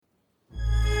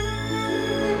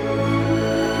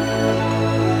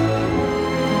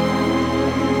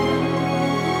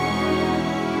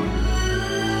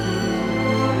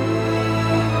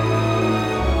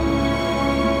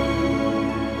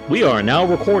We are now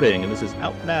recording, and this is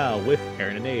Out Now with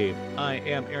Aaron and Abe. I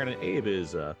am Aaron, and Abe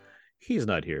is, he's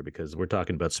not here because we're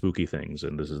talking about spooky things,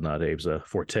 and this is not Abe's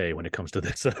forte when it comes to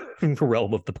this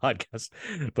realm of the podcast.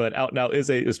 But Out Now is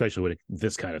especially when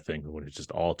this kind of thing, when it's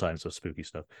just all times of spooky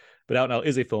stuff. But Out Now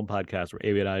is a film podcast where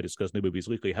Abe and I discuss new movies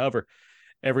weekly. However,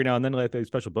 every now and then, like the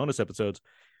special bonus episodes,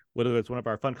 whether it's one of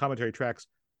our fun commentary tracks,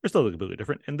 they're still completely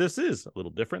different. And this is a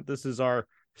little different. This is our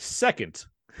second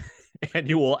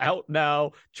annual Out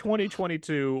Now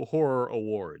 2022 Horror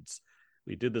Awards.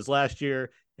 We did this last year,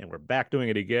 and we're back doing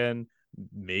it again.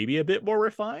 Maybe a bit more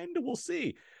refined. We'll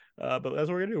see. But that's what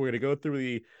we're gonna do. We're gonna go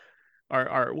through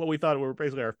our what we thought were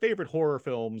basically our favorite horror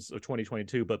films of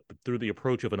 2022, but through the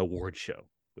approach of an award show,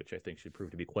 which I think should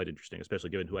prove to be quite interesting, especially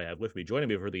given who I have with me. Joining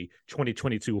me for the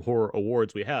 2022 Horror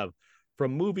Awards, we have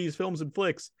from Movies, Films, and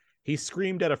Flicks. He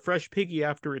screamed at a fresh piggy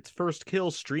after its first kill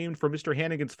streamed from Mr.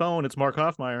 Hannigan's phone. It's Mark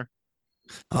Hoffmeyer.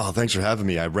 Oh, thanks for having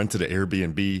me. I rented an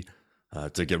Airbnb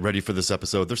to get ready for this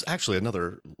episode. There's actually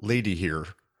another lady here.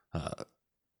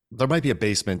 There might be a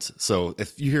basement, so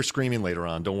if you hear screaming later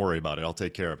on, don't worry about it. I'll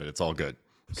take care of it. It's all good.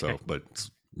 Okay. So, but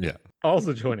yeah.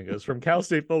 Also joining us from Cal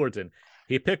State Fullerton,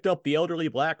 he picked up the elderly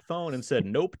black phone and said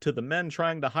nope to the men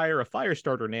trying to hire a fire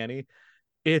starter nanny.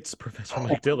 It's Professor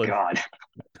Mike Dillon. God.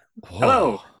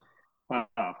 Hello.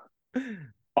 Wow.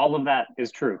 All of that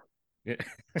is true. Yeah.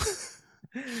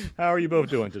 How are you both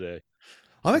doing today?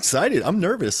 I'm excited. I'm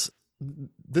nervous.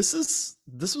 This was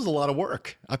a lot of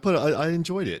work. I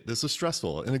enjoyed it. This was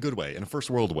stressful in a good way, in a first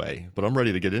world way, but I'm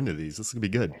ready to get into these. This is gonna be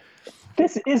good.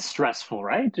 This is stressful,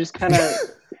 right? Just kind of,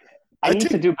 I need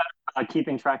to do better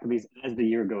keeping track of these as the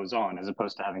year goes on, as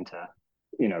opposed to having to,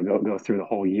 go through the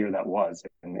whole year that was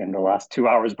in the last 2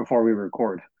 hours before we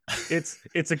record.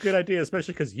 It's a good idea,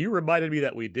 especially because you reminded me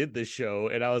that we did this show,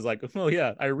 and I was like, oh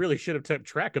yeah, I really should have kept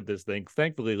track of this thing.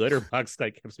 Thankfully,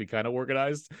 Letterboxd keeps me kind of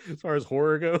organized as far as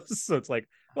horror goes, so it's like,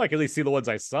 well, I can at least see the ones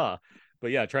I saw.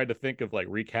 But yeah, I tried to think of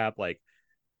recap,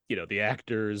 the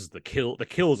actors, the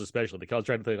kills, especially because I was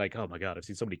trying to think oh my god, I've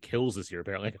seen so many kills this year.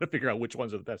 Apparently, I gotta figure out which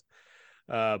ones are the best.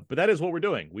 But that is what we're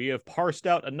doing. We have parsed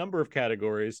out a number of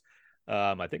categories.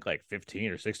 I think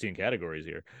 15 or 16 categories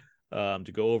here.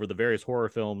 To go over the various horror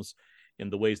films in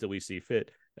the ways that we see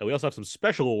fit. We also have some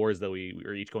special awards that we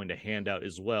are each going to hand out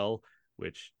as well,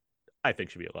 which I think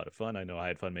should be a lot of fun. I know I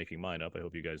had fun making mine up. I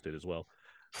hope you guys did as well.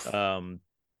 And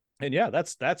yeah,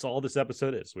 that's all this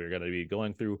episode is. We're going to be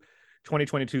going through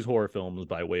 2022's horror films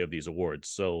by way of these awards.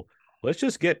 So let's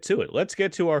just get to it. Let's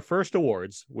get to our first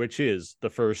awards, which is the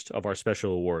first of our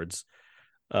special awards.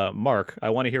 Mark, I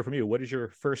want to hear from you. What is your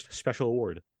first special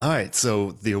award? All right,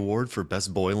 so the award for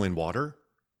Best Boiling Water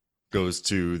goes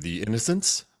to The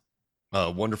Innocents,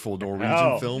 a wonderful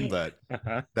Norwegian film that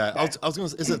I was going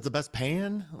to say, is it the best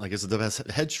pan? Is it the best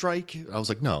head strike? I was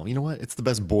like, no, you know what? It's the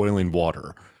best boiling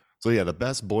water. So yeah, the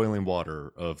best boiling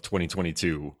water of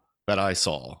 2022 that I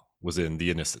saw was in The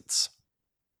Innocents.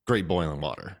 Great boiling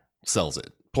water. Sells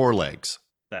it. Poor legs.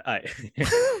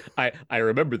 I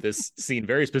remember this scene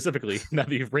very specifically now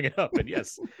that you bring it up, and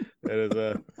yes,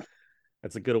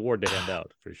 that's a good award to hand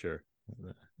out for sure.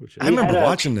 I remember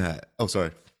watching that. Oh,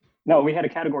 sorry. No, we had a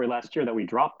category last year that we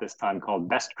dropped this time called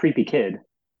Best Creepy Kid,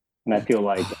 and I feel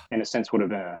like Innocents would have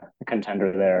been a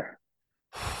contender there.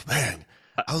 Man,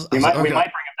 we might bring it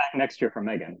back next year for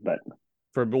Megan, but.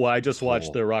 I just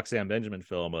watched the Roxanne Benjamin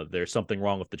film. There's Something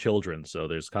Wrong with the Children, so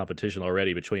there's competition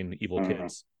already between evil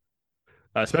kids.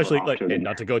 Especially and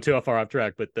not to go too far off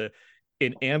track, but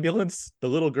in Ambulance, the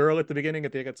little girl at the beginning, I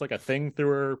think it's a thing through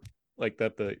her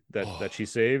that she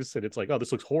saves, and it's oh,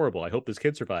 this looks horrible. I hope this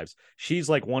kid survives. She's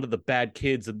one of the bad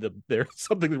kids, and there's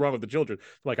something wrong with the children.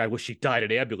 I wish she died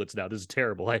in Ambulance now. This is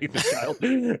terrible. I hate this child.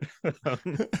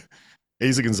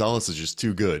 Eiza Gonzalez is just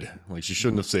too good. She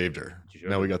shouldn't have saved her.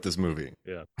 Now we got this movie.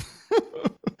 Yeah.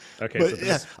 Okay. But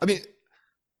so I mean,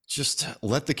 just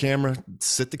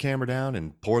sit the camera down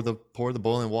and pour the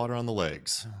boiling water on the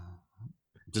legs.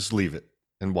 Just leave it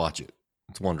and watch it.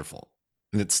 It's wonderful.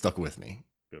 And it stuck with me.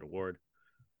 Good award.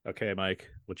 Okay, Mike,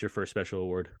 what's your first special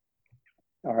award?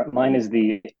 All right, mine is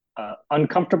the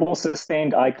Uncomfortable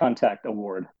Sustained Eye Contact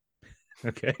Award.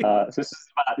 Okay. So this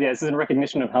is in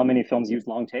recognition of how many films use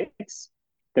long takes.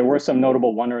 There were some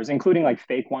notable one-ers, including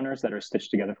fake one-ers that are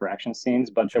stitched together for action scenes,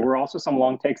 but there were also some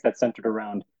long takes that centered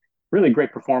around really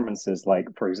great performances,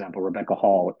 for example, Rebecca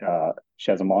Hall. She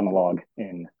has a monologue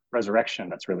in Resurrection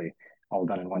that's really all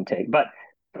done in one take. But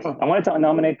I wanted to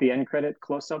nominate the end credit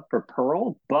close-up for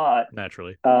Pearl, but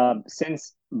naturally,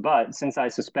 since I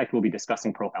suspect we'll be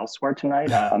discussing Pearl elsewhere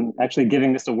tonight, I'm actually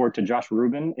giving this award to Josh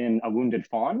Rubin in A Wounded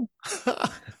Fawn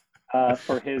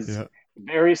for his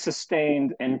very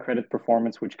sustained end credit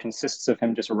performance, which consists of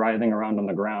him just writhing around on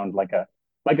the ground like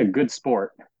a good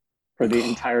sport for the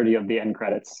entirety of the end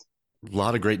credits. A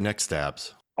lot of great neck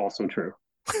stabs. Also true.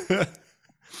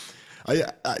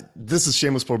 This is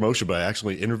shameless promotion, but I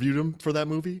actually interviewed him for that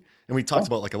movie, and we talked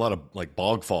about like a lot of like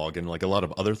bog fog and like a lot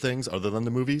of other things other than the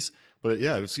movies. But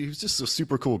yeah, he was just a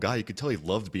super cool guy. You could tell he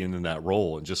loved being in that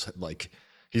role, and just like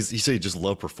he said he just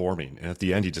loved performing. And at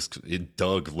the end, he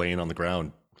dug laying on the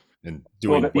ground and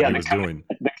doing what he was doing.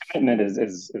 The commitment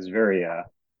is very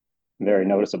very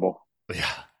noticeable. But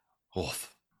yeah, oof.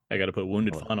 I got to put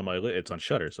Wounded Fawn on my list. It's on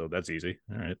Shutter, so that's easy.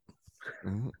 All right.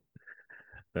 Mm-hmm.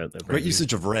 Great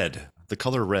usage of red, the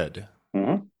color red.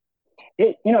 Mm-hmm.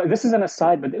 This is an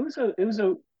aside, but it was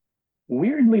a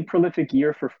weirdly prolific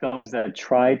year for films that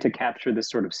tried to capture this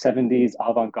sort of 70s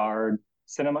avant-garde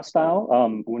cinema style.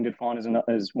 Wounded Fawn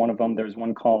is one of them. There's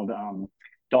one called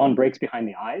Dawn Breaks Behind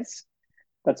the Eyes.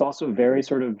 That's also very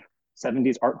sort of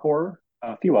 70s art horror.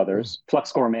 A few others.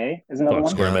 Flux Gourmet is another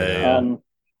one. Gourmet,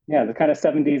 yeah, the kind of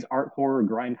 70s art horror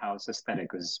grindhouse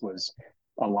aesthetic was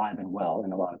alive and well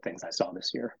in a lot of things I saw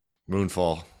this year.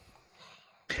 Moonfall.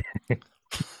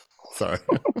 Sorry.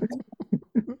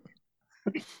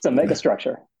 It's a mega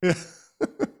structure.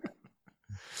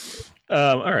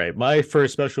 All right. My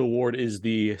first special award is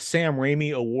the Sam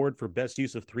Raimi Award for Best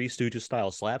Use of Three Stooges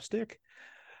style slapstick.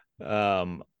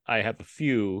 I have a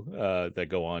few that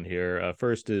go on here.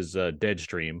 First is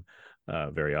Deadstream.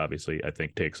 Very obviously, I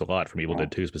think takes a lot from Evil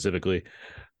Dead 2 specifically.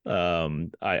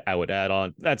 I would add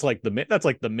on that's like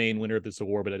the main winner of this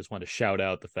award, but I just want to shout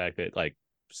out the fact that like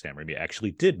Sam Raimi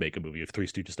actually did make a movie of Three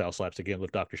Stooges style slapstick again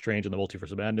with Doctor Strange and the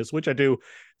Multiverse of Madness, which I do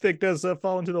think does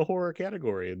fall into the horror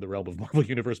category in the realm of Marvel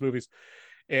Universe movies.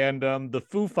 And the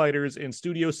Foo Fighters in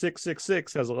Studio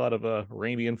 666 has a lot of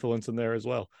Raimi influence in there as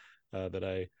well that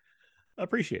I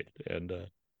appreciate. And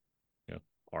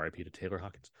R.I.P. to Taylor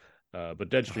Hawkins. But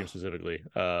Deadstream specifically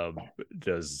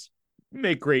does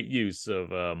make great use of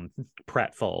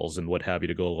pratfalls and what have you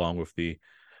to go along with the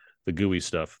gooey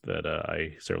stuff that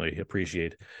I certainly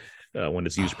appreciate when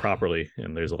it's used properly.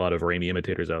 And there's a lot of Raimi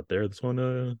imitators out there. This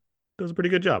one does a pretty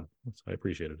good job. So I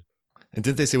appreciate it. And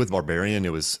didn't they say with Barbarian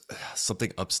it was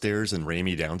something upstairs and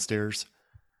Raimi downstairs?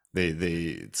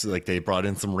 It's like they brought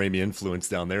in some Raimi influence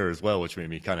down there as well, which made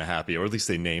me kind of happy, or at least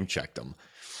they name checked them.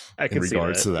 I can see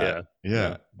that. To that.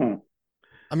 Yeah. Hmm.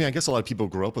 I mean, I guess a lot of people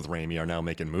who grew up with Raimi are now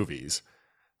making movies.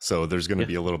 So there's going to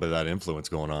be a little bit of that influence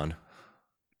going on.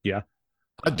 Yeah.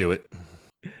 I'd do it.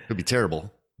 It'd be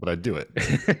terrible, but I'd do it.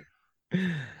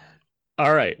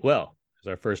 All right. Well,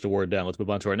 there's our first award down. Let's move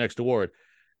on to our next award,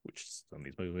 which some of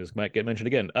these movies might get mentioned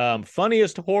again.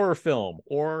 Funniest horror film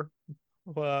or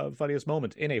funniest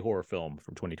moment in a horror film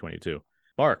from 2022.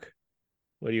 Mark,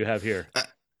 what do you have here?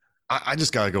 I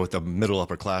just got to go with the middle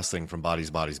upper class thing from Bodies,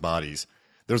 Bodies, Bodies.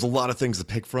 There's a lot of things to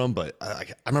pick from, but I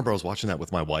remember I was watching that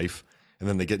with my wife, and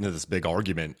then they get into this big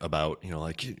argument about,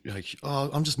 oh,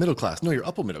 I'm just middle class. No, you're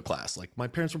upper middle class. Like my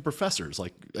parents were professors.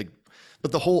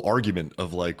 But the whole argument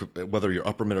of like whether you're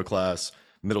upper middle class,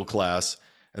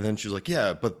 and then she's like,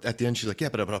 yeah, but at the end she's like, yeah,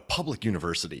 but a public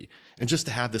university. And just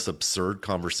to have this absurd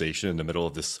conversation in the middle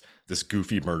of this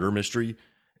goofy murder mystery,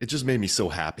 it just made me so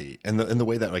happy. And the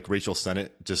way that like Rachel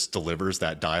Sennett just delivers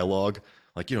that dialogue.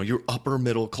 Like, you're upper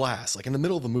middle class, like in the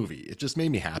middle of a movie. It just made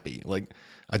me happy. Like,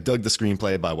 I dug the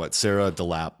screenplay by Sarah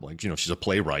DeLapp. Like, she's a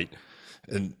playwright.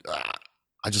 And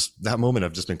that moment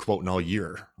I've just been quoting all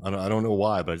year. I don't know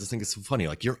why, but I just think it's so funny.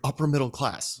 Like, you're upper middle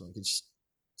class. Like, it's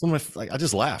just, I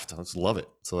just laughed. I just love it.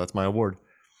 So that's my award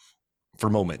for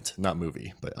moment, not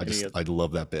movie. But I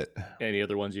love that bit. Any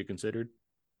other ones you considered?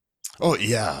 Oh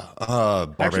yeah,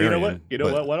 Barbarian. Actually, you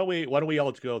know what? Why don't we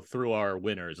all go through our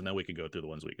winners and then we can go through the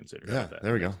ones we consider. Yeah,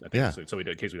 there we go. Yeah, so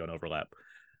in case we don't overlap.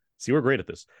 See, we're great at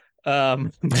this.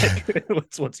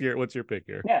 What's your pick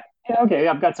here? Yeah, okay.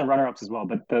 I've got some runner-ups as well,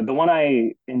 but the one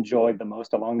I enjoyed the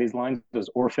most along these lines was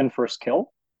Orphan First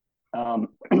Kill, and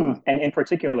in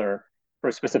particular for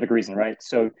a specific reason, right?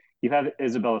 So you have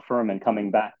Isabella Fuhrman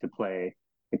coming back to play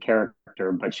the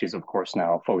character, but she's of course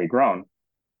now fully grown.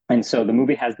 And so the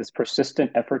movie has this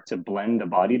persistent effort to blend a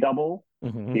body double,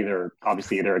 either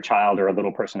a child or a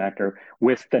little person actor,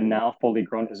 with the now fully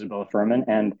grown Isabella Fuhrman.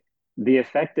 And the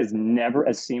effect is never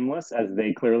as seamless as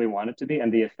they clearly want it to be.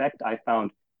 And the effect I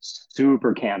found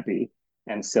super campy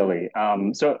and silly.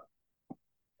 So,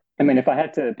 I mean, if I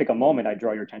had to pick a moment, I'd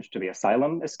draw your attention to the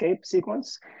asylum escape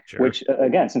sequence, which,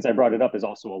 again, since I brought it up, is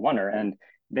also a oneer. And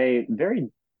they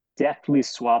very deftly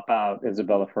swap out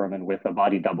Isabella Fuhrman with a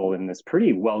body double in this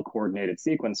pretty well coordinated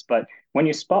sequence. But when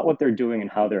you spot what they're doing and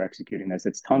how they're executing this,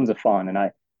 it's tons of fun. And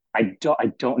I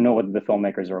don't know whether the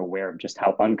filmmakers are aware of just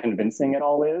how unconvincing it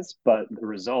all is, but the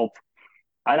result,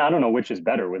 I don't know which is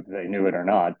better, whether they knew it or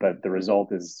not, but the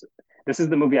result is this is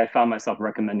the movie I found myself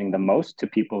recommending the most to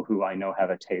people who I know have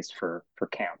a taste for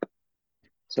camp.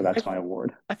 So that's my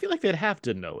award. I feel like they'd have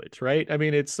to know it, right? I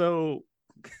mean, it's so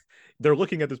they're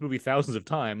looking at this movie thousands of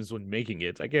times when making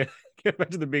it. I can't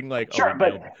imagine them being like, Sure,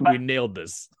 we nailed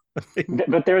this.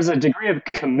 But there's a degree of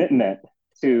commitment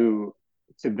to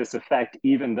this effect,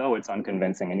 even though it's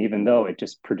unconvincing, and even though it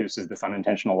just produces this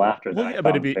unintentional laughter. Well, yeah,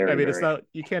 but it's not.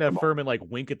 You can't have Furman like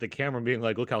wink at the camera and being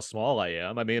like, "Look how small I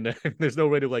am." I mean, there's no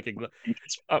way to like.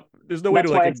 There's no way to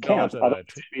like acknowledge that.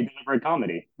 It should be deliberate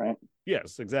comedy, right?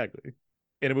 Yes, exactly.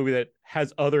 In a movie that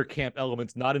has other camp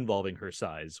elements not involving her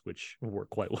size, which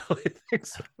work quite well, I think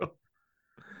so.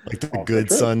 Like the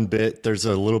good son bit, there's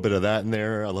a little bit of that in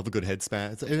there. I love a good head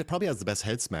smash. It probably has the best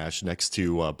head smash next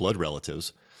to Blood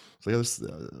Relatives. So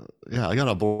yeah, I got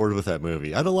on board with that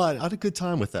movie. I had a good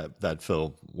time with that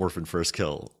film, Orphan First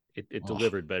Kill. It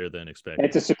delivered better than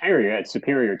expected. It's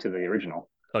superior to the original.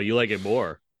 Oh, you like it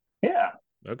more? Yeah.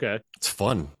 Okay. It's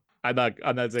fun. I'm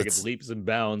not saying it's leaps and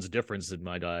bounds difference in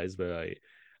my eyes, but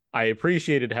I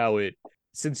appreciated how it,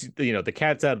 since the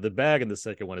cat's out of the bag in the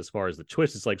second one as far as the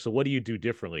twist, it's like, so what do you do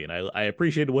differently? And I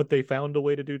appreciated what they found a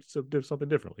way to do something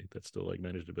differently that still like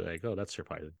managed to be like, oh, that's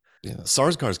surprising. Yeah,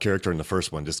 Sarsgaard's character in the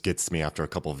first one just gets me after a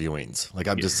couple of viewings. Like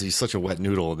he's such a wet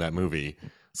noodle in that movie.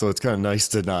 So it's kind of nice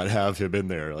to not have him in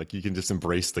there. Like you can just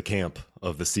embrace the camp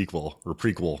of the sequel or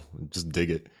prequel and just dig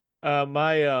it.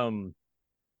 My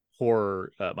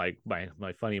horror,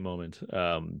 my funny moment,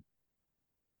 I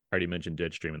already mentioned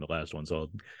Deadstream in the last one, so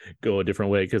I'll go a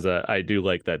different way because I do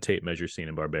like that tape measure scene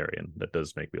in Barbarian. That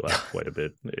does make me laugh quite a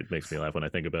bit. It makes me laugh when I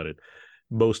think about it.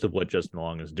 Most of what Justin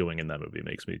Long is doing in that movie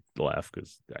makes me laugh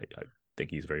because I think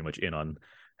he's very much in on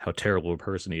how terrible a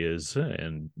person he is,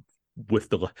 and with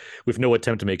no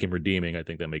attempt to make him redeeming, I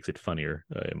think that makes it funnier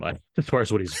as far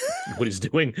as what he's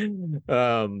doing.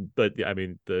 But yeah, I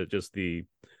mean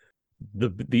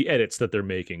the edits that they're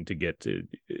making to get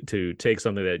to take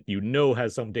something that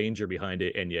has some danger behind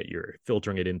it, and yet you're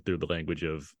filtering it in through the language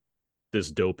of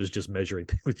this dope is just measuring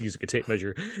with using a tape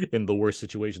measure in the worst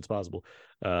situations possible.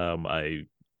 That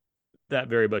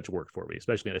very much worked for me,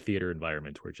 especially in a theater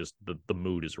environment where just the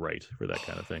mood is right for that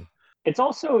kind of thing. It's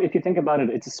also, if you think about it,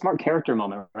 it's a smart character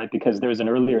moment, right? Because there's an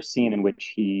earlier scene in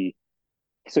which he's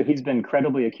been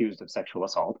credibly accused of sexual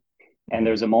assault. And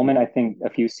there's a moment, I think, a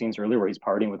few scenes earlier where he's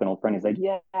partying with an old friend. He's like,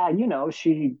 yeah,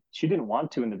 she didn't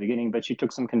want to in the beginning, but she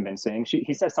took some convincing.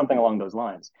 He says something along those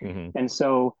lines. Mm-hmm. And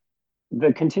so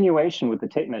the continuation with the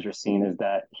tape measure scene is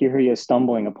that here he is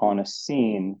stumbling upon a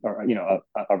scene or,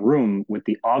 a room with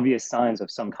the obvious signs of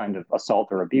some kind of assault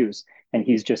or abuse. And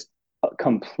he's just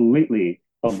completely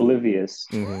oblivious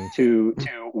mm-hmm. to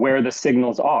where the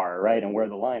signals are, right? And where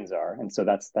the lines are. And so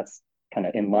that's kind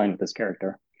of in line with this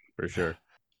character. For sure.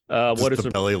 What is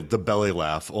the belly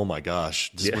laugh? Oh my gosh!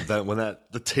 When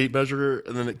the tape measure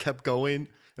and then it kept going and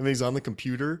then he's on the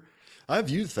computer. I have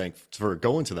you to thank for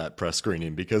going to that press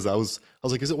screening because I was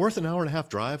like, is it worth an hour and a half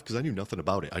drive? Because I knew nothing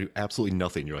about it. I knew absolutely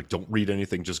nothing. You're like, don't read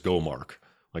anything, just go, Mark.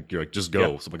 Like you're like, just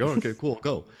go. Yep. So I'm like, oh, okay, cool,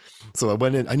 go. So I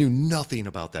went in. I knew nothing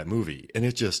about that movie, and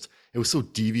it was so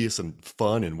devious and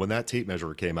fun. And when that tape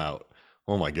measure came out,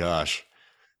 oh my gosh,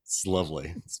 it's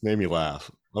lovely. It's made me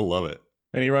laugh. I love it.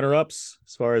 Any runner-ups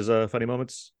as far as funny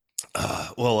moments?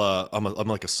 I'm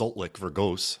like a salt lick for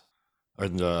Ghosts,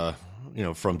 and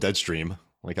from Deadstream.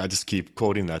 Like I just keep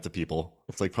quoting that to people.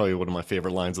 It's like probably one of my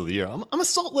favorite lines of the year. I'm a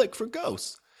salt lick for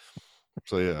Ghosts.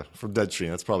 So yeah, from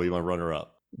Deadstream, that's probably my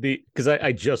runner-up. Because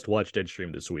I just watched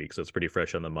Deadstream this week, so it's pretty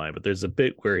fresh on the mind. But there's a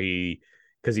bit where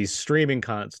because he's streaming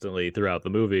constantly throughout the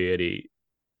movie, and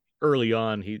early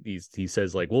on, he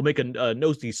says like, we'll make a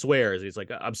no, he swears. He's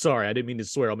like, I'm sorry, I didn't mean to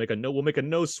swear. We'll make a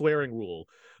no swearing rule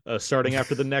starting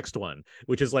after the next one,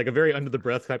 which is like a very under the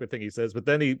breath type of thing he says. But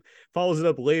then he follows it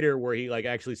up later where he like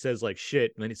actually says like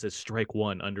shit, and then he says strike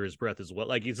one under his breath as well.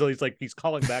 Like he's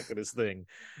calling back to this thing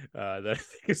that I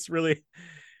think is really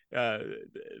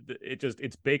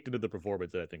it's baked into the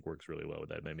performance that I think works really well with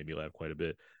that. It made me laugh quite a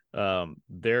bit. I'll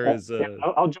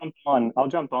jump on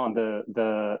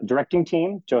the directing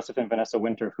team, Joseph and Vanessa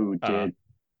Winter, who did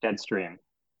Deadstream.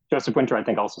 Joseph Winter, I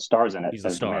think, also stars in it. He's a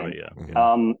star,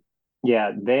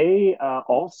 yeah. They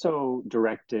also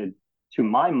directed, to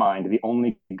my mind, the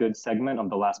only good segment of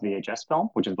the last VHS film,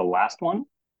 which is the last one,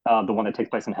 the one that takes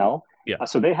place in hell. Yeah.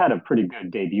 So they had a pretty good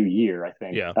debut year, I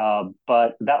think. Yeah.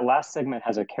 But that last segment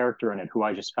has a character in it who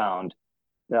I just found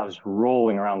that I was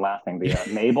rolling around laughing. The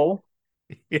Mabel.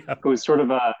 Yeah. who's sort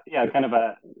of a kind of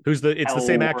a It's the hell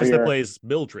same actress that warrior. plays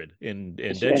Mildred in Dead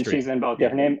And Street. she's in both.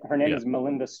 Yeah, Yeah. her name Yeah. is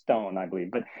Melinda Stone, I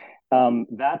believe. But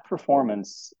that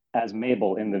performance as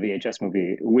Mabel in the VHS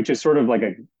movie, which is sort of like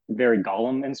a very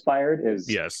Gollum inspired,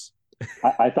 is Yes.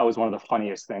 I thought was one of the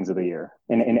funniest things of the year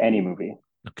in any movie.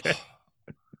 Okay.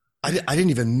 I didn't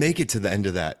even make it to the end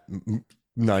of that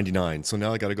 99. So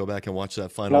now I got to go back and watch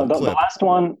that final No, clip.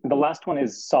 the last one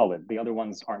is solid. The other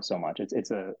ones aren't so much. It's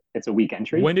a weak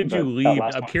entry. When did you leave?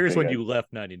 I'm curious when good. you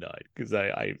left 99 because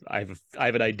I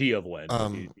have an idea of when.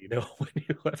 You know when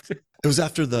you left it. It was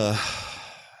after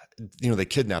they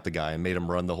kidnapped the guy and made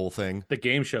him run the whole thing. The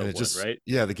game show one, right?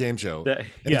 Yeah, the game show.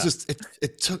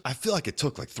 It took. I feel like it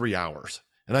took like 3 hours,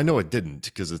 and I know it didn't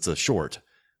because it's a short.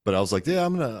 But I was like, yeah,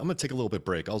 I'm gonna take a little bit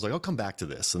break. I was like, I'll come back to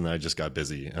this, and then I just got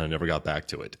busy and I never got back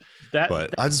to it.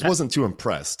 I just wasn't too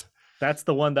impressed. That's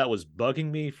the one that was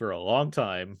bugging me for a long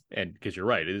time, and because you're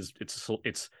right,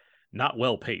 it's not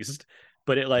well paced,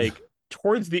 but it like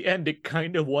towards the end it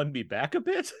kind of won me back a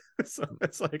bit. So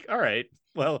it's like, all right,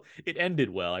 well, it ended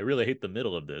well. I really hate the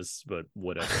middle of this, but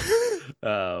whatever.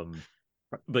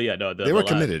 But yeah, no, they were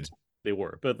committed. They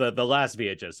were, but the last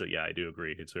VHS. So yeah, I do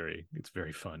agree. It's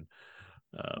very fun.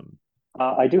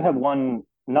 I do have one,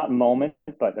 not moment,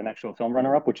 but an actual film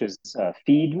runner-up, which is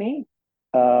Feed Me,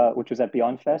 which was at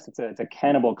Beyond Fest. It's a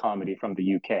cannibal comedy from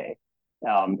the UK.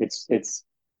 It's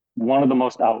one of the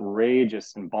most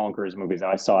outrageous and bonkers movies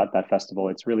I saw at that festival.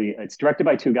 It's directed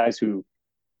by two guys who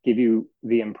give you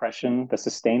the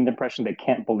sustained impression they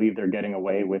can't believe they're getting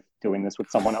away with doing this with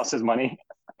someone else's money.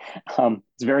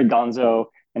 It's very gonzo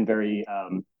and very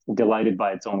delighted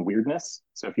by its own weirdness.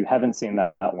 So if you haven't seen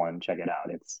that one, check it out.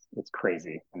 It's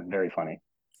crazy and very funny.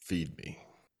 Feed Me.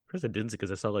 Because I didn't see,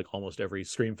 because I saw like almost every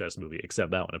Screamfest movie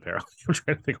except that one. Apparently, I'm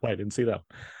trying to think why I didn't see that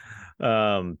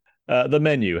one. The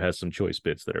Menu has some choice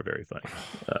bits that are very funny.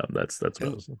 That's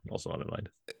what was also on my mind.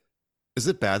 Is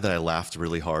it bad that I laughed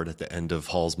really hard at the end of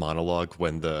Hall's monologue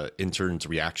when the intern's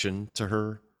reaction to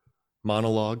her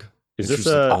monologue? Is this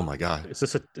oh my god? Is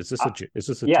this a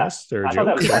test or a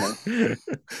joke?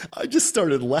 I just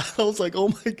started laughing. I was like, oh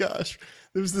my gosh.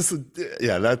 There was this.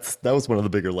 That was one of the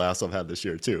bigger laughs I've had this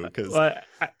year too. Because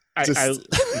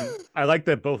I like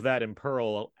that both that and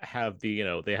Pearl have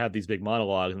they have these big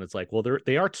monologues, and it's like, well,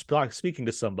 they are speaking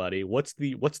to somebody. What's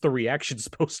the reaction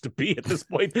supposed to be at this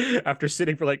point after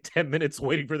sitting for like 10 minutes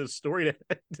waiting for the story to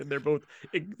end? And they're both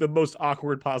the most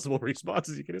awkward possible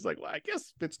responses you can. It's like, well, I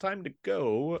guess it's time to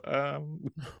go.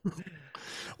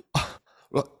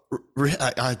 Well,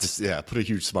 I just put a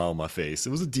huge smile on my face. It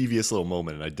was a devious little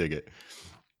moment, and I dig it.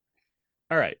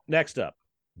 All right, next up,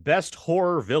 best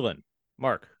horror villain.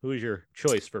 Mark, who is your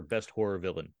choice for best horror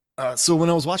villain? So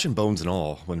when I was watching Bones and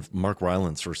All, when Mark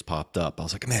Rylance first popped up, I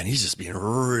was like, man, he's just being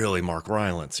really Mark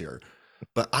Rylance here.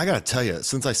 But I got to tell you,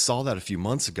 since I saw that a few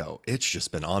months ago, it's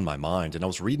just been on my mind. And I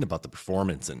was reading about the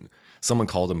performance, and someone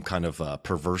called him kind of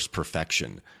perverse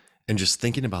perfection. And just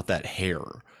thinking about that hair,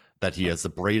 that he has the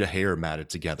braid of hair matted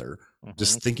together,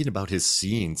 just thinking about his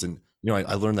scenes. And,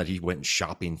 I learned that he went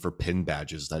shopping for pin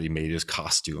badges that he made his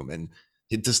costume. And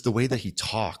just the way that he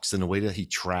talks and the way that he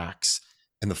tracks,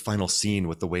 and the final scene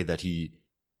with the way that he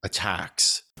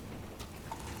attacks.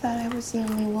 Thought I was the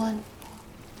only one.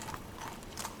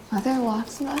 Are there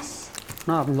lots of us?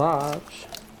 Not lots,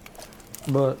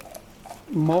 but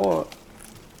more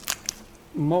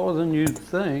than you'd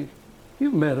think.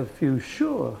 You've met a few,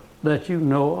 sure, that you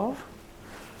know of.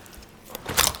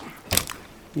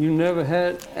 You never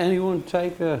had anyone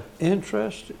take an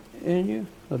interest in you?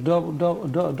 A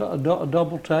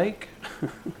double take?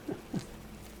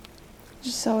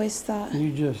 Just always thought.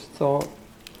 You just thought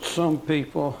some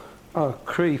people are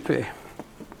creepy.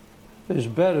 It's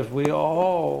better if we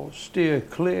all steer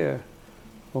clear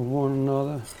of one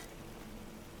another.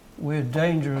 We're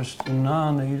dangerous to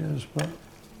non-eaters, but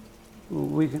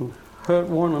we can hurt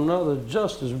one another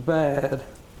just as bad.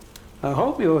 I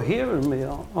hope you're hearing me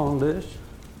on this.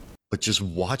 But just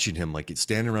watching him, like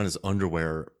standing around his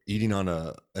underwear, eating on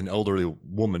an elderly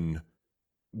woman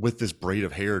with this braid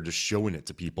of hair, just showing it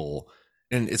to people.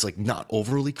 And it's like not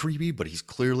overly creepy, but he's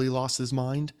clearly lost his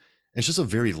mind. And it's just a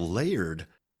very layered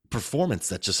performance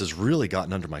that just has really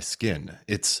gotten under my skin.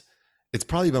 It's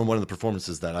probably been one of the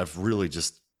performances that I've really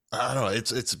just, I don't know.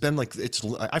 It's been like,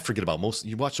 I forget about most,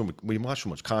 we watch so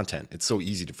much content. It's so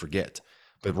easy to forget.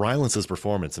 But Rylance's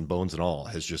performance in Bones and All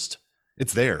has just,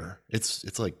 it's there.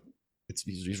 It's like,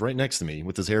 he's right next to me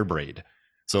with his hair braid.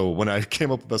 So when I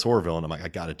came up with best horror villain, I'm like, I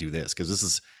got to do this, because this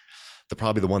is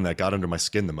probably the one that got under my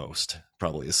skin the most.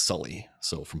 Probably is Sully.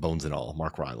 So from Bones and All,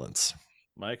 Mark Rylance.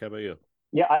 Mike, how about you?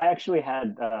 Yeah, I actually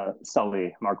had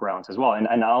Sully Mark Rylance as well,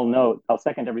 and I'll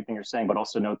second everything you're saying, but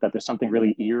also note that there's something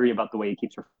really eerie about the way he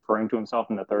keeps referring to himself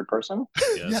in the third person.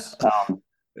 Yeah. Yes.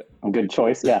 Good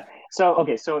choice. Yeah. So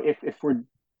okay, so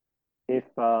if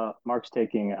Mark's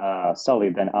taking Sully,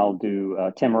 then I'll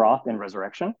do Tim Roth in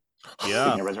Resurrection. Yeah.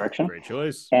 Speaking of Resurrection, Great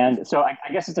choice. and so I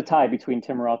guess it's a tie between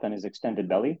Tim Roth and his extended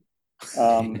belly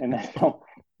in that film.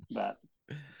 But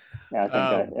yeah,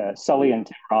 I think Sully and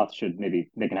Tim Roth should maybe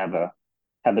they can have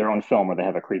their own film where they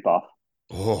have a creep off.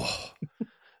 Oh,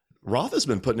 Roth has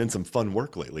been putting in some fun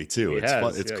work lately too. He It's has.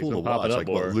 fun. It's Yeah, he's cool to been popping watch. up Like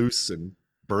more. what Loose and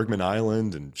Bergman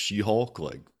Island and She-Hulk,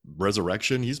 like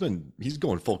Resurrection. He's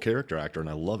going full character actor, and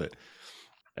I love it.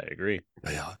 I agree.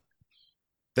 Yeah,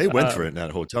 they went for it in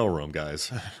that hotel room,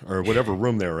 guys, or whatever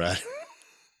room they were at.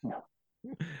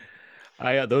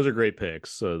 Those are great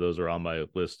picks. So those are on my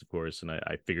list, of course, and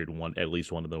I figured at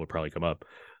least one of them would probably come up.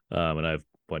 And I have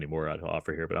plenty more to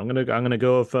offer here, but I'm gonna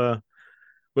go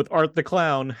with Art the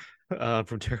Clown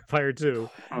from Terrifier 2.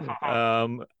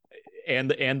 And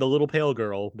the little pale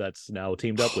girl that's now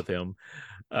teamed up with him.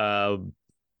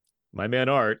 My man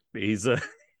Art, he is a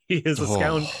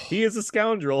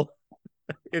scoundrel.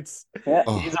 It's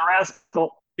he's a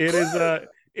rascal.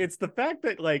 It's the fact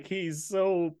that like he's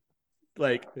so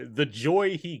like the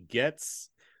joy he gets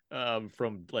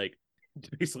from like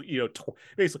basically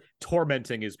basically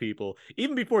tormenting his people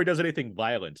even before he does anything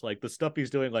violent, like the stuff he's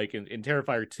doing like in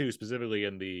Terrifier 2, specifically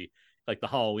in the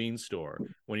Halloween store,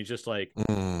 when he's just like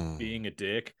being a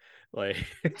dick, like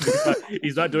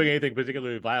he's not doing anything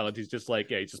particularly violent. He's just like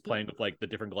he's just playing with like the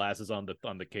different glasses on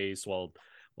the case while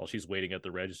she's waiting at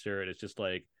the register, and it's just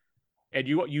like, and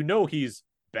he's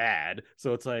bad,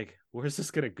 so it's like, where's this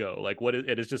gonna go? Like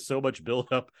it is just so much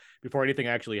build up before anything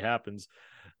actually happens.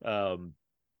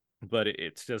 But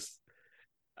it's just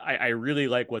I really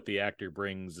like what the actor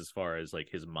brings as far as like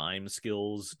his mime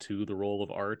skills to the role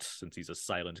of Art, since he's a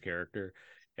silent character,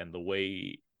 and the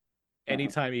way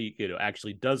anytime he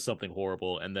actually does something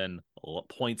horrible and then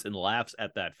points and laughs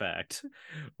at that fact,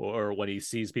 or when he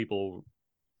sees people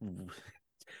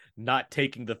not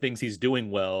taking the things he's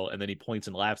doing well and then he points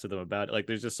and laughs at them about it, like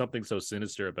there's just something so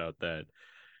sinister about that.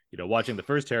 Watching the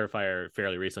first Terrifier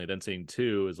fairly recently, then seeing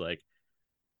 2 is like,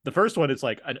 the first one, it's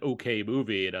like an okay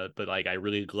movie, but like I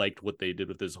really liked what they did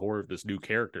with this new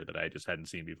character that I just hadn't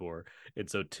seen before. And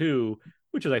so 2,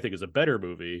 which I think is a better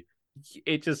movie,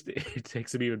 it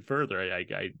takes him even further.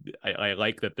 I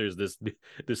like that there's this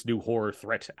new horror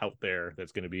threat out there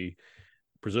that's going to be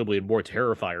presumably in more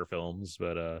Terrifier films,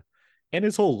 but and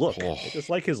his whole look, I just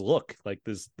like his look, like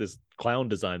this clown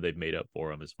design they've made up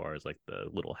for him, as far as like the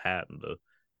little hat and the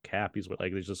cap he's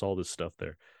like, there's just all this stuff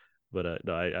there. But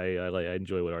no, I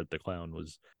enjoy what Art the Clown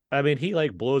was. I mean, he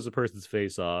like blows a person's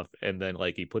face off, and then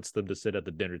like he puts them to sit at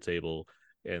the dinner table,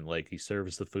 and like he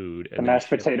serves the food, and the mashed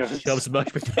potatoes, shoves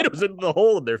mashed potatoes into the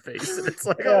hole in their face, and it's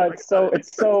like, yeah, it's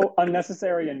so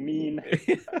unnecessary and mean.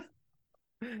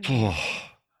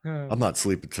 I'm not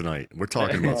sleeping tonight. We're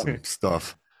talking about some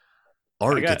stuff.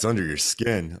 Art gets under your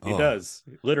skin. He does.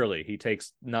 Literally, he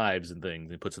takes knives and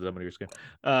things and puts them under your skin.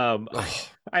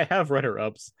 I have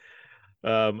runner-ups.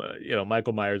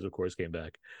 Michael Myers, of course, came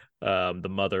back. The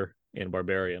Mother in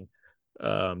Barbarian.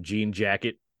 Jean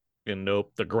Jacket in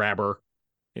Nope. The Grabber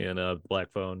in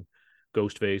Black Phone.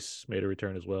 Ghostface made a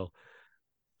return as well.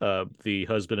 The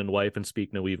husband and wife in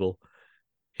Speak No Evil.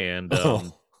 And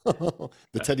the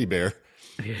teddy bear.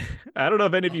 I don't know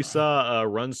if any of you saw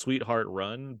Run Sweetheart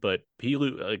Run, but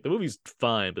Pilu, like the movie's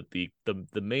fine, but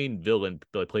the main villain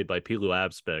played by Pilu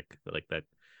Abspec, like that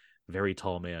very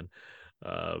tall man,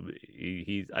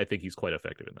 I think he's quite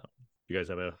effective in that. You guys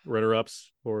have a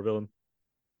runner-ups horror villain?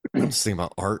 I'm just thinking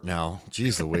about Art now.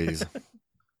 Jeez Louise.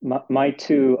 My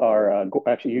 2 are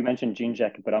actually, you mentioned Jean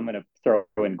Jacket, but I'm going to throw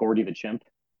in Gordy the Chimp.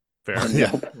 Fair.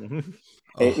 Yeah.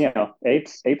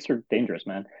 Apes are dangerous,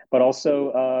 man. But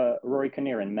also Rory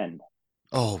Kinnear in Men.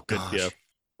 Oh gosh, yeah.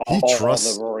 He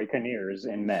trusts the Rory Kinnears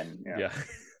in Men. Yeah.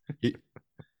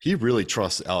 He really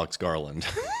trusts Alex Garland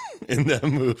in that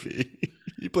movie.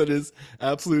 He put his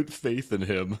absolute faith in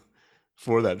him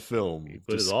for that film. He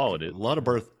put his all in it. A lot of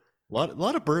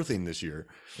birthing this year.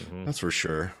 Mm-hmm. That's for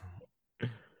sure.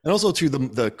 And also to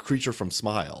the creature from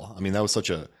Smile. I mean, that was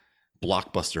such a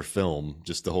blockbuster film,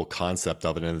 just the whole concept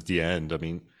of it, and at the end, I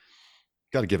mean,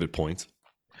 got to give it points.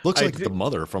 Looks like the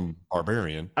mother from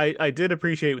Barbarian. I did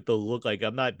appreciate the look. Like,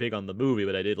 I'm not big on the movie,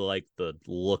 but I did like the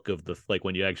look of the, like,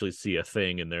 when you actually see a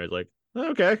thing in there, it's like,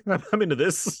 okay, I'm into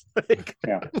this. Like,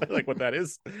 yeah. I like what that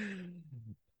is.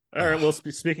 All right, well,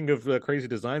 speaking of crazy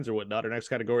designs or whatnot, our next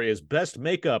category is best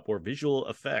makeup or visual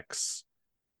effects.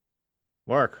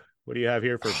 Mark, what do you have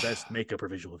here for best makeup or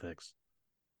visual effects?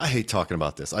 I hate talking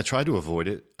about this. I tried to avoid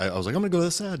it. I was like, I'm gonna go to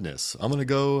the sadness. I'm gonna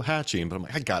go hatching, but I'm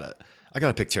like, I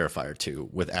gotta pick Terrifier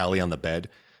 2 with Allie on the bed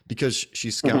because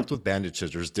she's scalped with bandage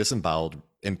scissors, disemboweled,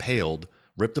 impaled,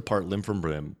 ripped apart limb from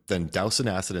limb, then doused in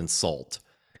acid and salt,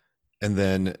 and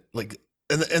then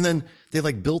and then they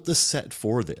like built this set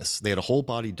for this. They had a whole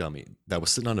body dummy that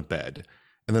was sitting on a bed,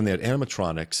 and then they had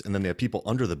animatronics, and then they had people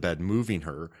under the bed moving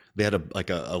her. They had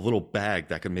a little bag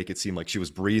that could make it seem like she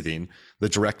was breathing. The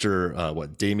director,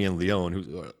 Damien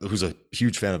Leone, who's a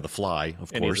huge fan of The Fly,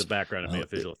 of and course. he's a background in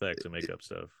visual effects and makeup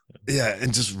stuff. Yeah,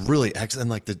 and just really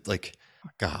excellent.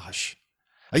 Gosh,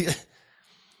 I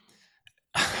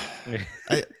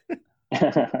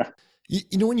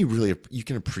you know when you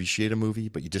can appreciate a movie,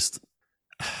 but you just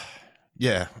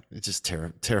yeah, it's just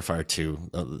Terrifier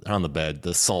 2 on the bed,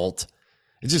 the salt.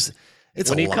 It's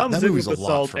when a he lot. comes That in movie's with the a lot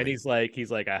salt for and me. he's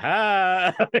like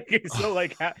aha. He's so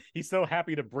like he's so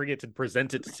happy to bring it and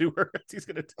present it to her. He's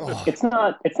gonna do it. It's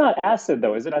not acid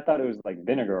though, is it? I thought it was like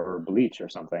vinegar or bleach or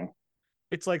something.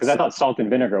 It's like Because I thought salt and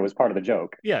vinegar was part of the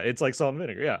joke. yeah, it's like salt and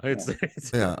vinegar. Yeah,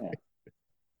 it's Yeah.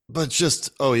 But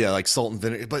just like salt and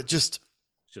vinegar. But just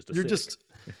just a you're stick. just,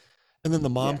 and then the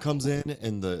mom comes in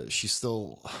and she's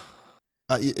still,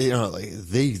 like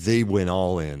they went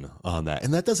all in on that,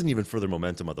 and that doesn't even further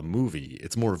momentum of the movie.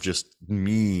 It's more of just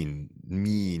mean,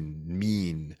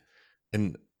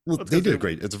 and they did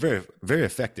great. It's very very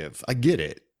effective. I get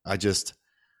it. I just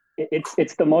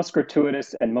It's the most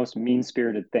gratuitous and most mean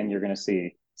spirited thing you're going to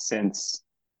see since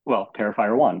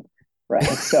Terrifier 1, right?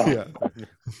 So yeah.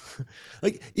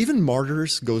 Like even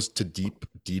Martyrs goes to deep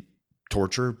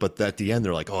torture, but at the end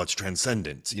they're like, oh, it's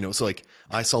transcendent, so like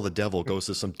I Saw the Devil goes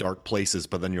to some dark places,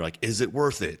 but then you're like, is it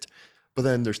worth it? But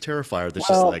then there's Terrifier that's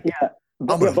just like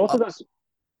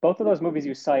both of those movies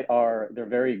you cite they're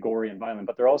very gory and violent,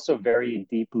 but they're also very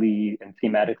deeply and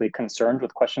thematically concerned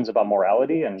with questions about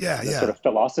morality and the sort of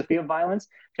philosophy of violence.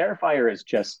 Terrifier is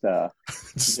just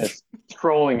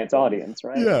trolling its audience,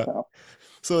 right? Yeah.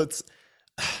 So it's,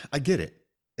 I get it,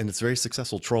 and it's very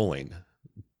successful trolling,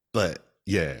 but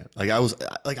yeah,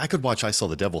 I could watch I Saw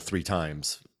the Devil 3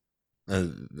 times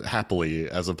happily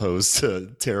as opposed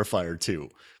to Terrifier 2,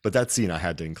 but that scene I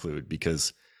had to include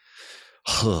because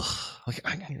I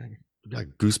got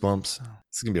goosebumps.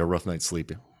 It's gonna be a rough night's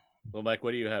sleep. Well, Mike,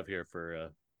 what do you have here for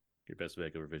your best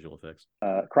makeup or visual effects?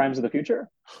 Crimes of the Future.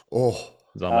 Oh,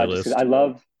 it's on my list. I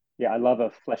love a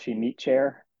fleshy meat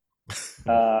chair.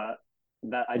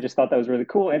 That I just thought that was really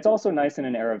cool. And it's also nice in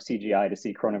an era of CGI to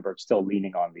see Cronenberg still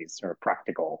leaning on these sort of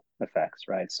practical effects,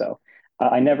 right? So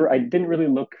I didn't really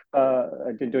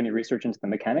I didn't do any research into the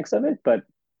mechanics of it, but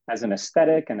as an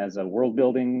aesthetic and as a world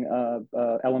building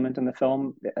element in the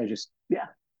film, I just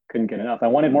couldn't get enough. I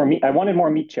wanted more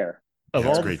meat chair. Of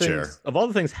all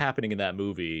the things happening in that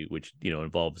movie, which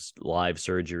involves live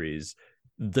surgeries,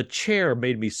 the chair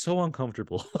made me so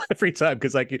uncomfortable every time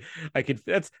because I could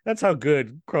that's how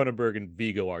good Cronenberg and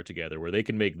Vigo are together, where they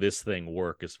can make this thing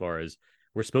work as far as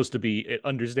we're supposed to be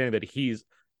understanding that he's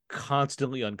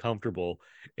constantly uncomfortable,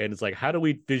 and it's like, how do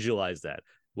we visualize that?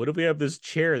 What if we have this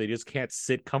chair they just can't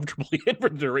sit comfortably in for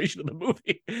the duration of the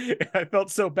movie? And I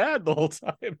felt so bad the whole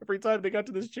time. Every time they got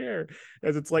to this chair,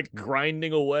 as it's like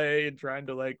grinding away and trying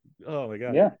to oh my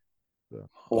god. Yeah.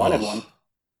 Wanted one.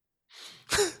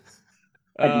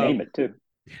 I'd name it too.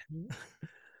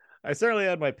 I certainly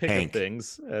had my pick of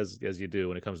things, as you do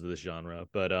when it comes to this genre.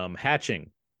 But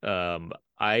hatching.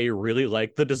 I really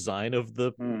like the design of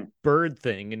the bird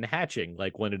thing in hatching,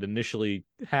 like when it initially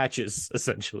hatches,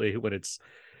 essentially, when it's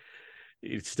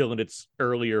still in its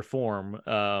earlier form.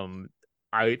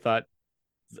 I thought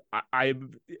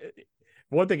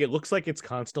one thing, it looks like it's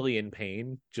constantly in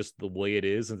pain, just the way it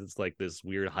is, and it's like this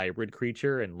weird hybrid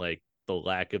creature, and like the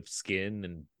lack of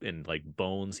skin and like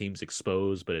bone seems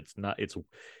exposed, but it's not. It's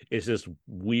just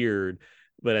weird.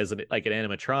 But as an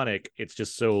animatronic, it's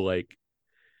just so like,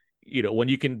 when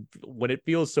it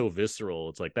feels so visceral,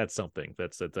 it's like that's something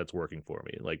that's working for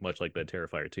me. Like much like that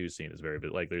Terrifier 2 scene is very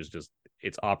like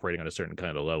it's operating on a certain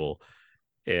kind of level,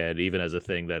 and even as a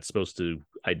thing that's supposed to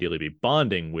ideally be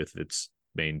bonding with its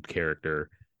main character,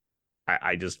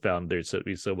 I just found there's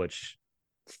so much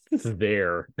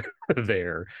there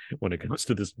when it comes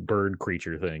to this bird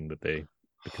creature thing that they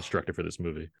constructed for this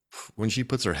movie. When she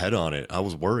puts her head on it, I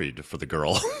was worried for the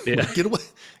girl. Yeah.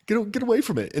 get away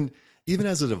from it. And even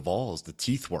as it evolves, the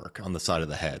teeth work on the side of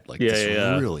the head,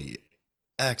 really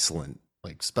excellent,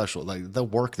 like special, like the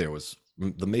work there was,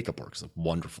 the makeup works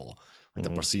wonderful. Like the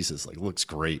prosthesis, looks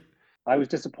great. I was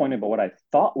disappointed by what I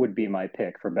thought would be my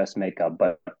pick for best makeup,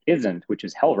 but isn't, which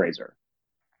is Hellraiser.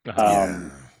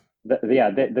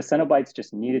 the Cenobites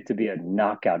just needed to be a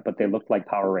knockout, but they looked like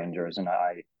Power Rangers, and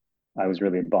I was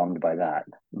really bummed by that.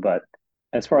 But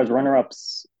as far as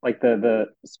runner-ups, like the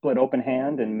split open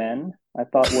hand in Men, I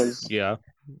thought was Yeah.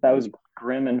 that was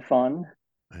grim and fun.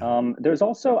 There's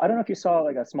also, I don't know if you saw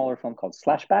like a smaller film called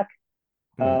Slashback.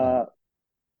 Uh,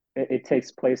 it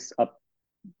takes place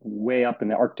way up in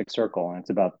the Arctic Circle, and it's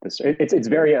about this. It's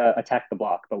very Attack the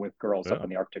Block, but with girls up in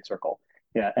the Arctic Circle.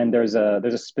 Yeah, and there's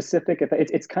a specific.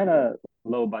 It's kind of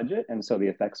low budget, and so the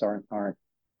effects aren't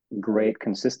great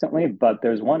consistently. But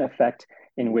there's one effect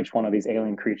in which one of these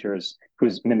alien creatures,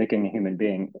 who's mimicking a human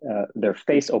being, their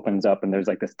face opens up, and there's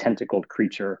like this tentacled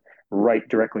creature right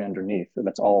directly underneath.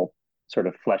 That's all sort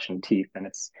of flesh and teeth, and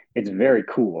it's very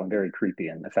cool and very creepy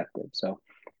and effective. So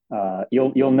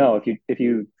you'll know if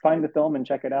you find the film and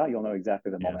check it out, you'll know exactly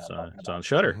the moment. It's on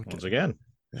Shudder once again.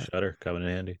 Shudder coming in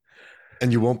handy,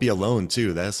 and you won't be alone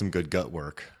too. That has some good gut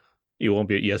work. You won't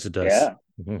be. Yes, it does. Yeah,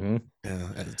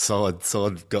 yeah,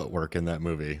 solid gut work in that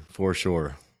movie for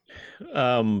sure.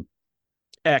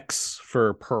 X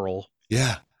for Pearl.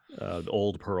 Yeah,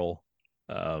 old Pearl.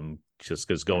 Just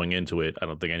because going into it, I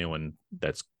don't think anyone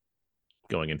that's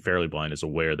going in Fairly Blind is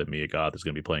aware that Mia Goth is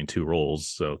going to be playing two roles.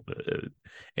 So,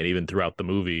 and even throughout the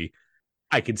movie,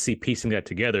 I could see piecing that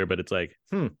together. But it's like,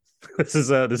 this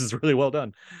is really well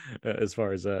done as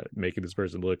far as making this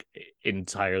person look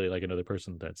entirely like another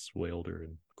person that's way older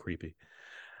and creepy.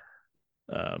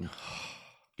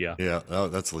 Yeah. Oh,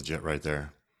 that's legit right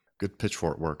there. Good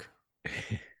pitchfork work.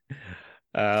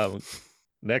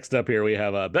 Next up here we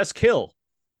have Best Kill.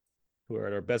 We're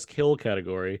at our Best Kill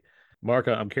category. Mark,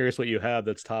 I'm curious what you have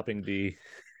that's topping the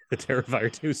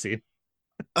Terrifier 2 scene.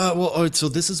 So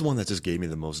this is one that just gave me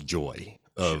the most joy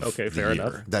of okay, the fair year.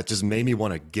 enough. That just made me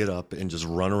want to get up and just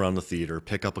run around the theater,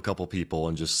 pick up a couple people,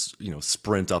 and just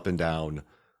sprint up and down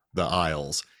the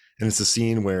aisles. And it's a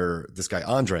scene where this guy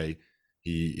Andre,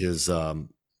 he's a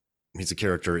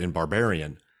character in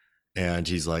Barbarian, and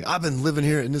he's like, I've been living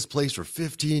here in this place for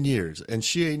 15 years, and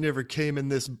she ain't never came in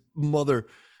this mother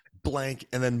blank,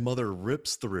 and then mother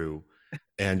rips through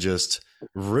and just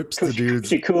rips the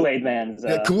dude's Kool-Aid Man's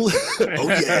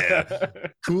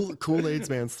Kool-Aid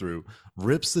Man's through,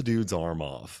 rips the dude's arm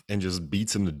off and just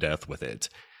beats him to death with it.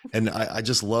 And I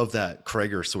just love that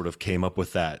Krager sort of came up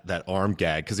with that arm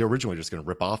gag, because they were originally just going to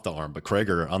rip off the arm, but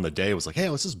Krager on the day was like, hey,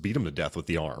 let's just beat him to death with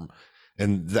the arm.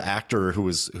 And the actor who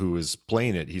was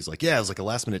playing it, he's like, yeah, it was like a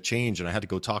last minute change, and I had to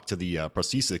go talk to the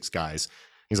prosthetics guys.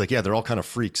 He's like, yeah, they're all kind of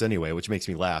freaks anyway, which makes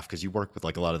me laugh, because you work with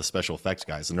like a lot of the special effects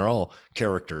guys, and they're all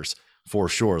characters for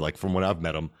sure, like from when I've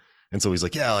met them. And so he's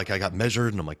like, yeah, like I got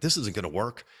measured, and I'm like, this isn't going to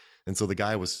work. And so the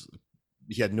guy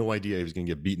he had no idea he was going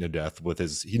to get beaten to death with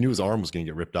he knew his arm was going to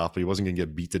get ripped off, but he wasn't going to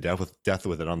get beat to death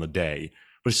with it on the day.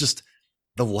 But it's just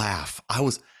the laugh.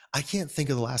 I can't think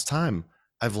of the last time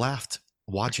I've laughed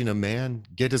watching a man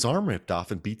get his arm ripped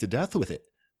off and beat to death with it.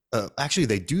 Actually,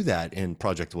 they do that in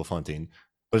Project Wolf Hunting,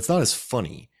 but it's not as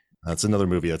funny. It's another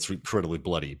movie that's incredibly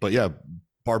bloody. But yeah,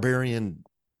 Barbarian,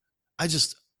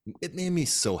 it made me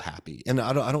so happy. And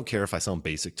I don't care if I sound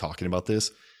basic talking about this.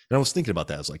 And I was thinking about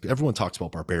that. I was like, everyone talks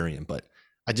about Barbarian, but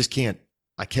I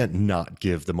can't not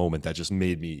give the moment that just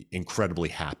made me incredibly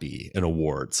happy an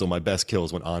award. So my best kill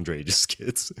is when Andre just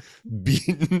gets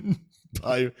beaten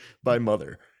by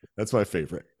Mother. That's my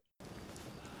favorite.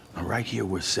 Now, right here,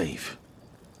 we're safe.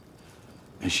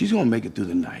 And she's gonna make it through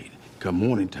the night. Come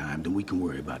morning time, then we can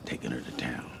worry about taking her to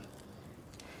town.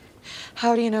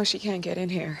 How do you know she can't get in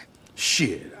here?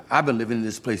 Shit, I've been living in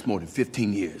this place more than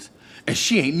 15 years, and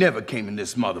she ain't never came in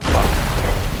this motherfucker.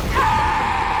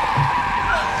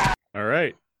 All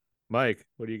right, Mike,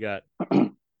 what do you got?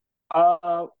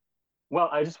 Well,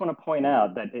 I just want to point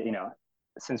out that,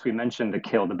 since we mentioned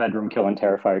the bedroom kill in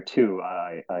Terrifier 2,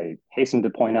 I hasten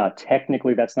to point out,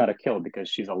 technically that's not a kill, because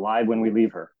she's alive when we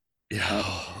leave her. Yeah.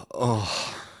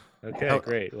 Okay,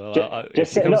 great. Well,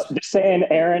 just saying,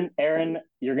 Aaron,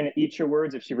 you're gonna eat your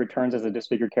words if she returns as a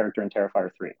disfigured character in Terrifier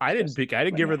 3. I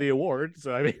didn't give her the award,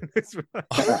 so I mean, it's...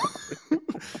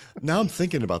 Now I'm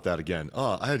thinking about that again.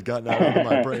 I had gotten out of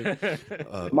my brain.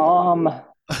 Mom.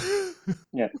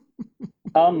 Yeah.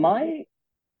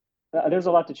 There's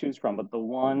a lot to choose from, but the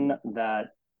one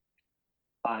that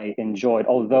I enjoyed,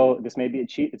 although this may be a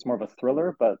cheat, it's more of a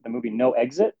thriller, but the movie No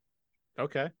Exit.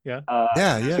 Okay, yeah.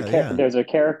 There's a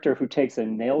character who takes a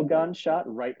nail gun shot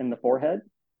right in the forehead,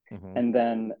 and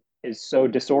then is so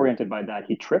disoriented by that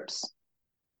he trips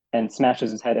and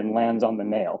smashes his head and lands on the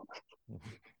nail.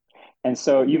 And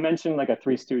so you mentioned like a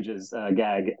Three Stooges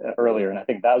gag earlier, and I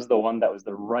think that was the one that was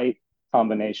the right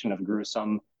combination of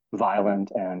gruesome,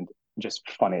 violent, and just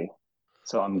funny.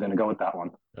 So I'm going to go with that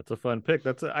one. That's a fun pick.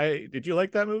 Did you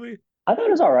like that movie? I thought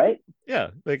it was all right. Yeah,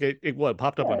 like it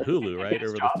popped up on Hulu, right?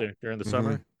 During the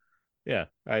summer. Mm-hmm. Yeah,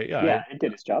 it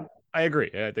did its job. I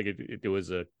agree. I think it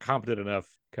was a competent enough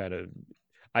kind of.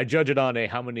 I judge it on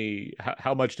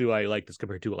how much do I like this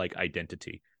compared to like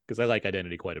Identity, because I like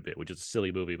Identity quite a bit, which is a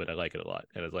silly movie, but I like it a lot.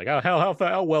 And it's like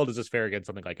how well does this fare against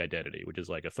something like Identity, which is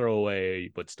like a throwaway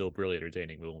but still really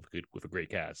entertaining movie with a great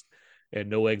cast. And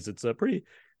No Eggs, it's a pretty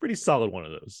solid one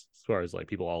of those as far as like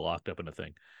people all locked up in a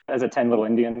thing. As a 10 Little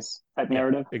Indians type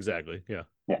narrative. Exactly. Yeah.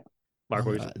 Yeah. Mark,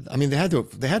 I mean, they had to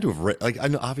have written, like, I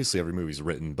know obviously every movie's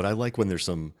written, but I like when there's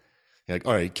some, like,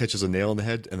 all right, catches a nail in the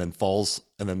head and then falls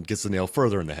and then gets the nail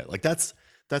further in the head. Like that's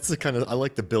the kind of, I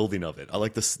like the building of it. I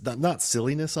like this, not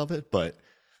silliness of it, but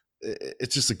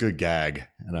it's just a good gag.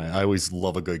 And I always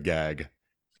love a good gag.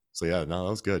 So yeah, no,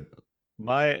 that was good.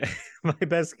 My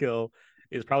best kill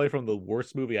is probably from the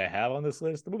worst movie I have on this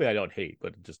list. The movie I don't hate,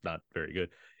 but just not very good.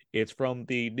 It's from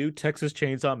the new Texas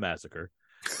Chainsaw Massacre.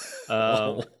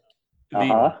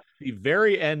 The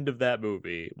very end of that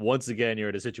movie, once again, you're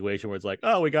in a situation where it's like,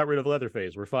 oh, we got rid of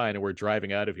Leatherface, we're fine, and we're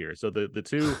driving out of here. So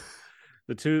the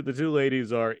two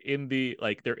ladies are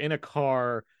they're in a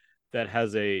car that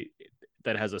has a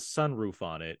sunroof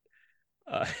on it,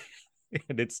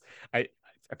 and I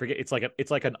forget,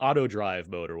 it's like an auto drive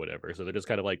mode or whatever. So they're just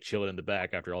kind of like chilling in the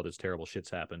back after all this terrible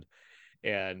shit's happened.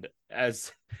 And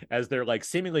as they're like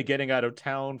seemingly getting out of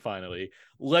town, finally,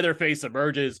 Leatherface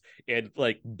emerges and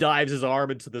like dives his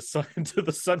arm into the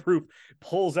sunroof,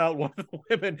 pulls out one of the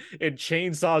women and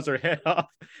chainsaws her head off,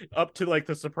 up to like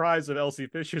the surprise of Elsie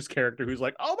Fisher's character, who's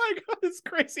like, "Oh my god, it's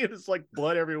crazy!" And there's like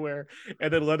blood everywhere.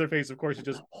 And then Leatherface, of course, is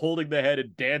just holding the head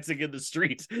and dancing in the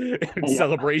street in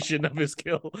celebration of his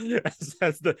kill.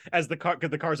 As the car,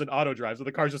 because the car's an auto drive, so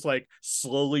the car's just like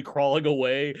slowly crawling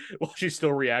away while she's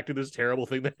still reacting to this terrible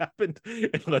thing that happened.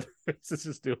 And Leatherface is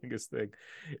just doing his thing.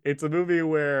 It's a movie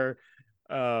where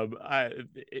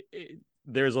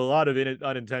there's a lot of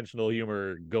unintentional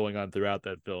humor going on throughout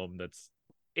that film.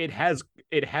 It has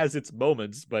its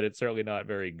moments, but it's certainly not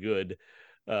very good.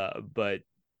 But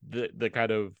the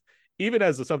kind of, even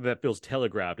as something that feels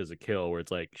telegraphed as a kill, where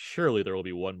it's like, surely there will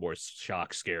be one more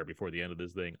shock scare before the end of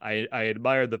this thing. I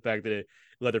admired the fact that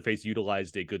Leatherface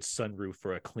utilized a good sunroof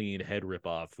for a clean head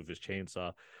ripoff with his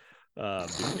chainsaw,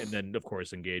 and then of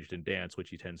course engaged in dance, which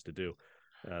he tends to do.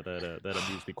 That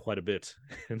amused me quite a bit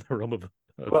in the realm of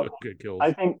good kills.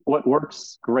 I think what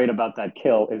works great about that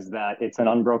kill is that it's an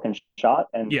unbroken shot,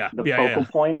 and the focal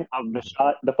point of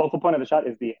the shot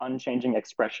is the unchanging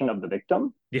expression of the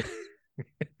victim. Yeah.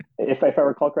 If I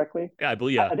recall correctly. Yeah, I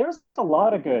believe. Yeah. There's a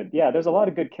lot of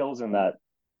good kills in that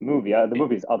movie. The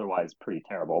movie's otherwise pretty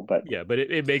terrible, but but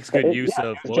it makes good use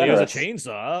of, well, he has a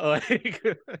chainsaw.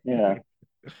 Yeah.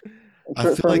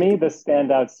 For me, the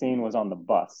standout scene was on the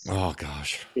bus. Oh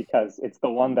gosh. Because it's the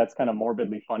one that's kind of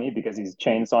morbidly funny, because he's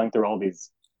chainsawing through all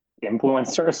these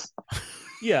influencers.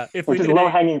 Yeah, which is low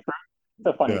hanging fruit. It's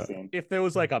a funny scene. If there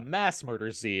was like a mass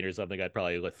murder scene or something, I'd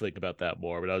probably think about that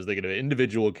more. But I was thinking of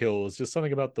individual kills. Just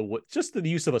something about just the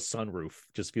use of a sunroof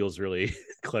just feels really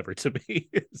clever to me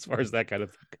as far as that kind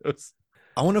of thing goes.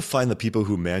 I want to find the people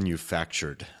who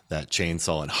manufactured that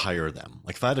chainsaw and hire them.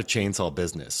 Like if I had a chainsaw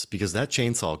business, because that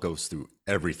chainsaw goes through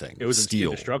everything. It was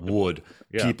steel, wood,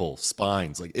 people,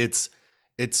 spines. Like it's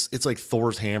like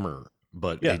Thor's hammer,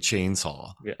 but a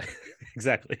chainsaw. Yeah,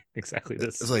 exactly.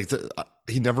 This. It's like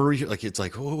he never it's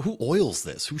like who oils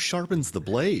this? Who sharpens the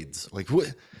blades? Like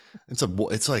what? It's a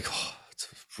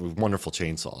wonderful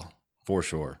chainsaw for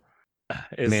sure.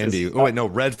 Mandy.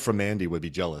 Red from Mandy would be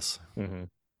jealous. Mm-hmm.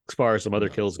 As far as some other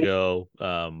kills go,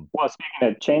 well, speaking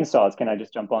of chainsaws, can I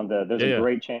just jump on there's a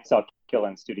great chainsaw kill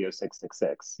in Studio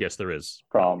 666. Yes, there is.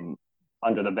 From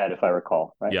Under the Bed, if I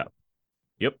recall, right? Yeah.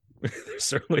 Yep. there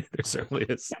certainly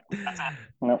is.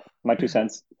 No, my 2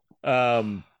 cents.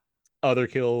 Other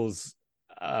kills,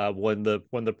 when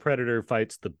the predator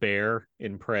fights the bear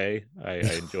in Prey,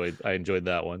 I enjoyed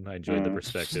that one. I enjoyed the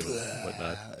perspective and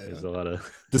whatnot. There's a lot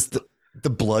of the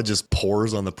blood just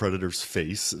pours on the predator's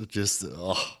face. Just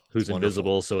who's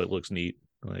invisible, so it looks neat.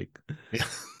 Like,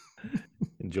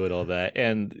 enjoyed all that.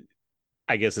 And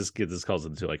I guess this calls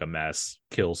into like a mass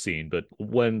kill scene. But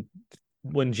when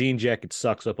Jean Jacket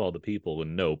sucks up all the people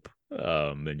in Nope,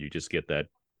 and you just get that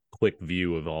quick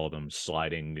view of all of them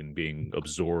sliding and being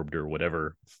absorbed or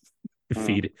whatever,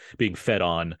 being fed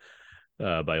on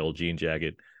by old Jean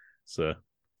Jacket. It's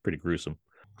pretty gruesome.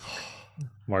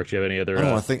 Mark, do you have any other?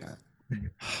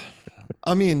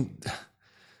 I mean,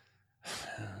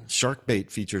 Shark Bait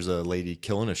features a lady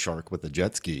killing a shark with a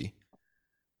jet ski.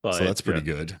 Well, so that's pretty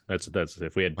good. That's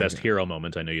if we had best hero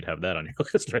moment, I know you'd have that on your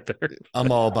list right there.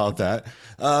 I'm all about that.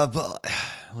 But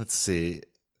let's see.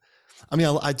 I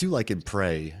mean, I do like in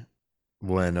Prey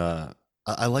when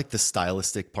I like the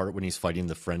stylistic part when he's fighting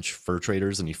the French fur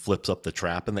traders and he flips up the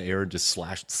trap in the air and just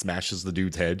smashes the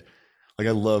dude's head. Like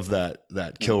I love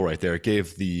that kill right there. It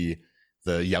gave the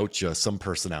Yautja some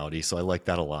personality, so I like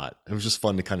that a lot. It was just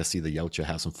fun to kind of see the Yautja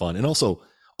have some fun, and also,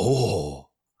 the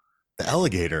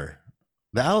alligator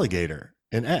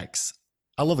in X.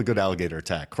 I love a good alligator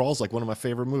attack. Crawl's like one of my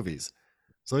favorite movies,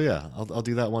 so yeah, I'll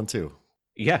do that one too.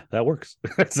 Yeah, that works.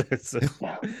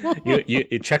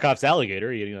 You Chekhov's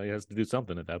alligator. He has to do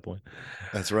something at that point.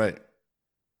 That's right.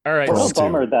 All right. What a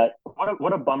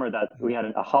bummer that we had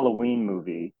a Halloween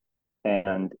movie,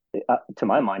 and to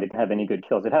my mind, it didn't have any good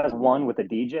kills. It has one with a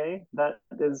DJ that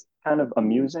is kind of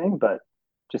amusing, but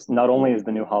just not only is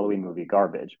the new Halloween movie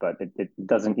garbage, but it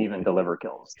doesn't even deliver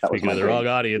kills. Speaking of the wrong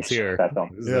audience here,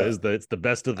 it's the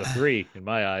best of the three in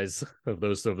my eyes of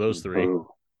those three. Ooh.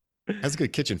 That's a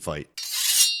good kitchen fight.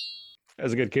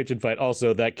 As a good kitchen fight.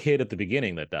 Also, that kid at the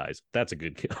beginning that dies, that's a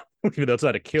good kill. Even though it's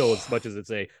not a kill as much as it's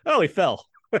he fell.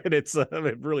 And it's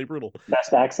really brutal.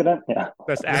 Best accident? Yeah.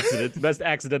 Best accident. Best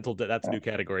accidental death. That's a new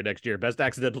category next year. Best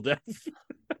accidental death.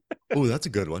 Oh, that's a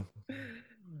good one.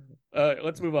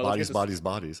 Let's move on.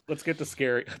 Bodies. Let's get to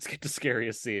scary. Let's get to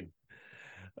scariest scene.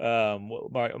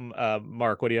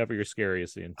 Mark, what do you have for your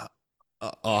scariest scene?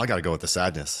 I got to go with the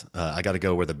sadness. I got to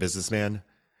go where the businessman,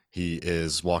 he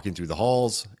is walking through the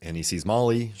halls and he sees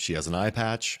Molly. She has an eye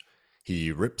patch.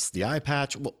 He rips the eye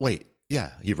patch.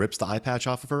 He rips the eye patch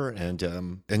off of her and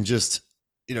just,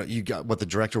 you got what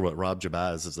Rob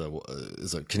Jabaz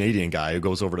is a Canadian guy who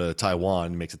goes over to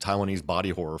Taiwan, makes a Taiwanese body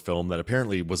horror film that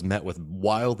apparently was met with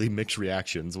wildly mixed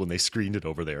reactions when they screened it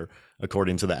over there,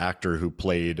 according to the actor who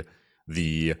played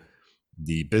the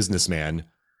businessman.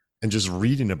 And just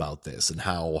reading about this and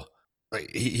how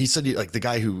he said,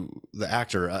 the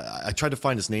actor, I tried to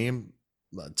find his name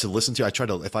to listen to. I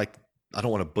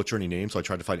don't want to butcher any names, so I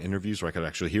tried to find interviews where I could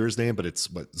actually hear his name, but it's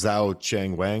Zhao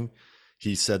Cheng Wang.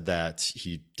 He said that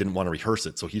he didn't want to rehearse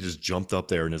it, so he just jumped up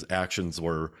there and his actions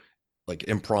were like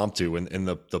impromptu. And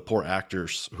the poor actor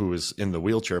who was in the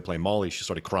wheelchair playing Molly, she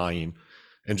started crying.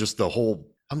 And just I'm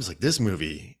just like, this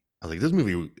movie,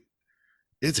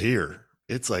 it's here.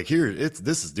 It's like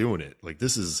this is doing it. Like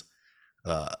this is,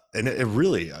 and it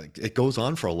really, it goes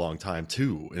on for a long time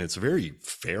too. And it's very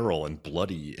feral and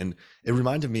bloody. And it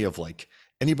reminded me of like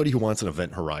anybody who wants an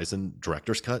Event Horizon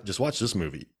director's cut, just watch this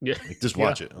movie. Yeah. Just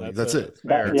watch it. That's it.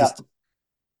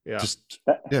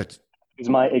 It's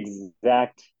my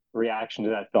exact reaction to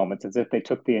that film. It's as if they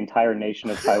took the entire nation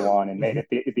of Taiwan and made it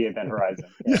the Event Horizon.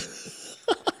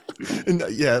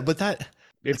 But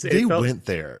they went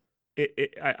there.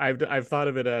 I've thought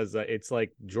of it as it's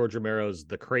like George Romero's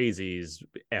The Crazies,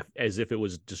 as if it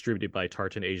was distributed by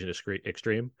Tartan Asian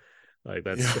Extreme. Like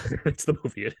that's the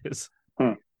movie it is.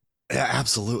 Yeah,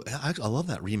 absolutely. I love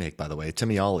that remake, by the way.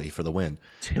 Timmy Ollie for the win.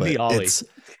 Timmy Ollie.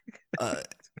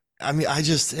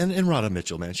 And Rhoda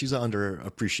Mitchell, man, she's an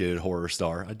underappreciated horror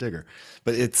star. I dig her,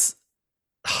 but it's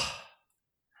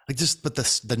but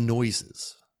the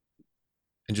noises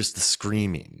and just the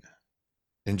screaming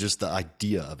and just the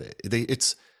idea of it.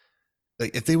 It's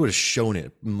like if they would have shown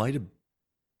it, might have.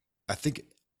 I think,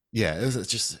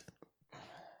 it's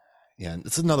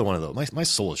it's another one of those. My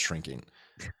soul is shrinking.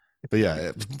 But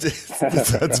yeah,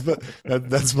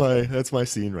 that's my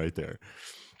scene right there.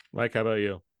 Mike, how about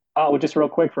you? Well, just real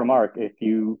quick for Mark, if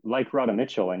you like Rhoda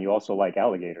Mitchell and you also like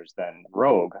alligators, then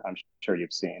Rogue, I'm sure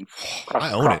you've seen.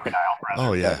 I own it.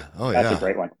 Oh yeah, that's a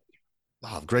great one.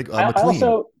 Oh, great. I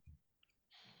also,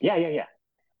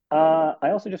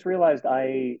 I also just realized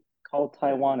I called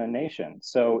Taiwan a nation.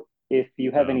 So if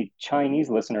you have any Chinese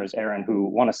listeners, Aaron, who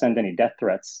want to send any death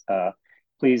threats,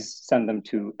 please send them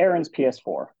to Aaron's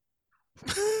PS4.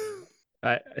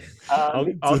 I'll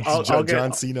get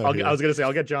John Cena. I was gonna say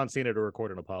I'll get John Cena to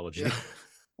record an apology.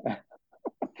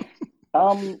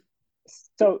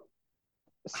 So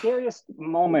scariest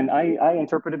moment, I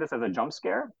interpreted this as a jump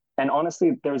scare, and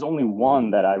honestly, there's only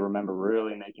one that I remember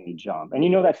really making me jump. And you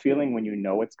know that feeling when you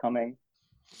know it's coming,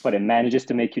 but it manages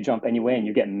to make you jump anyway, and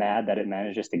you get mad that it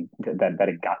manages to that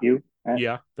it got you. Right?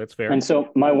 Yeah, that's fair. And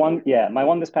so my one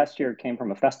this past year came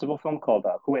from a festival film called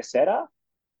Huesera,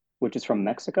 which is from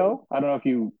Mexico. I don't know if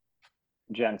you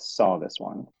gents saw this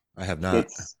one. I have not.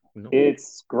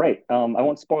 It's great. I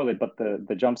won't spoil it, but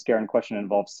the jump scare in question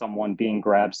involves someone being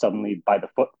grabbed suddenly by the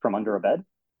foot from under a bed.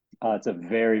 It's a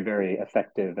very, very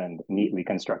effective and neatly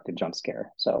constructed jump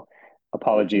scare. So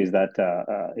apologies that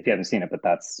if you haven't seen it, but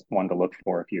that's one to look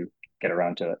for if you get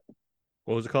around to it.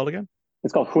 What was it called again?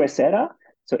 It's called Huesera.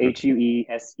 So Okay.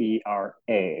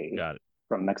 Huesera Got it.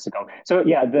 from Mexico. So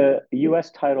yeah, the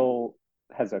US title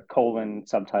has a colon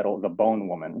subtitle, The Bone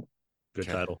Woman. Good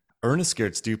title. Ernest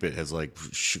Scared Stupid has like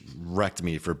wrecked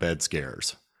me for bed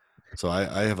scares. So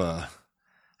I have a.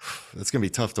 It's gonna be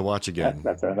tough to watch again.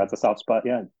 That's a soft spot.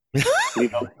 Yeah.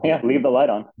 leave the light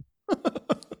on.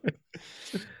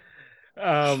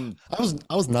 I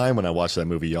was 9 when I watched that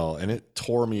movie, y'all, and it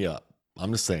tore me up.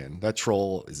 I'm just saying that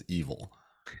troll is evil.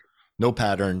 No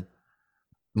pattern,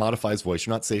 modifies voice.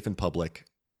 You're not safe in public.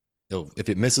 If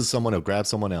it misses someone, it'll grab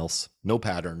someone else. No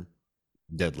pattern,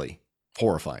 deadly,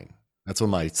 horrifying. That's when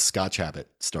my Scotch habit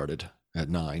started at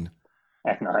 9.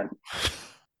 At 9.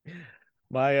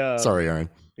 Sorry, Aaron.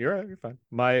 You're fine.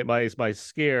 My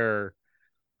scare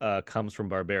comes from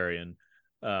Barbarian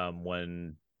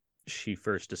when she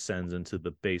first descends into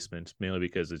the basement, mainly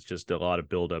because it's just a lot of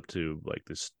build up to like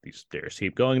these stairs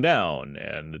keep going down,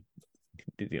 and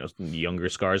younger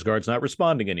Skarsgård's not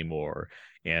responding anymore,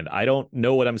 and I don't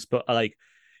know what I'm supposed like.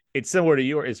 It's similar to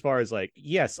you as far as like,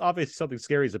 yes, obviously something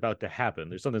scary is about to happen.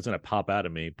 There's something that's going to pop out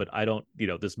of me, but I don't,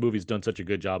 this movie's done such a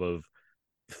good job of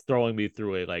throwing me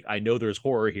through I know there's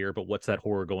horror here, but what's that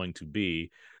horror going to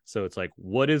be? So it's like,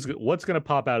 what's going to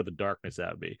pop out of the darkness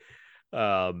at me?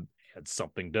 And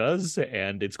something does,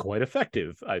 and it's quite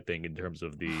effective, I think, in terms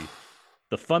of the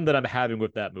fun that I'm having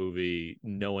with that movie,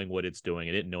 knowing what it's doing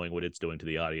and it knowing what it's doing to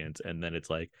the audience. And then it's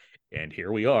like, and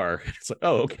here we are. It's like,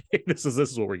 oh, okay, this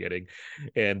is what we're getting.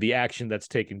 And the action that's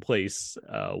taking place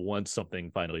once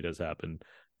something finally does happen,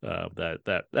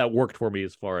 that worked for me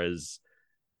as far as,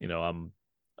 I'm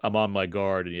on my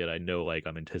guard, and yet I know like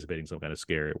I'm anticipating some kind of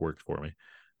scare. It worked for me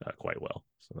quite well.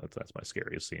 So that's my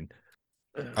scariest scene.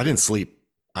 I didn't sleep.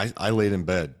 I laid in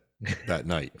bed that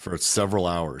night for several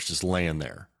hours, just laying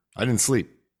there. I didn't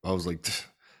sleep. I was like,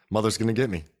 mother's going to get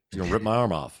me. She's going to rip my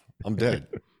arm off. I'm dead.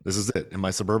 This is it. In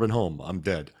my suburban home, I'm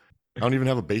dead. I don't even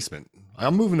have a basement.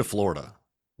 I'm moving to Florida.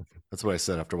 That's what I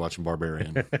said after watching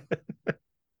Barbarian.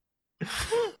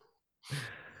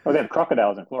 Oh, they have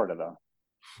crocodiles in Florida, though.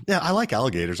 Yeah, I like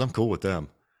alligators. I'm cool with them.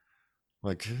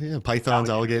 Like, pythons,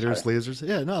 alligators, lasers.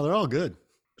 Yeah, no, they're all good.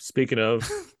 Speaking of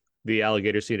the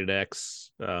alligator scene in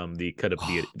X, the kind of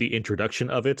the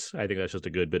introduction of it, I think that's just a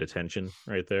good bit of tension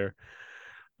right there.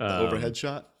 The overhead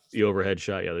shot? The overhead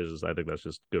shot, yeah. I think that's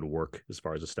just good work as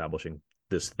far as establishing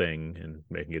this thing and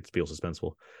making it feel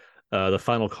suspenseful. The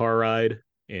final car ride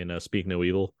in Speak No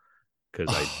Evil,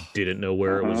 because I didn't know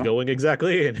where it was going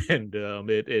exactly, and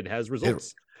it has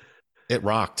results. It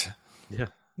rocked. Yeah.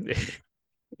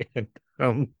 And,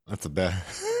 that's a bad.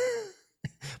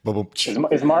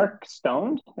 Is Mark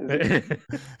stoned?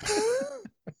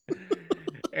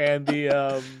 And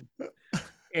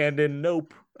and in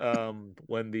Nope,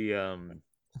 when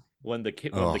the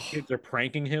kids are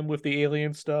pranking him with the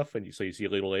alien stuff, and you see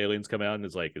little aliens come out, and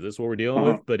it's like, is this what we're dealing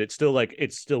with? But it's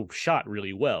still shot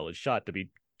really well. It's shot to be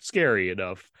scary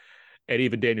enough. And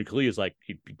even Daniel Kaluuya is like,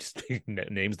 he just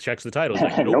checks the titles.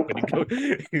 Like, nope.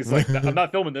 And he's like, I'm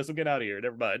not filming this. I'm getting out of here.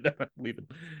 Never mind. I'm leaving.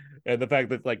 And the fact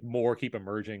that like more keep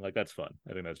emerging, like that's fun.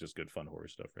 I think that's just good, fun horror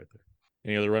stuff right there.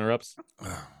 Any other runner-ups?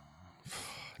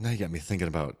 Now you got me thinking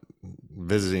about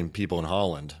visiting people in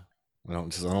Holland. I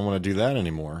don't want to do that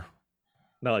anymore.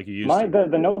 Not like you used to.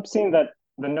 The Nope scene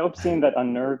that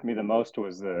unnerved me the most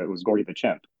was Gordy the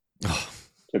Chimp.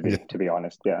 To be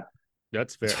honest, yeah.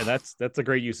 That's fair, and that's a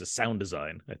great use of sound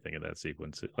design. I think in that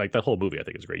sequence, like that whole movie, I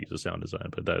think is a great use of sound design.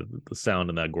 But the sound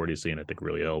in that Gordy scene, I think,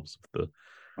 really helps with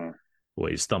the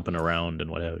way he's thumping around and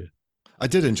what have you. I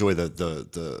did enjoy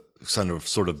the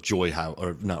sort of joy how,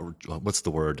 or not, what's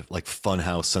the word, like fun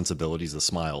house sensibilities, the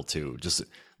smile too, just a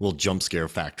little jump scare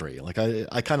factory. Like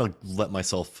I kind of let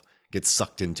myself get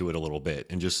sucked into it a little bit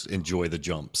and just enjoy the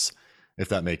jumps, if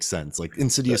that makes sense. Like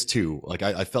Insidious 2, like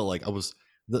I felt like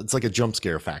it's like a jump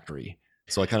scare factory.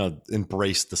 So I kind of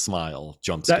embraced the smile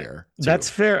jump scare. That's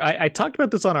fair. I talked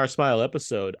about this on our Smile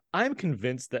episode. I'm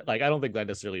convinced that, like, I don't think I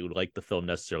necessarily would like the film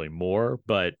necessarily more,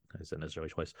 but I said necessarily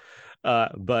twice.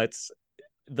 But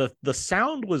the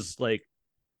sound was like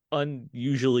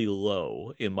unusually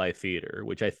low in my theater,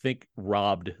 which I think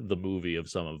robbed the movie of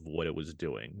some of what it was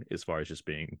doing as far as just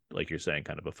being, like you're saying,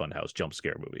 kind of a funhouse jump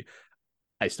scare movie.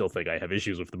 I still think I have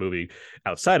issues with the movie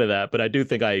outside of that, but I do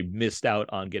think I missed out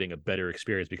on getting a better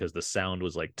experience because the sound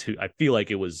was like I feel like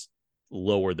it was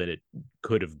lower than it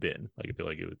could have been. Like I feel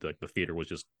like it was like the theater was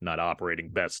just not operating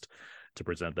best to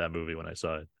present that movie when I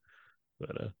saw it.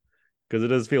 But because it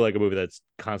does feel like a movie that's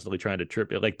constantly trying to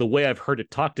trip it. Like the way I've heard it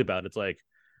talked about, it's like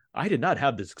I did not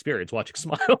have this experience watching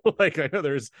Smile. Like I know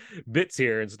there's bits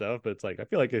here and stuff, but it's like I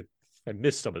feel like I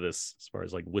missed some of this as far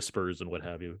as like whispers and what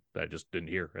have you that I just didn't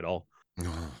hear at all.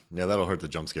 Yeah, that'll hurt the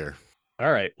jump scare.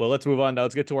 All right. Well, let's move on now.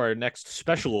 Let's get to our next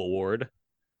special award.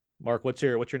 Mark, what's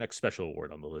your next special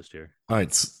award on the list here? All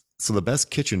right. So the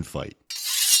best kitchen fight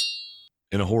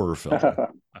in a horror film.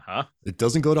 It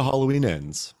doesn't go to Halloween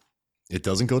Ends. It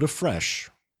doesn't go to Fresh.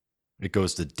 It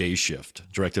goes to Day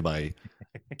Shift, directed by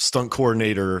stunt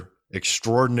coordinator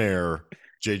extraordinaire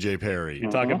J.J. Perry.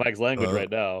 You're talking Mike's language right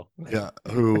now. Yeah,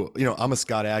 who, I'm a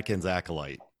Scott Adkins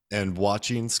acolyte, and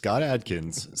watching Scott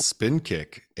Adkins spin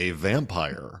kick a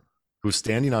vampire who's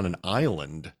standing on an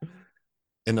island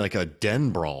in like a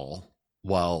den brawl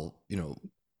while,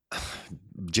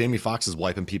 Jamie Foxx is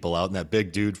wiping people out, and that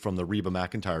big dude from the Reba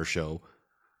McEntire show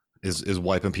is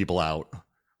wiping people out.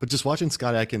 But just watching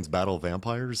Scott Adkins battle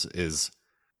vampires is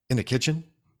in a kitchen.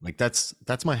 Like that's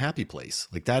my happy place.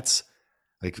 Like that's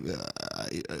like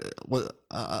what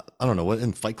I don't know, what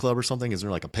in Fight Club or something, is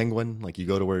there like a penguin, like you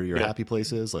go to where your happy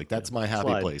place is? Like that's my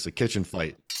happy place, a kitchen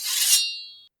fight.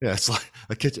 Yeah, it's like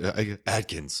a kitchen,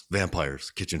 Adkins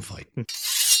vampires kitchen fight.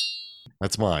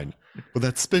 That's mine. But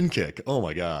that spin kick, oh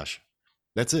my gosh,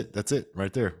 that's it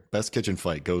right there. Best kitchen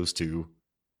fight goes to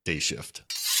Day Shift.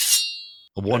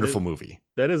 A wonderful movie.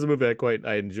 That is a movie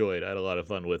I enjoyed. I had a lot of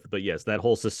fun with. But yes, that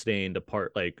whole sustained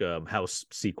apart house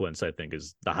sequence, I think,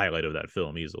 is the highlight of that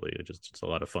film easily. It's just a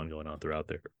lot of fun going on throughout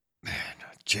there. Man,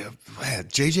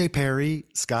 J.J. Perry,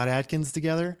 Scott Adkins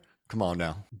together. Come on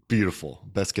now, beautiful.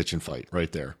 Best kitchen fight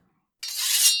right there.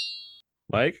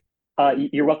 Mike,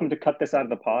 you're welcome to cut this out of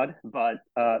the pod, but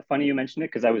funny you mentioned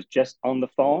it because I was just on the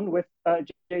phone with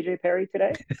J.J. Perry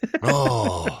today.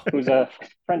 Who's a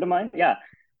friend of mine. Yeah.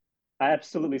 I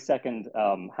absolutely second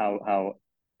how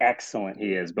excellent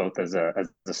he is, both as a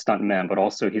stunt man, but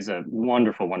also he's a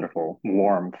wonderful, wonderful,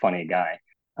 warm, funny guy.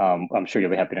 I'm sure you'll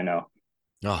be happy to know.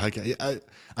 Oh, I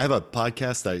have a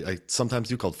podcast I sometimes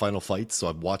do called Final Fights, so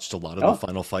I've watched a lot of the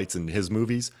Final Fights in his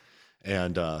movies,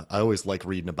 and I always like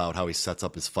reading about how he sets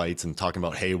up his fights and talking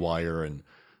about Haywire, and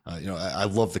I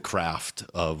love the craft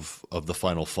of the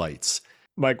Final Fights.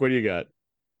 Mike, what do you got?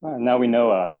 Now we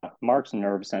know Mark's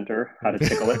nerve center, how to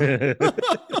tickle it.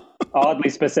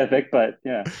 Oddly specific, but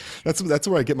yeah. That's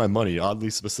where I get my money. Oddly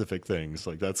specific things,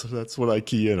 like that's what I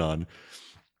key in on.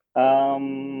 All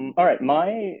right,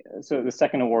 so the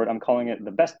second award, I'm calling it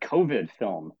the Best COVID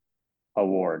Film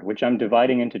Award, which I'm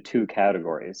dividing into two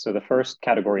categories. So the first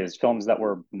category is films that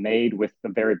were made with the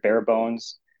very bare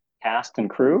bones cast and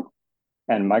crew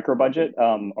and micro budget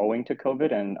owing to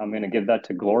COVID, and I'm going to give that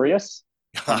to Glorious.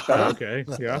 Okay,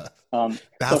 yeah.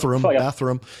 Bathroom.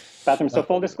 So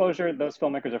full disclosure, those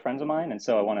filmmakers are friends of mine, and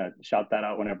so I want to shout that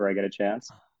out whenever I get a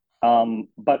chance.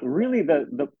 But really,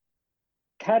 the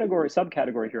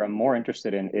subcategory here I'm more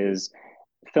interested in is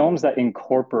films that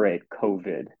incorporate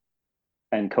COVID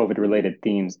and COVID-related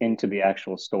themes into the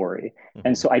actual story. Mm-hmm.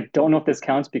 And so I don't know if this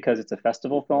counts because it's a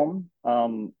festival film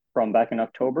from back in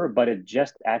October, but it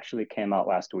just actually came out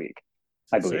last week,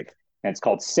 I believe. Sick? And it's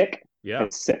called Sick. Yeah,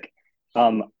 it's Sick.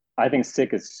 I think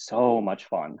Sick is so much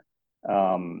fun.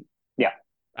 Yeah,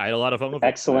 I had a lot of fun with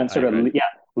excellent it.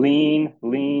 Lean,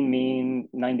 mean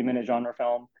 90-minute genre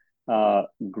film.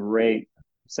 Great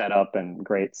setup and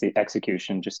great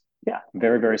execution. Just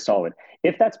very, very solid.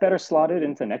 If that's better slotted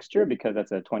into next year because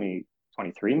that's a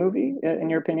 2023 movie, in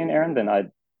your opinion, Aaron, then I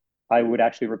would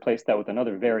actually replace that with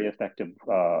another very effective,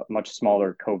 much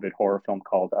smaller COVID horror film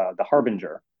called The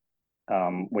Harbinger.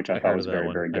 Which I thought was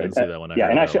very, very good. I didn't see that one.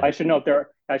 I should note there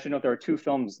are two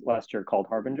films last year called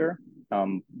Harbinger,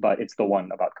 but it's the one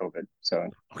about COVID. So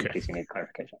in case you need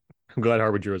clarification, I'm glad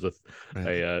Harbinger was a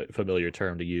familiar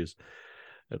term to use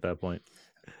at that point.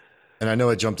 And I know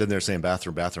I jumped in there saying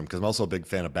bathroom, because I'm also a big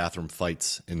fan of bathroom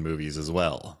fights in movies as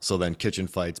well. So then kitchen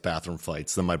fights, bathroom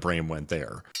fights, then my brain went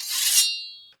there.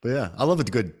 But yeah, I love a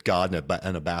good God in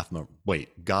a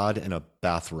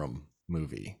bathroom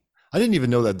movie. I didn't even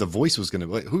know that the voice was going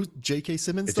to. Who? J.K.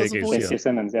 Simmons does the voice? J.K.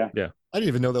 Simmons, yeah. I didn't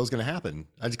even know that was going to happen.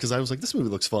 Because I was like, this movie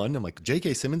looks fun. I'm like,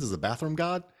 J.K. Simmons is a bathroom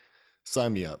god?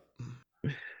 Sign me up.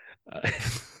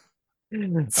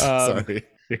 Sorry.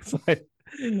 It's like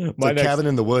Cabin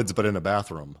in the Woods, but in a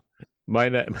bathroom. My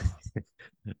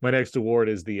next award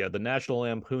is the National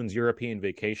Lampoon's European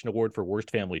Vacation Award for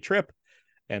Worst Family Trip.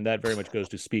 And that very much goes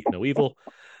to Speak No Evil.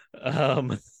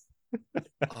 I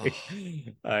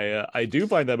do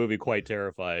find that movie quite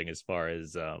terrifying as far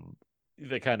as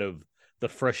the kind of the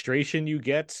frustration you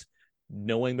get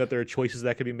knowing that there are choices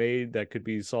that could be made that could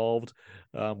be solved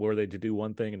were they to do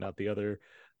one thing and not the other.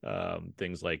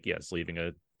 Things like leaving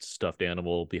a stuffed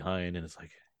animal behind, and it's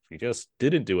like if you just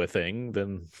didn't do a thing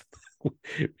then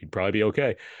we'd probably be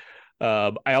okay.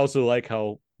 I also like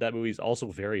how that movie is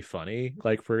also very funny,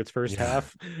 like for its first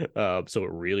half. So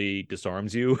it really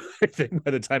disarms you. I think by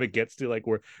the time it gets to like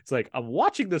where it's like I'm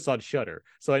watching this on Shudder,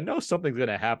 so I know something's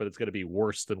gonna happen. It's gonna be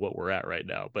worse than what we're at right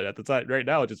now. But at the time, right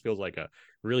now, it just feels like a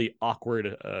really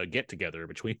awkward get together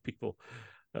between people.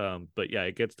 But yeah,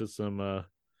 it gets to some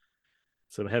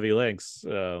heavy lengths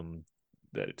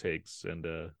that it takes, and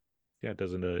yeah, it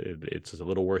doesn't. It's a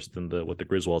little worse than what the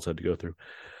Griswolds had to go through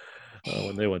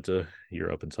when they went to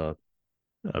Europe and saw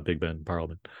Big Ben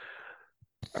Parliament.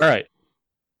 All right.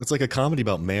 It's like a comedy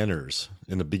about manners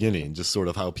in the beginning, just sort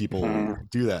of how people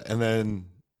do that. And then,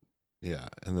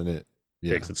 it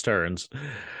takes its turns.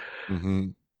 Mm-hmm.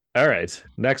 All right.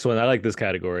 Next one. I like this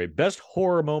category. Best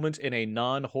horror moment in a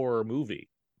non-horror movie.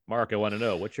 Mark, I want to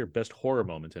know, what's your best horror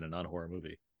moment in a non-horror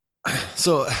movie?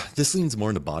 So this leans more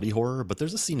into body horror, but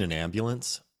there's a scene in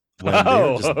Ambulance when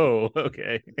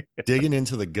okay. digging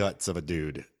into the guts of a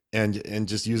dude and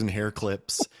just using hair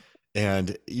clips,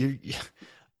 and you're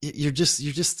just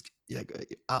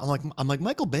I'm like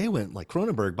Michael Bay went like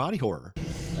Cronenberg body horror. I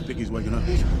think he's waking up.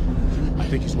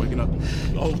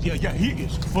 Oh yeah, he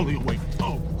is fully awake.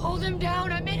 Oh, hold him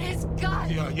down. I'm in his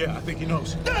gut. Yeah, I think he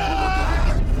knows.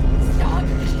 Stop.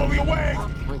 He's fully awake. Oh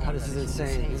my God, this is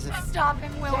insane. Stop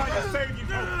him, Will. Trying to save you.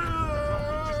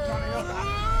 Just trying to help.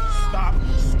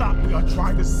 Stop. We are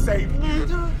trying to save you.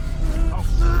 Oh,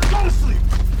 go to sleep.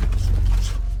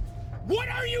 What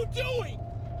are you doing?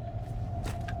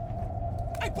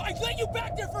 I let you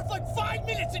back there for like 5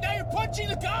 minutes and now you're punching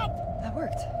the cop! That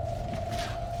worked.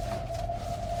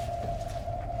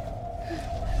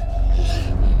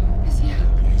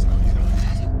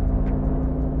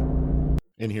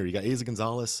 In here, you got Eiza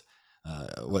Gonzalez,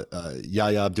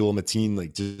 Yahya Abdul Mateen,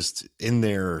 like just in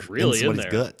there, really in somebody's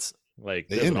in there. guts. Like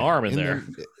there's an arm in there.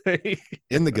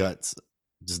 In the guts,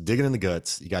 just digging in the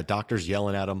guts. You got doctors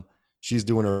yelling at him. She's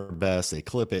doing her best. They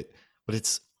clip it, but I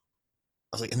was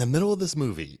like, in the middle of this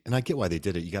movie, and I get why they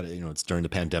did it. You got to, it's during the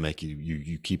pandemic.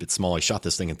 You keep it small. He shot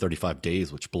this thing in 35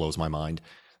 days, which blows my mind.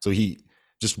 So he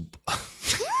just, I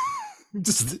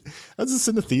was just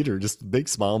in the theater, just big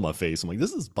smile on my face. I'm like,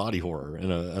 this is body horror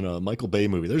in a Michael Bay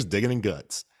movie. There's digging in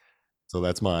guts. So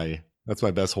that's my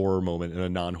best horror moment in a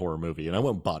non-horror movie. And I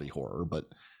went body horror, but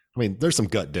I mean, there's some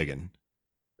gut digging.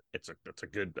 It's a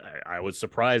good. I was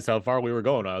surprised how far we were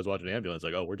going. I was watching Ambulance,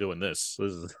 like, oh, we're doing this.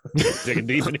 This is digging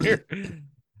deep in here.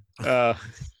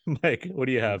 Mike, what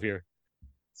do you have here?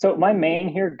 So my main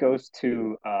here goes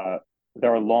to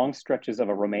there are long stretches of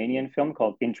a Romanian film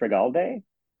called Intrigalde. I'm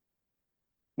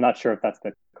not sure if that's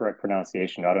the correct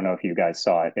pronunciation. I don't know if you guys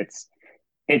saw it.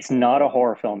 It's not a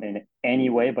horror film in any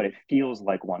way, but it feels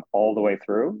like one all the way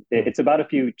through. It's about a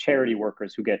few charity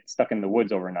workers who get stuck in the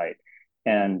woods overnight.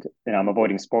 And I'm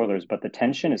avoiding spoilers, but the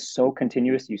tension is so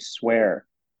continuous. You swear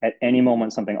at any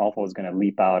moment something awful is going to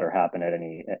leap out or happen at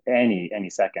any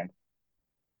second,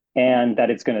 and that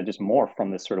it's going to just morph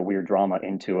from this sort of weird drama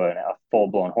into a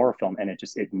full-blown horror film, and it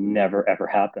never ever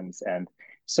happens. And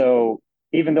so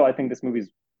even though I think this movie is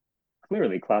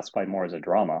clearly classified more as a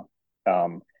drama,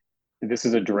 this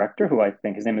is a director who I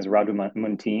think his name is Radu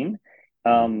Muntean.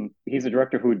 He's a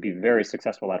director who would be very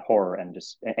successful at horror and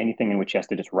just anything in which he has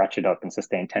to just ratchet up and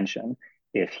sustain tension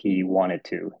if he wanted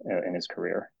to in his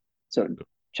career. So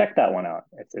check that one out.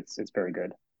 It's very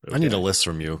good. Okay. I need a list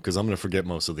from you because I'm going to forget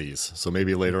most of these. So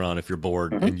maybe later on, if you're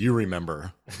bored and you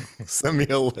remember, send me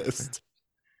a list.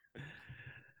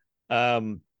 I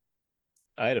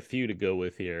had a few to go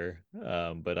with here,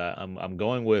 but I'm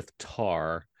going with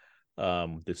Tar,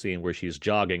 the scene where she's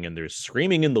jogging and there's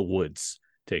screaming in the woods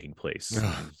taking place.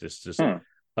 just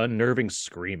unnerving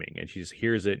screaming, and she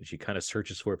hears it and she kind of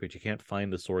searches for it, but she can't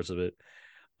find the source of it.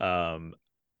 There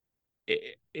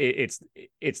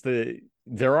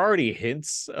are already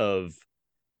hints of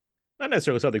not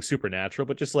necessarily something supernatural,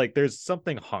 but just like there's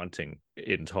something haunting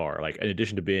in Tar. Like in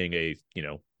addition to being a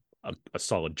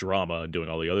solid drama and doing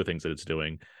all the other things that it's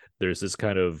doing, there's this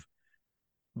kind of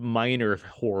minor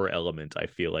horror element I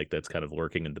feel like that's kind of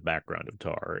lurking in the background of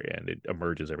Tar, and it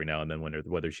emerges every now and then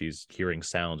whether she's hearing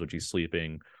sounds when she's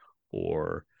sleeping,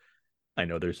 or I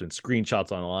know there's been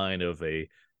screenshots online of a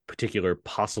particular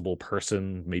possible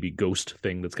person, maybe ghost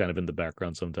thing that's kind of in the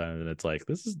background sometimes, and it's like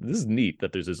this is neat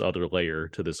that there's this other layer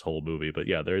to this whole movie. But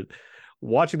yeah, they're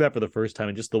watching that for the first time,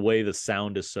 and just the way the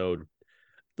sound design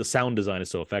is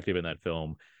so effective in that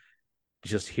film.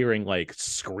 Just hearing like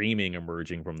screaming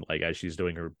emerging from like as she's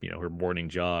doing her her morning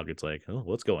jog, it's like, oh,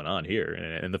 what's going on here?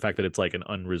 And the fact that it's like an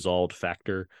unresolved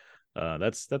factor,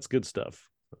 that's good stuff.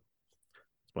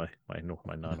 It's my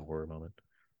non-horror moment.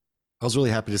 I was really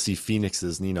happy to see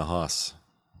Phoenix's Nina Hoss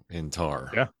in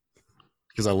Tar. Yeah,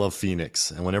 because I love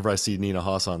Phoenix. And whenever I see Nina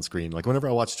Hoss on screen, like whenever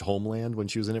I watched Homeland when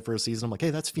she was in it for a season, I'm like, hey,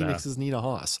 that's Phoenix's Nina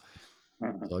Hoss.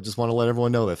 So I just want to let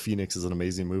everyone know that Phoenix is an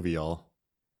amazing movie, y'all.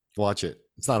 Watch it.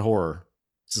 It's not horror.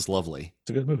 It's just lovely. It's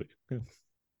a good movie. Yeah.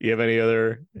 You have any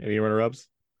runner-ups?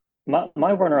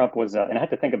 My runner-up was, and I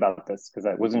had to think about this because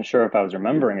I wasn't sure if I was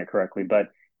remembering it correctly, but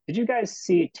did you guys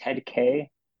see Ted K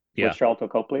with Charlton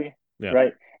Copley? Yeah.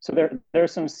 Right. So there are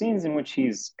some scenes in which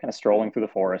he's kind of strolling through the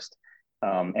forest,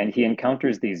 and he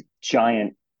encounters these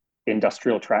giant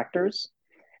industrial tractors.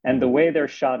 And the way they're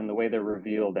shot and the way they're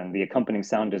revealed and the accompanying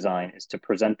sound design is to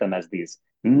present them as these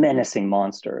menacing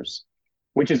monsters,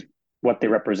 which is what they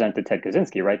represent to Ted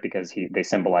Kaczynski, right? Because they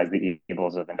symbolize the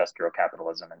evils of industrial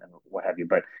capitalism and what have you.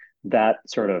 But that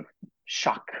sort of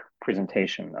shock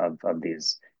presentation of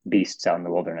these beasts out in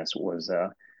the wilderness was,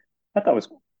 I thought was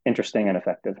interesting and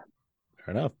effective.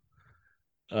 Fair enough.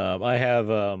 I have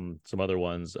some other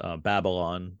ones.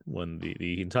 Babylon, when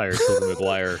the entire Tobey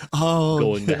Maguire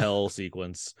going to hell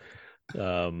sequence,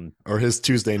 or his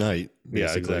Tuesday night,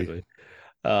 basically. Yeah, exactly.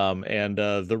 And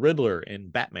the Riddler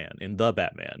in the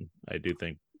Batman. I do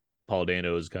think Paul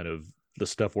Dano's kind of the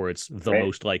stuff where it's the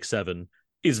most like Seven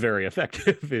is very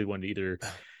effective when either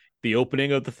the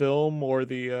opening of the film or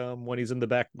the when he's in the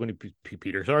back when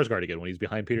Peter Sarsgaard again when he's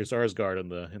behind Peter Sarsgaard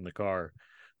in the car.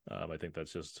 I think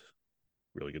that's just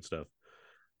really good stuff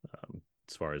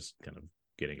as far as kind of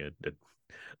getting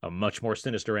a much more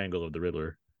sinister angle of the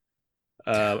Riddler.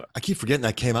 I keep forgetting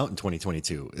that came out in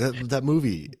 2022. That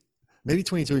movie, maybe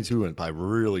 2022 went by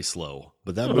really slow,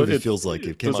 but that movie feels like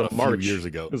it came out a few years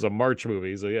ago. It was a March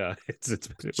movie, so yeah,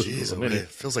 it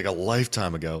feels like a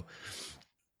lifetime ago.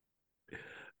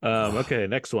 Okay,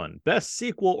 next one: best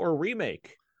sequel or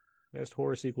remake, best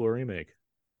horror sequel or remake.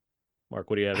 Mark,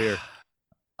 what do you have here?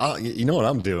 You know what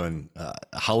I'm doing?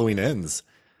 Halloween Ends.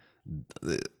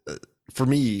 For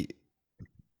me,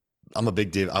 I'm a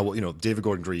big David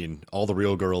Gordon Green, All the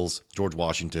Real Girls, George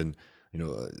Washington.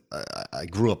 I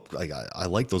grew up I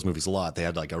like those movies a lot. They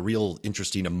had like a real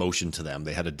interesting emotion to them.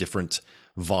 They had a different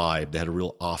vibe. They had a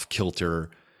real off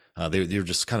kilter. They were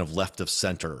just kind of left of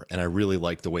center, and I really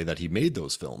liked the way that he made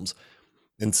those films.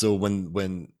 And so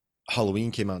when Halloween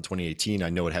came out in 2018,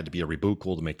 I know it had to be a reboot,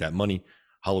 cool to make that money.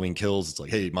 Halloween Kills, it's like,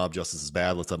 hey, mob justice is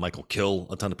bad. Let's let Michael kill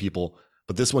a ton of people.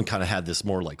 But this one kind of had this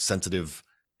more like sensitive,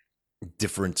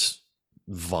 different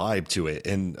vibe to it.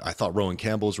 And I thought Rowan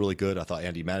Campbell was really good. I thought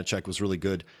Andy Manichek was really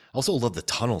good. I also love the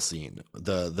tunnel scene,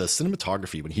 the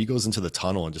cinematography when he goes into the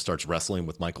tunnel and just starts wrestling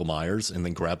with Michael Myers and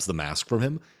then grabs the mask from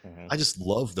him. Mm-hmm. I just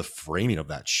love the framing of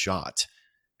that shot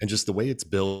and just the way it's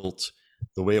built,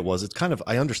 the way it was. It's kind of,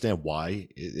 I understand why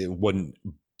it wouldn't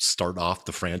start off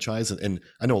the franchise, and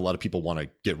I know a lot of people want to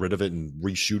get rid of it and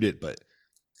reshoot it, but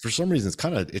for some reason it's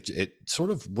kind of it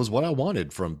sort of was what I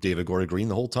wanted from David Gordon Green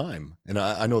the whole time. And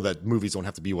I know that movies don't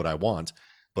have to be what I want,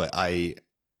 but I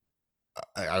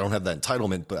don't have that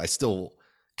entitlement, but I still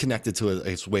connected to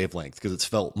its wavelength because it's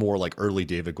felt more like early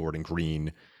David Gordon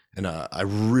Green. And I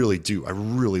really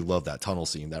love that tunnel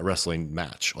scene, that wrestling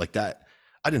match like that.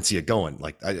 I didn't see it going.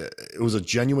 Like it was a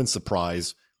genuine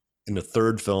surprise in the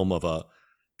third film of a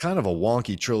kind of a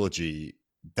wonky trilogy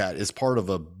that is part of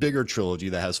a bigger trilogy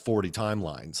that has 40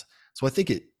 timelines. So I think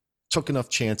it took enough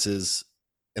chances,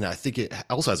 and I think it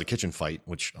also has a kitchen fight,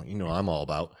 which I'm all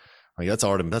about. Like that's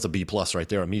a B+ right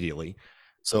there immediately.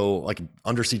 So like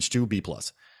Under Siege 2, B+.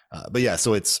 But yeah,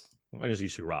 so it's Under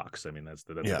Siege 2 rocks. I mean that's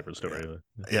a different story.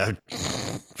 Yeah,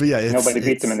 but yeah, nobody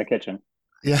beats him in the kitchen.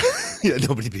 Yeah, yeah,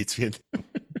 nobody beats me.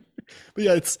 But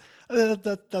yeah, it's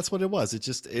that's what it was. It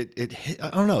just it hit,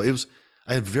 I don't know.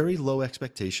 I had very low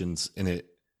expectations in it.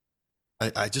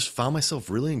 I just found myself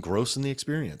really engrossed in the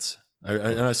experience.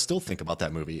 And I still think about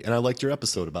that movie. And I liked your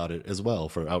episode about it as well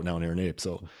for Out Now and Aaron Abe.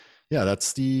 So yeah,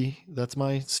 that's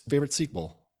my favorite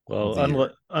sequel.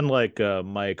 Well, unlike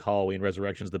Mike, Halloween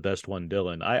Resurrection is the best one,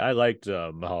 Dylan. I liked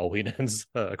Halloween Ends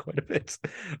quite a bit.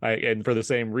 And for the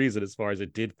same reason, as far as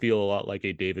it did feel a lot like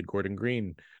a David Gordon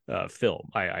Green film.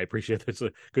 I appreciate there's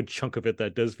a good chunk of it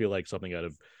that does feel like something out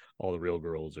of All the Real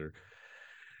Girls or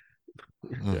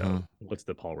what's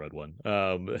the Paul Rudd one?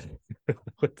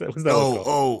 What's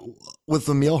that with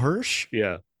Emile Hirsch?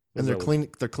 Yeah. And they're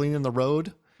cleaning the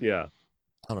road? Yeah.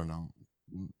 I don't know.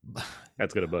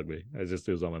 That's gonna bug me. It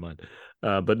was on my mind.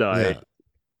 But no, I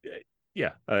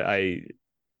have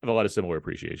a lot of similar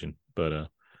appreciation. But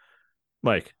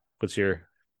Mike, what's your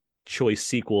choice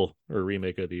sequel or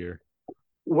remake of the year?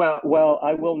 Well,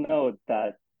 I will note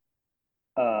that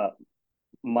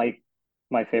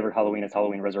my favorite Halloween is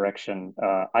Halloween Resurrection.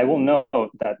 I will note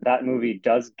that movie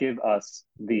does give us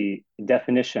the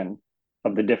definition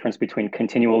of the difference between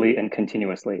continually and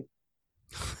continuously.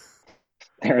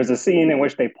 there is a scene in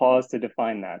which they pause to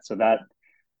define that. So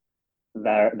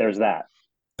there's that.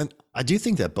 And I do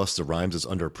think that Busta Rhymes is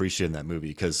underappreciated in that movie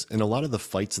because in a lot of the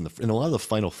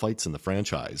final fights in the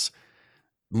franchise,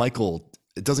 Michael,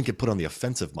 it doesn't get put on the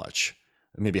offensive much.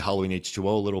 Maybe Halloween H2O a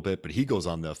little bit, but he goes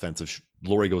on the offensive.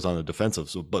 Laurie goes on the defensive.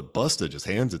 So, but Busta just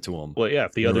hands it to him. Well, yeah.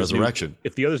 If the others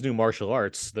knew martial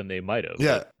arts, then they might have.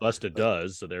 Yeah, Busta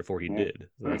does, so therefore he did.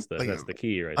 So that's the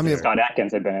key, right? I mean, Scott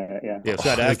Atkins had been in it. Yeah,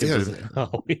 Scott Atkins. Was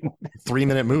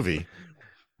 3-minute movie.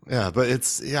 Yeah, but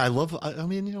I love. I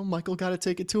mean, Michael got to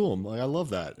take it to him. Like, I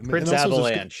love that. Prince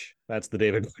Avalanche. That's the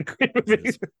David McQueen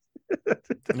movie.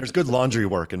 And there's good laundry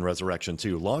work in Resurrection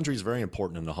too. Laundry is very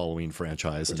important in the Halloween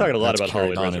franchise. We're talking a lot about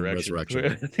Halloween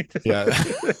Resurrection. Yeah.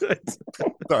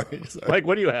 sorry. Mike,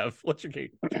 what do you have? What's your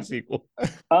sequel?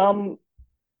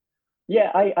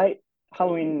 Yeah, I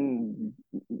Halloween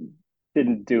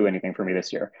didn't do anything for me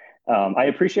this year. I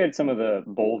appreciated some of the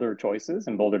bolder choices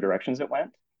and bolder directions it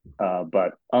went.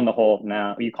 But on the whole,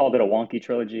 now you called it a wonky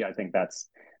trilogy. I think that's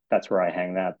where I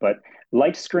hang that. But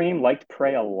liked Scream, liked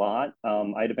Prey a lot.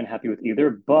 I'd have been happy with either,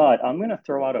 but I'm going to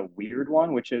throw out a weird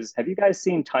one, which is, have you guys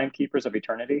seen Timekeepers of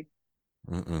Eternity?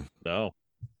 No.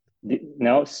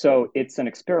 No? So it's an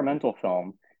experimental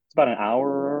film. It's about an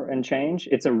hour and change.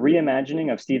 It's a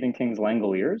reimagining of Stephen King's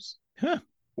Langoliers,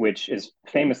 which is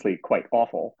famously quite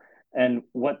awful. And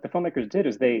what the filmmakers did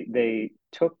is they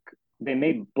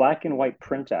made black and white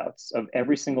printouts of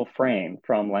every single frame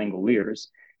from Langoliers,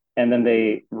 and then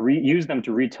they used them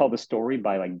to retell the story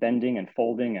by like bending and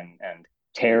folding and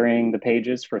tearing the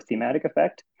pages for thematic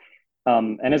effect.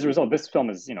 And as a result, this film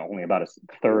is only about a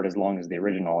third as long as the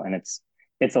original, and it's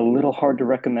a little hard to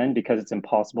recommend because it's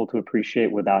impossible to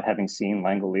appreciate without having seen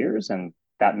Langoliers, and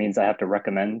that means I have to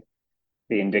recommend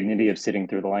the indignity of sitting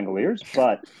through the Langoliers.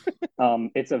 But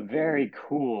it's a very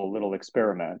cool little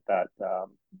experiment that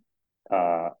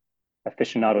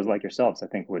aficionados like yourselves, I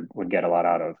think, would get a lot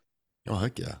out of. Oh,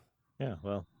 heck yeah. Yeah,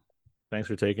 well, thanks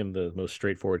for taking the most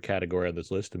straightforward category on this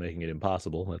list and making it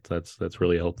impossible. That's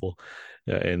really helpful.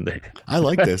 And I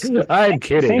like this. I'm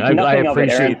kidding. I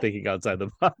appreciate thinking outside the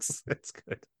box. That's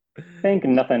good. Think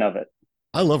nothing of it.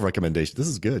 I love recommendations. This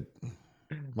is good.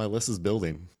 My list is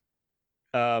building.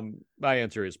 My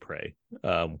answer is Prey,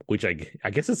 which I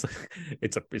guess is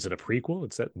it a prequel?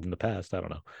 It's set in the past. I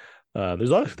don't know. There's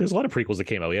a lot of prequels that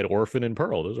came out. We had Orphan and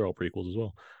Pearl. Those are all prequels as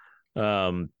well.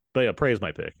 But yeah, Prey is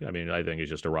my pick. I mean, I think it's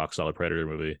just a rock solid Predator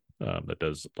movie that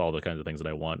does all the kinds of things that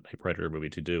I want a Predator movie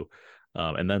to do,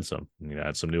 and then some.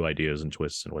 Add some new ideas and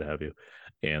twists and what have you.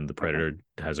 And the Predator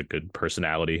has a good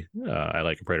personality. I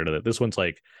like a Predator that this one's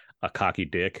like a cocky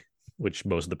dick, which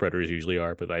most of the Predators usually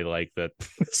are, but I like that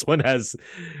this one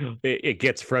it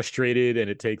gets frustrated and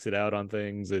it takes it out on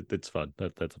things. It's fun.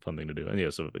 That's a fun thing to do.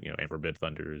 And so Amber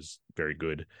Midthunder is very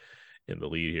good in the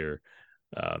lead here.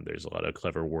 There's a lot of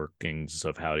clever workings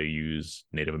of how to use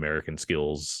Native American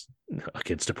skills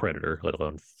against a predator, let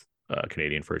alone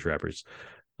Canadian fur trappers.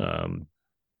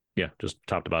 Just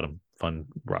top to bottom, fun,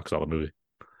 rock solid movie.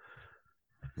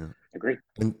 Yeah. Agree.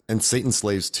 And Satan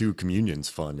Slaves 2 Communion's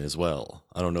fun as well.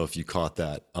 I don't know if you caught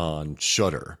that on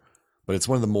Shudder, but it's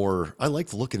one of the more, I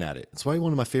like looking at it. It's probably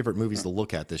one of my favorite movies to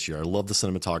look at this year. I love the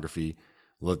cinematography.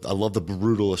 I love the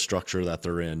brutalist structure that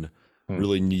they're in.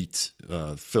 Really neat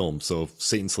film. So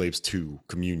Satan Slaves 2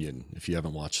 Communion, if you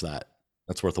haven't watched that,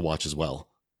 that's worth a watch as well.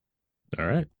 All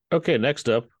right. Okay, next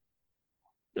up,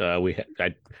 I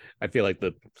feel like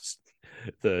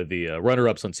the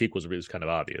runner-ups on sequels is kind of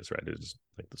obvious, right? It's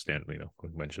like the standard, we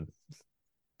mentioned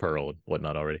Pearl and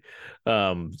whatnot already.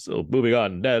 So moving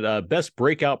on, best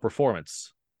breakout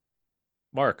performance.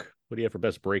 Mark, what do you have for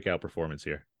best breakout performance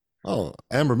here? Oh,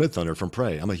 Amber Midthunder from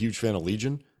Prey. I'm a huge fan of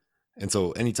Legion. And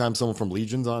so anytime someone from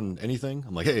Legion's on anything,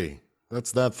 I'm like, hey,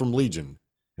 that's that from Legion.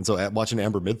 And so watching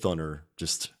Amber Midthunder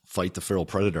just fight the feral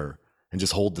predator and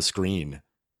just hold the screen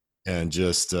and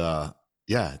just,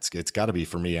 it's got to be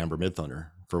for me, Amber Midthunder.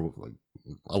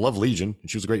 I love Legion.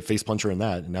 She was a great face puncher in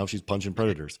that. And now she's punching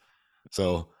predators.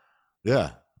 So,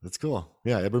 yeah, that's cool.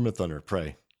 Yeah, Amber Midthunder,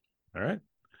 Prey. All right.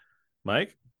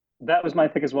 Mike? That was my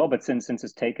pick as well. But since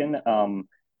it's taken, I'm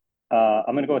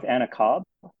going to go with Anna Cobb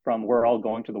from We're All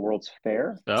Going to the World's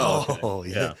Fair. Oh,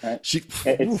 yeah. Right?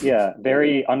 It's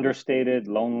very understated,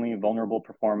 lonely, vulnerable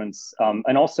performance.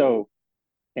 And also,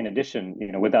 in addition,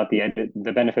 without the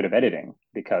benefit of editing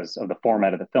because of the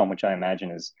format of the film, which I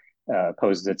imagine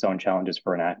poses its own challenges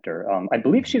for an actor. I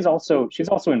believe she's also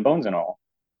in Bones and All,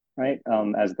 right?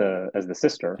 As the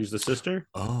sister. She's the sister?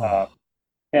 So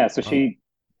she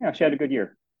had a good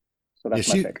year. So that's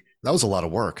my pick. That was a lot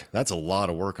of work. That's a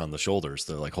lot of work on the shoulders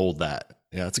to hold that.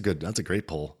 Yeah, that's a great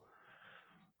pull.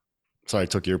 Sorry, I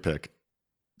took your pick.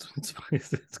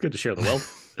 It's good to share the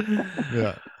wealth.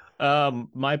 Yeah.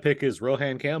 My pick is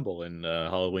Rohan Campbell in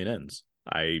Halloween Ends.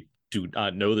 I do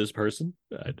not know this person.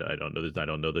 I don't know this. I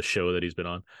don't know the show that he's been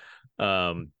on.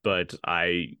 But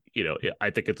I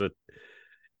think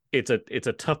it's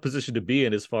a tough position to be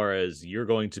in, as far as you're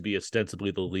going to be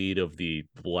ostensibly the lead of the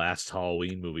last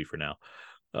Halloween movie for now,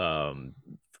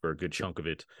 for a good chunk of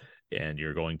it. And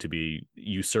you're going to be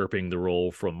usurping the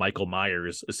role from Michael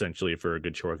Myers, essentially, for a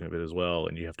good chunk of it as well.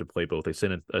 And you have to play both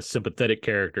a sympathetic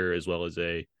character as well as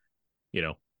a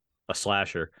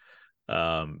slasher.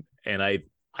 And I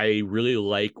really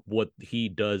like what he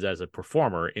does as a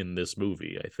performer in this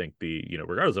movie. I think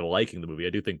regardless of liking the movie, I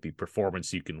do think the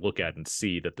performance, you can look at and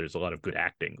see that there's a lot of good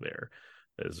acting there,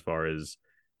 as far as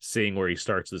seeing where he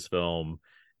starts this film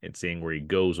and seeing where he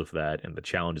goes with that and the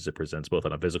challenges it presents, both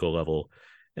on a physical level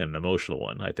and an emotional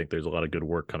one. I think there's a lot of good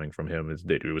work coming from him.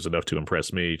 It was enough to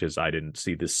impress me, because I didn't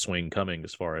see this swing coming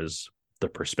as far as the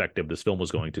perspective this film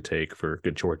was going to take for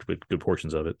good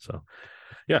portions of it. So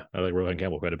yeah, I like Rohan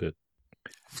Campbell quite a bit.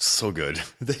 So good.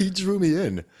 He drew me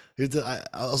in. I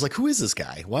was like, who is this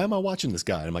guy? Why am I watching this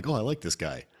guy? And I'm like, oh, I like this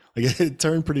guy. Like, it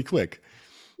turned pretty quick.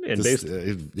 And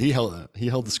he held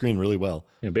the screen really well.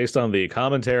 And based on the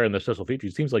commentary and the special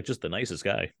features, he seems like just the nicest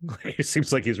guy. He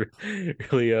seems like he's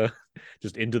really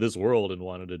just into this world and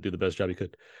wanted to do the best job he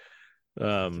could.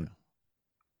 And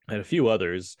a few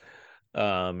others.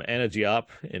 Anna Diop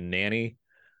in Nanny.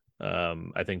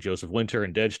 I think Joseph Winter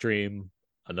in Deadstream.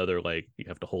 Another, like, you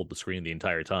have to hold the screen the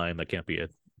entire time. That can't be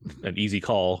an easy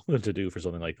call to do for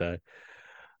something like that.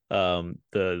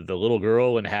 The little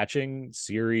girl in Hatching,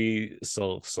 Siri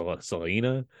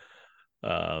Selena.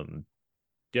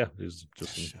 Yeah, it's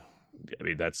just, I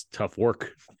mean, that's tough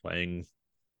work, playing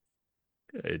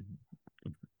a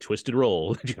twisted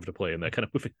role that you have to play in that kind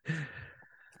of movie.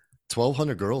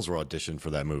 1,200 girls were auditioned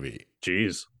for that movie.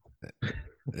 Jeez.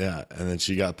 Yeah, and then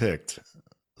she got picked.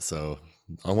 So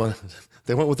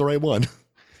they went with the right one.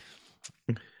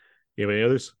 You have any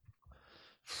others?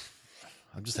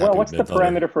 I'm just happy. Well, what's the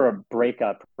parameter for a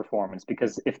breakup performance?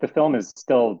 Because if the film is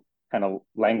still kind of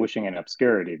languishing in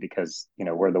obscurity, because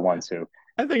we're the ones who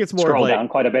I think it's more scroll like, down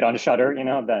quite a bit on Shudder,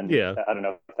 then yeah, I don't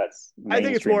know if that's. I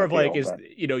think it's more of like, but...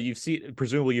 you've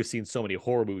seen so many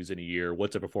horror movies in a year.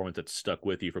 What's a performance that's stuck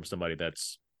with you from somebody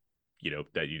that's,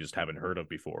 that you just haven't heard of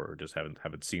before, or just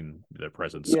haven't seen their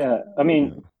presence? Yeah, I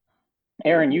mean,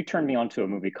 Aaron, you turned me on to a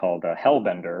movie called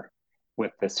Hellbender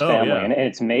with this family, and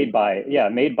it's made by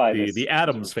the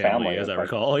Addams family, as I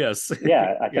recall. Yes.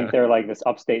 Yeah, I think they're like this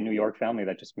upstate New York family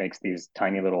that just makes these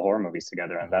tiny little horror movies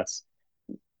together, and that's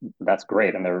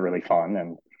great, and they're really fun.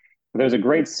 And there's a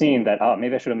great scene that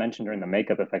maybe I should have mentioned during the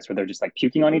makeup effects, where they're just like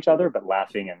puking on each other but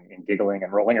laughing and giggling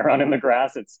and rolling around in the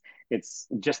grass. It's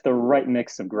just the right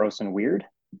mix of gross and weird,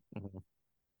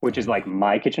 which is like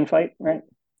my kitchen fight, right?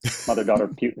 Mother-daughter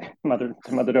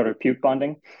puke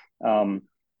bonding.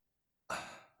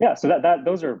 Yeah, so that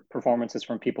those are performances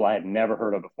from people I had never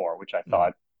heard of before, which I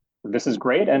thought, this is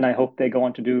great, and I hope they go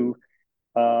on to do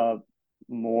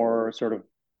more sort of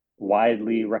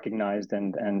widely recognized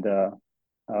and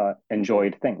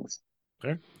enjoyed things.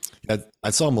 Okay.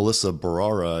 I saw Melissa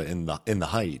Barrera in the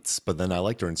Heights, but then I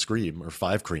liked her in Scream, or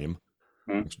Five Cream,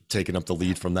 taking up the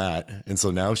lead from that, and so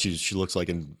now she looks like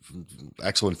an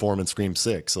excellent form in Scream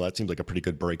 6. So that seems like a pretty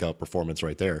good breakout performance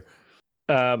right there.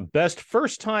 Best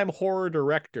first-time horror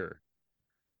director.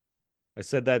 I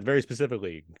said that very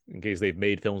specifically in case they've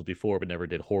made films before but never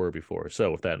did horror before.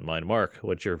 So with that in mind, Mark,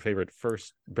 what's your favorite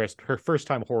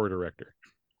first-time horror director?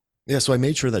 Yeah, so I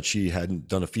made sure that she hadn't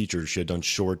done a feature. She had done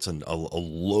shorts and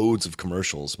loads of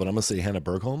commercials. But I'm gonna say Hannah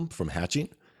Bergholm from Hatching,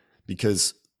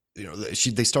 because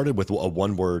they started with a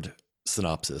one-word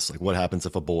synopsis, like what happens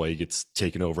if a boy gets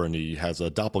taken over and he has a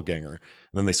doppelganger, and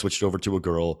then they switched over to a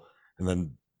girl, and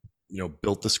then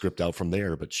built the script out from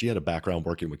there. But she had a background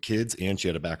working with kids, and she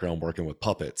had a background working with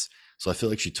puppets. So I feel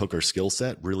like she took her skill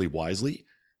set really wisely,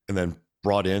 and then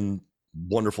brought in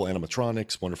wonderful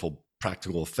animatronics, wonderful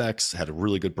practical effects, had a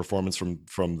really good performance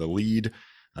from the lead,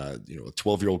 a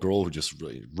 12-year-old girl who just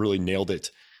really nailed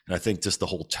it. And I think just the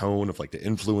whole tone of like the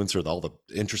influencer, all the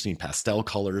interesting pastel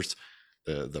colors,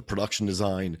 the production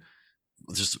design,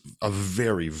 just a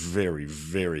very, very,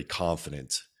 very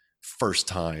confident first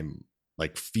time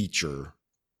like feature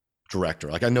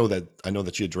director. Like I know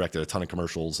that she had directed a ton of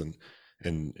commercials and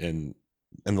the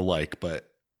like, but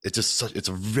it's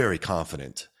a very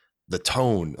confident. The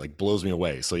tone like blows me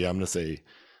away. So yeah, I'm gonna say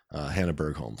Hannah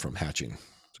Bergholm from Hatching.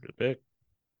 That's a good pick.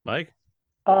 Mike?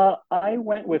 I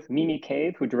went with Mimi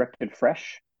Cave, who directed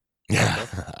Fresh. Yeah.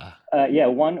 I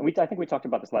think we talked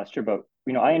about this last year, but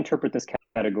I interpret this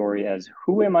category as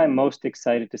who am I most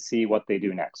excited to see what they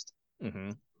do next.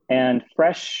 Mm-hmm. And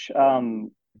Fresh,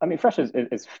 Fresh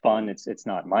is fun. It's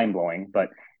not mind blowing, but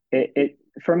it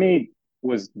for me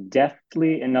was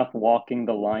deftly enough walking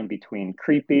the line between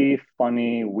creepy,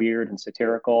 funny, weird, and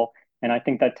satirical. And I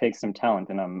think that takes some talent,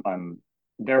 and I'm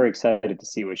very excited to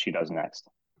see what she does next.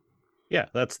 Yeah,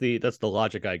 that's the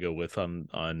logic I go with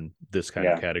on this kind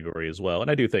of category as well.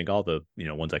 And I do think all the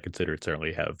ones I consider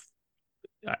certainly have.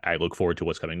 I look forward to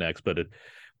what's coming next, but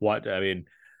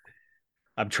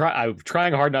I'm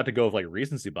trying hard not to go with like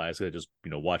recency bias. I just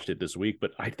watched it this week,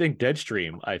 but I think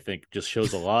Deadstream just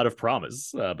shows a lot of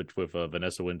promise with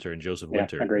Vanessa Winter and Joseph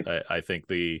Winter. Agreed. I think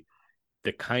the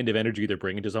kind of energy they're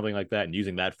bringing to something like that and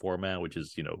using that format, which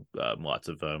is lots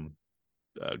of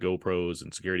GoPros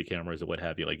and security cameras and what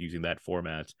have you, like using that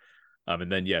format.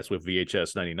 And then yes, with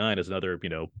VHS 99 as another,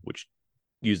 which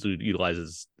usually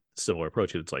utilizes similar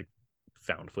approach. It's like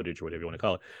found footage or whatever you want to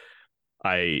call it.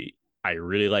 I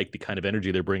really like the kind of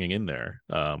energy they're bringing in there,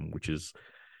 which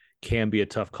can be a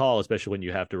tough call, especially when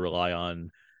you have to rely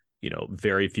on,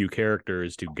 very few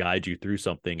characters to guide you through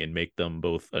something and make them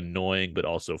both annoying but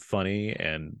also funny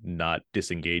and not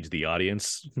disengage the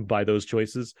audience by those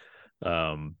choices.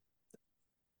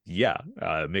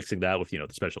 Mixing that with the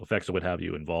special effects or what have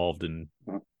you involved in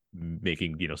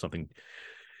making something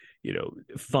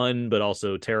fun but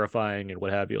also terrifying and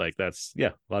what have you, like that's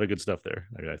a lot of good stuff there.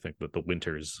 I think that the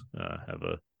Winters have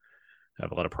a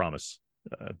lot of promise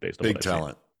based on big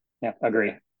talent. Yeah,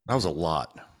 agree. That was a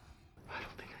lot. I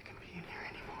don't think I can be in here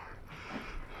anymore.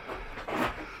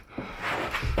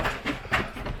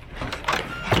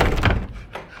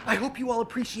 I hope you all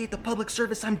appreciate the public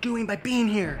service I'm doing by being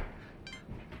here.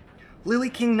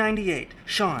 Lily King 98,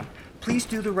 Sean, please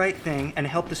do the right thing and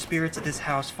help the spirits of this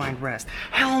house find rest.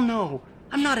 Hell no!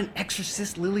 I'm not an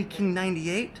exorcist, Lily King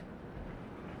 98.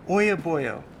 Oya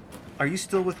Boyo, are you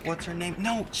still with what's her name?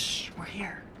 No, shh, we're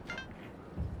here.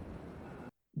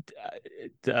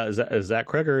 Zach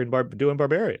Kreger doing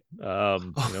Barbarian.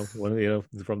 From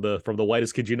the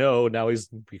whitest kid now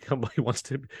he wants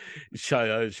to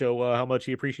show how much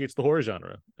he appreciates the horror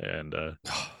genre, and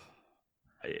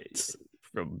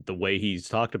from the way he's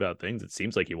talked about things, it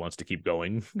seems like he wants to keep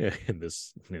going in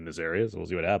this area. So we'll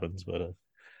see what happens. But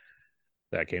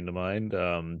that came to mind.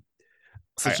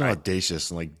 Such an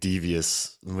audacious and like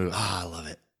devious movie. I love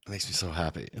it. It makes me so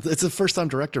happy. It's a first-time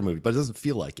director movie, but it doesn't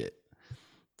feel like it.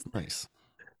 It's nice.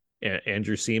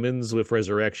 Andrew Siemens with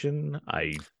Resurrection.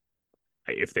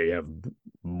 If they have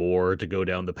more to go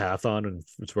down the path on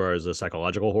as far as a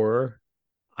psychological horror,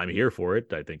 I'm here for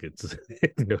it. I think it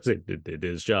did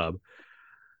his job.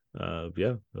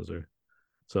 Those are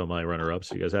some of my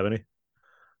runner-ups. You guys have any?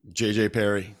 JJ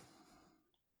Perry.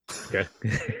 Okay.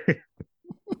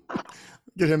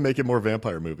 Get him making more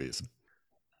vampire movies.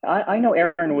 I know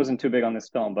Aaron wasn't too big on this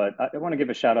film, but I want to give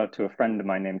a shout out to a friend of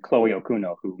mine named Chloe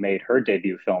Okuno, who made her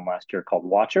debut film last year called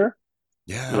Watcher.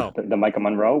 Yeah. The Micah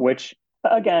Monroe, which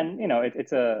again,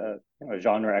 it's a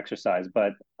genre exercise,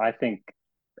 but I think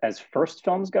as first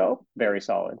films go, very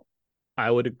solid.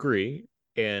 I would agree.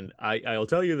 And I'll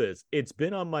tell you this, it's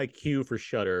been on my queue for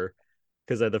Shudder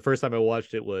because the first time I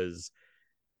watched it was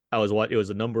I was watching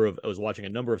a number of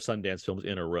Sundance films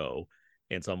in a row.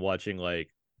 And so I'm watching like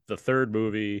the third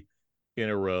movie in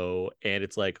a row, and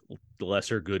it's like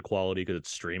lesser good quality because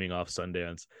it's streaming off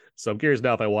Sundance. So I'm curious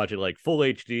now if I watch it like full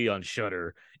HD on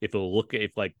Shudder, if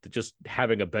like just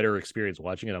having a better experience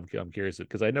watching it. I'm curious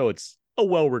because I know it's a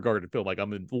well-regarded film. Like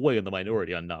I'm way in the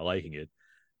minority on not liking it.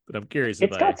 But I'm curious.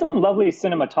 It's got some lovely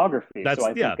cinematography. That's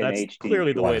HD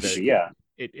clearly the way that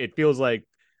it feels like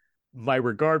my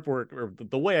regard for it, or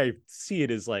the way I see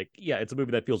it is like, it's a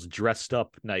movie that feels dressed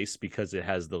up nice because it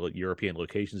has the European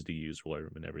locations to use for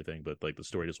and everything. But like the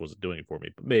story just wasn't doing it for me.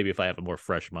 But maybe if I have a more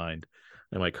fresh mind,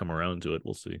 I might come around to it.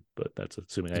 We'll see. But that's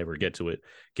assuming I ever get to it,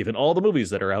 given all the movies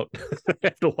that are out I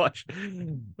have to watch.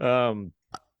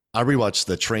 I rewatched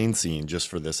the train scene just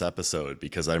for this episode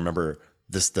because I remember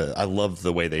I love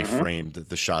the way they framed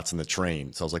the shots in the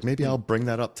train. So I was like, maybe I'll bring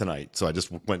that up tonight. So I just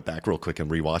went back real quick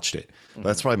and rewatched it. But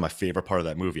that's probably my favorite part of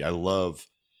that movie. I love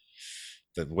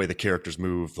the way the characters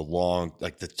move, the long,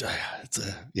 like they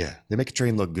make a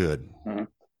train look good. And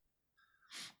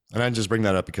I just bring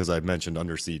that up because I mentioned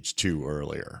Under Siege 2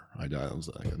 earlier. It was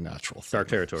like a natural thing. Dark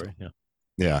Territory. Yeah.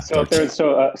 Yeah. So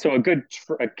a good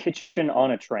a kitchen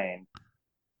on a train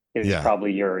is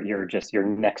probably your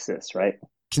nexus, right?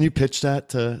 Can you pitch that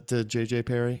to JJ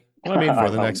Perry? Well, I mean, for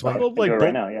the next one,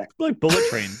 right now, like Bullet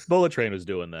Train. Bullet Train was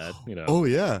doing that, Oh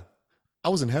yeah, I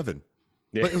was in heaven.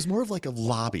 Yeah. But it was more of like a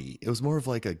lobby. It was more of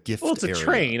like a gift. Well, it's a area.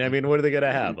 train. I mean, what are they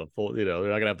gonna have? A full, they're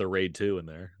not gonna have the Raid 2 in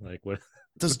there. Like, what?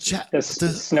 Does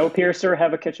Snowpiercer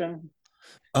have a kitchen?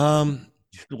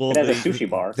 Well, it has a sushi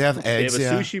bar. They have eggs. They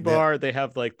have a sushi bar. They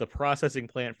have like the processing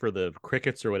plant for the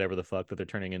crickets or whatever the fuck that they're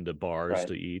turning into bars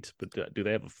to eat. But do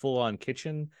they have a full-on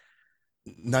kitchen?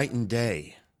 Night and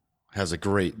Day has a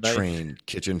great train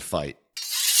kitchen fight.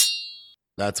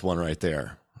 That's one right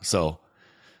there. So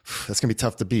that's gonna be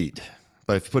tough to beat.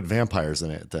 But if you put vampires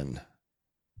in it, then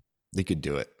they could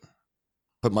do it.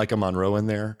 Put Micah Monroe in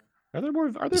there. Are there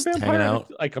vampires?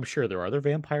 Like, I'm sure there are. Are there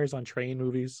vampires on train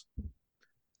movies?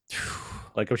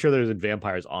 Like, I'm sure there's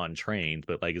vampires on trains,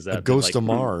 but like, is that Ghost of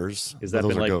Mars? Is that those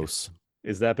been are like ghosts?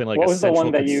 Is that been like what a was the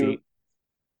one that conceit?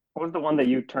 What was the one that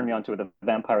you turned me on to with the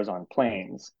vampires on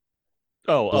planes?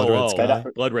 Blood Red Sky.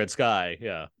 Blood Red Sky,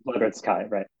 yeah. Blood Red Sky,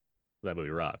 right? That movie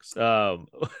rocks.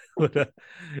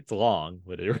 It's long,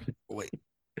 but wait.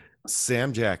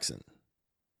 Sam Jackson,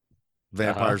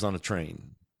 vampires on a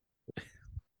train.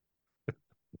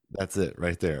 That's it,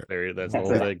 right there. That's the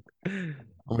whole thing. I'm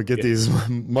gonna get these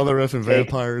mother effing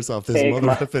vampires off this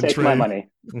mother effing train. Take my money.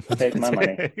 Take my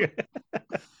money.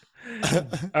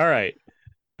 All right.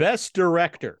 Best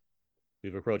director.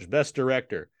 We've approached best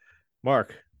director.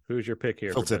 Mark, who's your pick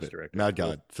here? Phil for Tippett. Best director? Mad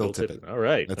God. Phil Tippett. All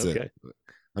right. That's okay. it.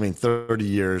 I mean, 30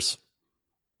 years.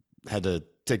 Had to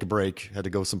take a break. Had to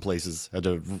go some places. Had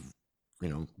to,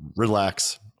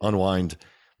 relax, unwind.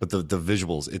 But the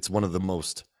visuals, it's one of the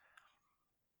most.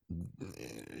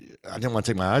 I didn't want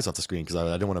to take my eyes off the screen because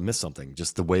I didn't want to miss something.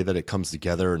 Just the way that it comes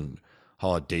together and how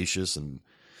audacious and,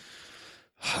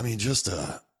 I mean, just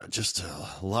a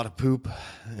lot of poop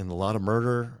and a lot of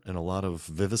murder and a lot of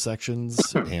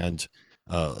vivisections and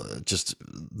just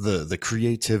the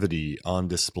creativity on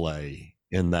display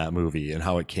in that movie and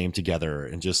how it came together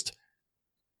and just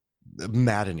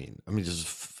maddening. I mean, you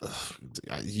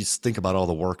just think about all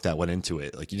the work that went into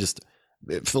it. Like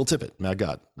Phil Tippett, Mad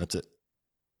God. That's it.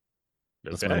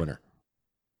 That's my winner.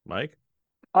 Mike?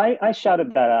 I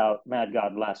shouted that out, Mad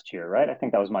God, last year, right? I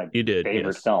think that was my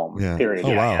favorite film, period.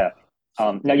 Oh, wow.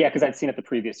 Yeah. Because I'd seen it the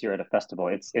previous year at a festival.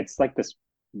 It's like this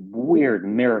weird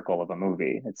miracle of a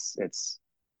movie. It's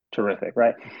terrific,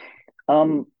 right?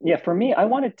 For me, I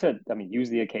wanted to, use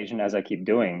the occasion as I keep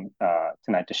doing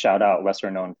tonight to shout out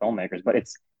lesser known filmmakers, but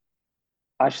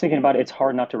I was thinking about it, it's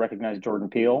hard not to recognize Jordan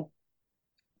Peele.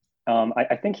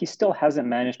 I think he still hasn't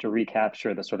managed to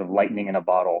recapture the sort of lightning in a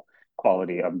bottle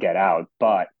quality of Get Out,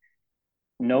 but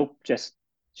Nope just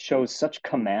shows such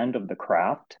command of the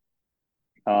craft.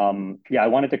 I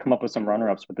wanted to come up with some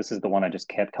runner-ups, but this is the one I just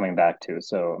kept coming back to,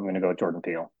 so I'm going to go with Jordan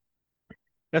Peele.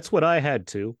 That's what I had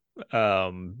too.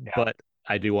 But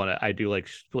I do like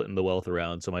splitting the wealth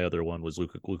around. So my other one was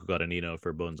Luca Guadagnino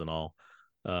for Bones and All.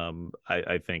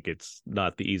 I think it's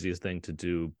not the easiest thing to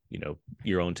do,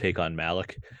 your own take on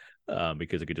Malick,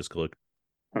 because it could just look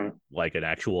like an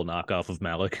actual knockoff of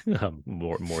Malick,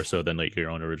 more so than like your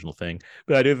own original thing.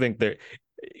 But I do think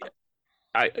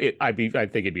I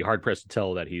think it'd be hard pressed to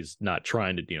tell that he's not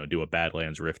trying to do a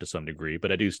Badlands riff to some degree,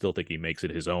 but I do still think he makes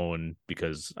it his own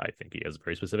because I think he has a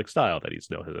very specific style that he's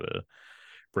knows how to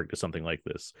bring to something like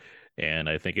this, and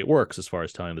I think it works as far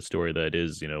as telling the story that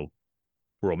is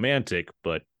romantic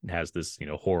but has this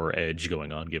horror edge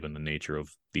going on given the nature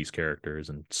of these characters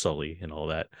and Sully and all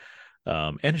that,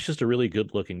 and it's just a really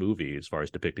good looking movie as far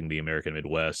as depicting the American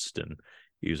Midwest and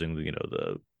using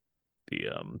the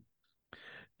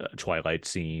Twilight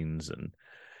scenes and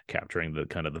capturing the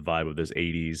kind of the vibe of this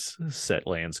 80s set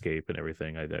landscape and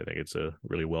everything. I think it's a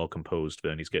really well composed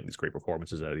and he's getting these great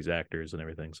performances out of these actors and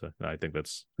everything. So I think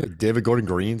that's David Gordon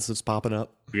Green's that's popping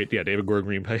up. Yeah, David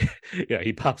Gordon Green. Yeah,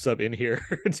 he pops up in here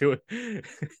to it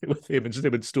with him and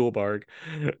Stuhlbarg.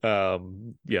 I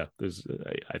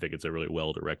think it's a really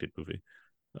well directed movie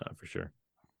for sure.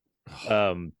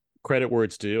 Credit where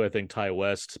it's due. I think Ty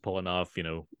West pulling off,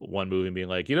 one movie and being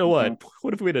like,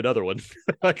 what if we had another one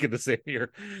like in the same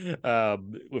year,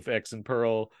 with X and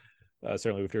Pearl.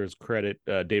 Certainly with his credit,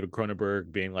 David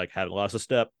Cronenberg being like, hadn't lost a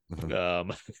step.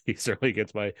 He certainly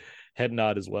gets my head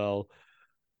nod as well.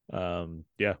 That's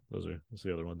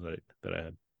the other ones that I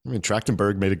had. I mean,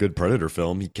 Trachtenberg made a good Predator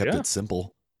film. He kept it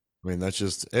simple. I mean, that's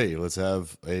just, hey, let's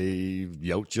have a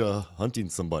Yautja hunting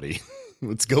somebody.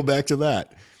 Let's go back to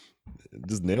that.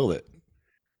 Just nailed it.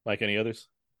 Like any others?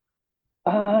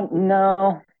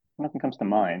 No, nothing comes to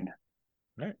mind.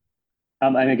 All right.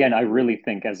 And again, I really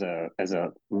think as a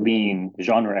lean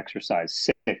genre exercise,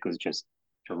 Sick was just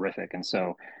terrific. And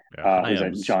so,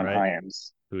 John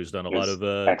Hyams, who's done a lot of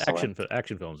action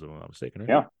films, if I'm not mistaken, right?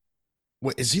 Yeah.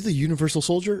 Wait, is he the Universal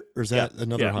Soldier, or is that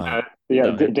another Hyams?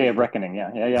 Yeah, Day of Reckoning.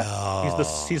 Yeah.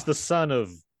 Oh. He's the son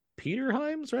of Peter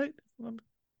Hyams, right?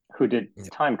 Who did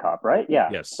Time Cop, right? Yeah.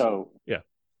 Yes. So yeah,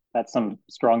 that's some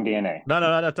strong DNA. No,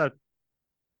 that's not.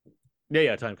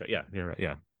 Yeah, Time Cop. Yeah, you're right.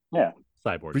 Yeah.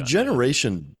 Cyborg.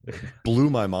 Regeneration blew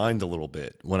my mind a little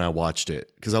bit when I watched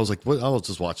it because I was like, "What? I'll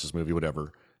just watch this movie,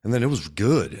 whatever." And then it was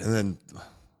good. And then,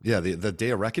 the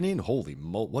Day of Reckoning. Holy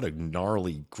what a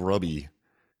gnarly, grubby,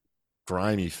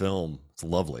 grimy film! It's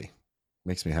lovely.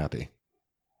 Makes me happy.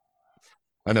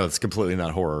 I know it's completely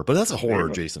not horror, but that's a horror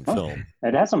adjacent film.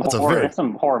 It has some horror. It has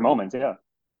some horror moments. Yeah.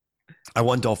 I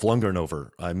won Dolph Lundgren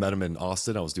over. I met him in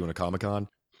Austin. I was doing a Comic-Con.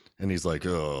 And he's like,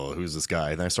 "Oh, who's this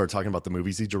guy?" And I started talking about the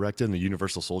movies he directed and the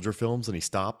Universal Soldier films. And he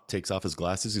stopped, takes off his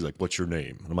glasses. He's like, "What's your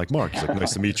name?" And I'm like, "Mark." He's like,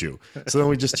 "Nice to meet you." So then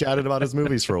we just chatted about his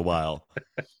movies for a while.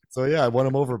 So yeah, I won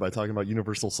him over by talking about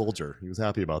Universal Soldier. He was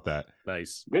happy about that.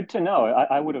 Nice. Good to know.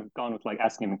 I would have gone with like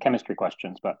asking him chemistry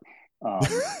questions, but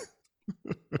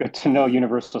good to know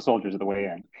Universal Soldier is the way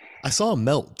in. I saw him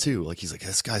melt too. Like he's like,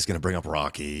 "This guy's gonna bring up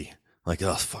Rocky." Like,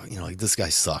 "Oh fuck, like this guy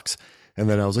sucks." And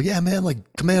then I was like, "Yeah, man, like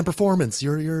Command Performance,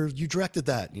 you directed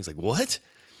that." And he's like, "What?"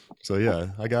 So yeah,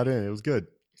 I got in. It was good.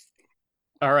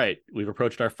 All right, we've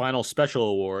approached our final special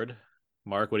award.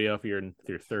 Mark, what do you have for your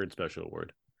third special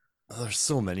award? Oh, there's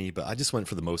so many, but I just went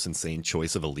for the most insane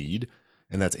choice of a lead,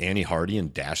 and that's Annie Hardy in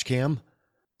Dashcam.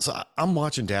 So I'm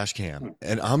watching Dashcam,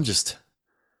 and I'm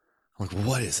like,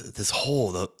 "What is it? This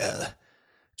whole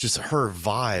just her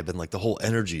vibe and like the whole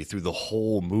energy through the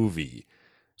whole movie.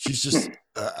 She's just."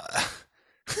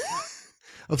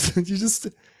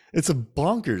 It's a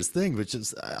bonkers thing, which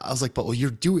is I was like, "But you're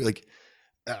doing like,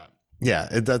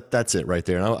 that's it right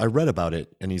there." And I read about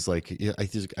it, and he's like, "Yeah, I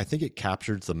think it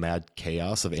captures the mad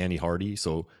chaos of Annie Hardy.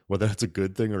 So whether that's a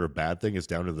good thing or a bad thing is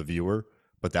down to the viewer.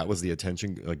 But that was the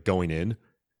attention going in.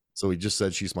 So he just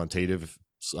said she's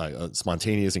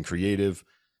spontaneous and creative,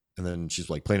 and then she's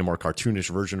like playing a more cartoonish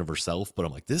version of herself. But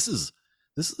I'm like, this is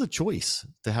a choice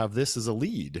to have this as a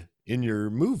lead in your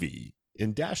movie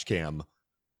in Dashcam."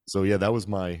 So yeah, that was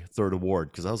my third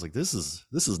award because I was like, this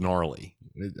is gnarly.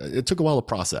 It took a while to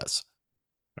process.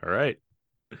 All right,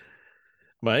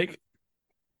 Mike.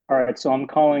 All right, so I'm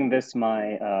calling this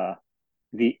my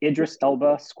the Idris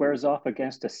Elba squares off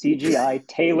against a CGI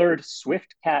tailored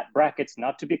Swift Cat (brackets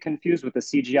not to be confused with the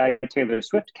CGI tailored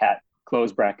Swift Cat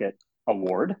close bracket)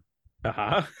 award.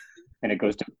 And it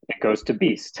goes to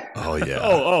Beast. Oh yeah.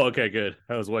 Oh, okay, good.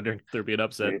 I was wondering if there'd be an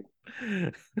upset.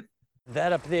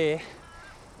 That up there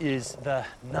is the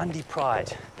Nandi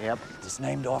Pride. Yep. It's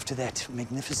named after that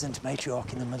magnificent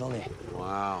matriarch in the middle there.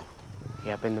 Wow.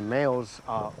 Yep, and the males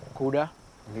are Kuda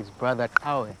and his brother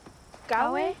Kawe.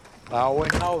 Kawe?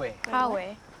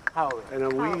 Kawe. And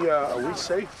are we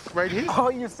safe right here? Oh,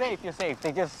 you're safe.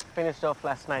 They just finished off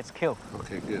last night's kill.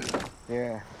 Okay, good.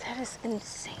 Yeah. That is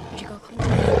insane. Did you go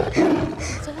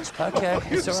Okay,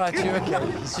 it's all right. You're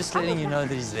okay. He's just letting you know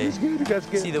that he's there.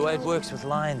 See, the way it works with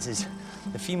lions is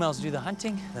the females do the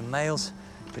hunting, the males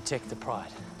protect the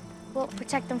pride. Well,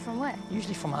 protect them from what?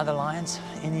 Usually from other lions.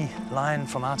 Any lion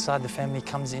from outside the family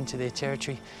comes into their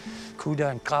territory,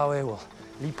 Kuda and Kawe will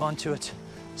leap onto it,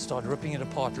 start ripping it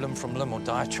apart limb from limb or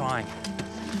die trying.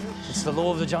 It's the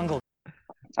law of the jungle.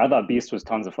 I thought Beast was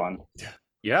tons of fun.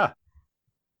 Yeah.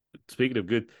 Speaking of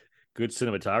good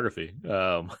cinematography,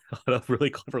 a lot of really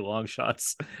clever long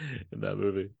shots in that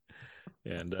movie.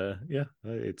 And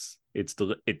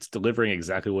it's delivering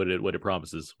exactly what it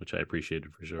promises, which I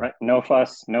appreciated for sure. Right, no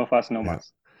fuss, no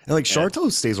muss. And like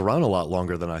Sharto stays around a lot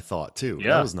longer than I thought too.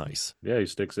 Yeah, that was nice. Yeah, he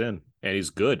sticks in, and he's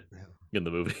good in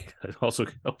the movie. It also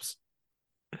helps.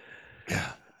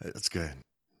 Yeah, that's good.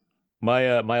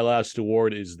 My last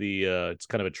award is it's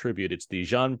kind of a tribute. It's the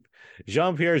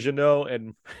Jean-Pierre Jeunet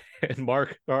and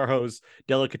Mark Arjo's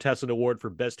Delicatessen Award for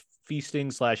Best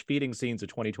Feasting/Feeding Scenes of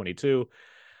 2022.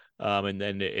 And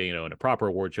then, in a proper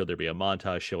award show, there'd be a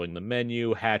montage showing the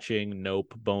menu, Hatching,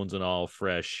 Nope, Bones and All,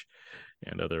 Fresh,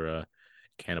 and other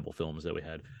cannibal films that we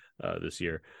had this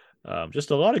year.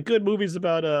 Just a lot of good movies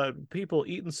about people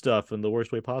eating stuff in the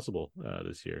worst way possible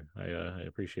this year. I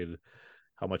appreciated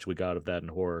how much we got of that in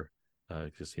horror.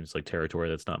 It just seems like territory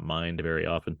that's not mined very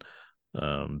often.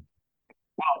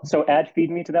 Well, so add Feed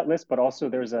Me to that list, but also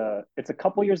it's a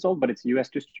couple years old, but its US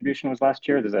distribution was last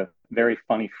year. There's a very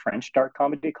funny French dark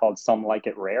comedy called Some Like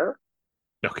It Rare,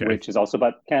 which is also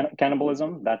about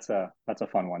cannibalism. That's a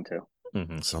fun one too.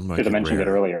 Mm-hmm. Should have mentioned it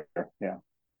earlier. Yeah.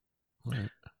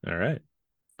 All right.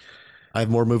 I have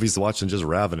more movies to watch than just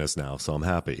Ravenous now, so I'm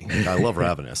happy. I love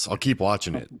Ravenous. I'll keep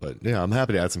watching it, but yeah, I'm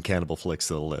happy to add some cannibal flicks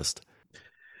to the list.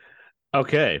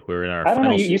 Okay, we're in our. I don't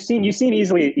know. You seem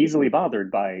easily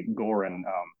bothered by gore and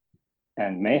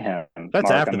and mayhem. That's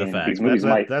Mark, after the fact. These movies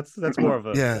might. That's more of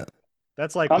a yeah.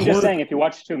 That's like I'm just saying, if you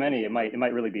watch too many, it might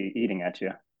really be eating at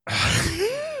you.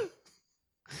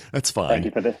 That's fine. Thank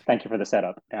you for the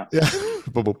setup. Yeah.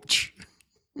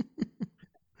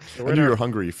 I knew you were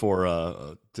hungry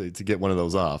for to get one of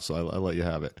those off, so I let you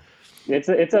have it.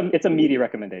 It's a meaty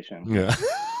recommendation. Yeah.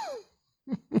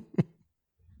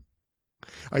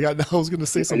 I was going to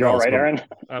say something. You're all right, Aaron?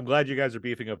 I'm glad you guys are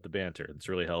beefing up the banter. It's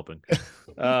really helping.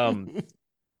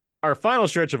 Our final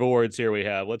stretch of awards here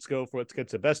let's get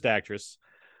to Best Actress.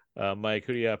 Mike,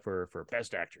 who do you have for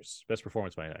Best Actress? Best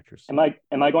Performance by an Actress. Am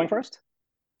I going first?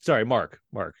 Sorry, Mark.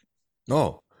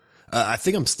 Oh, I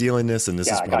think I'm stealing this, and this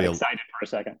is probably I got excited for a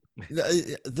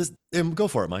second. Go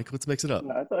for it, Mike. Let's mix it up.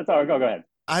 No, that's all right. Go ahead.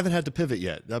 I haven't had to pivot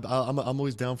yet. I'm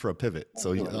always down for a pivot.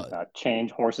 So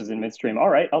change horses in midstream. All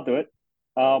right, I'll do it.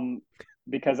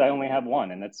 Because I only have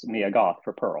one, and that's Mia Goth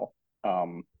for Pearl.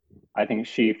 I think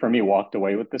she, for me, walked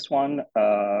away with this one.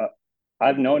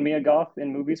 I've known Mia Goth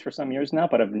in movies for some years now,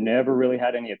 but I've never really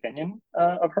had any opinion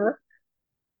of her.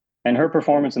 And her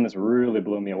performance in this really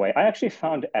blew me away. I actually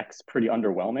found X pretty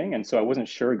underwhelming, and so I wasn't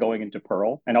sure going into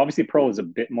Pearl. And obviously, Pearl is a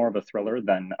bit more of a thriller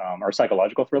than, or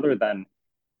psychological thriller than,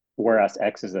 whereas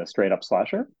X is a straight up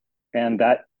slasher. And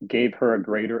that gave her a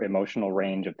greater emotional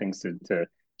range of things to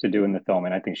do in the film,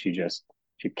 and I think she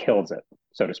kills it,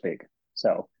 so to speak.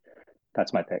 So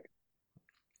that's my pick.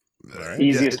 Right.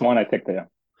 Easiest one I picked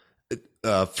there.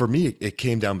 For me, it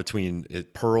came down between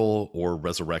Pearl or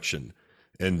Resurrection,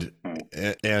 and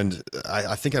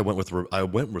I think I went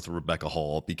with Rebecca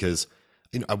Hall because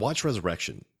I watched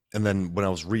Resurrection, and then when I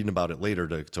was reading about it later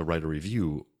to write a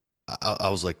review,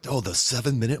 I was like, oh, the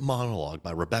 7-minute monologue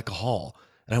by Rebecca Hall,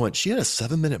 and I went, she had a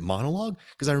 7-minute monologue,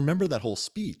 because I remember that whole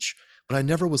speech. But I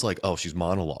never was like, oh, she's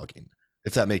monologuing,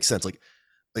 if that makes sense. Like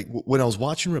when I was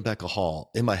watching Rebecca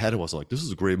Hall, in my head, I was like, this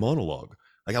is a great monologue.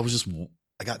 Like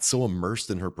I got so immersed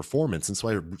in her performance. And so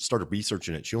I started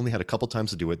researching it. She only had a couple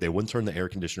times to do it. They wouldn't turn the air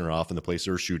conditioner off in the place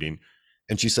they were shooting.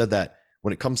 And she said that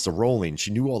when it comes to rolling,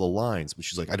 she knew all the lines, but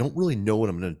she's like, I don't really know what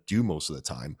I'm going to do most of the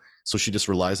time. So she just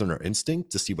relies on her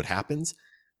instinct to see what happens.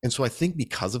 And so I think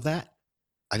because of that,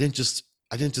 I didn't just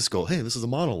go, hey, this is a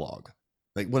monologue.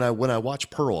 Like when I watch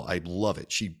Pearl, I love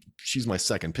it. She's my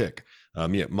second pick.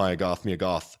 Mia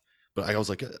Goth. But I was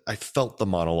like, I felt the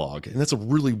monologue, and that's a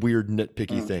really weird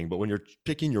nitpicky thing. But when you're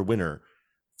picking your winner,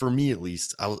 for me at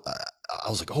least, I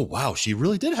was like, oh wow, she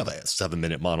really did have a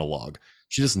 7-minute monologue.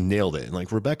 She just nailed it. And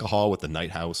like Rebecca Hall with The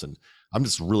Night House, and I'm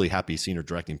just really happy seeing her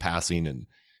directing Passing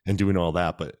and doing all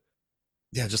that. But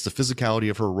yeah, just the physicality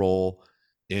of her role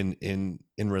in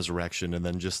Resurrection, and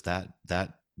then just that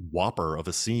whopper of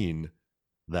a scene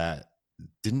that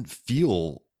didn't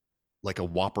feel like a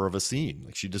whopper of a scene.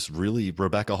 Like she just really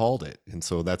Rebecca Hall'd it. And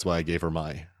so that's why I gave her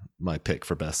my pick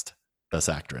for best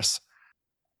actress.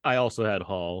 I also had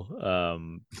Hall.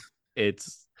 It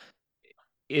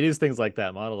is things like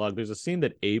that monologue. There's a scene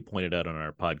that Abe pointed out on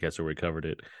our podcast where we covered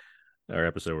it, our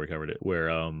episode where we covered it,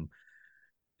 where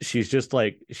she's just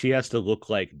like, she has to look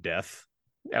like death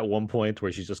at one point,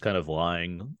 where she's just kind of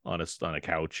lying on a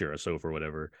couch or a sofa or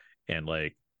whatever, and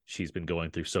like she's been going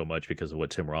through so much because of what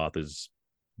Tim Roth is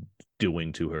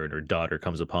doing to her, and her daughter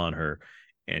comes upon her,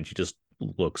 and she just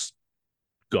looks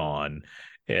gone.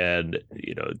 And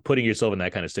putting yourself in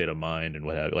that kind of state of mind and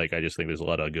what have, like, I just think there's a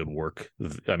lot of good work.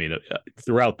 I mean,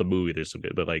 throughout the movie there's some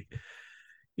good, but like,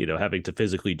 having to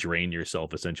physically drain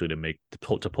yourself essentially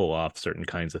to pull off certain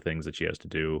kinds of things that she has to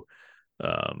do.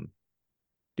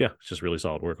 It's just really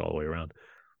solid work all the way around.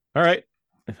 All right,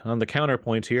 on the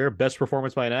counterpoint here, best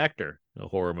performance by an actor in a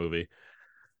horror movie.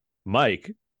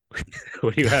 Mike,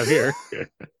 what do you have here?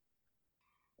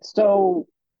 So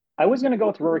I was going to go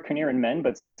with Rory Kinnear in Men,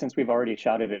 but since we've already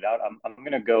shouted it out, I'm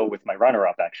going to go with my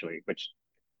runner-up, actually, which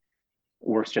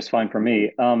works just fine for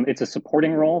me. It's a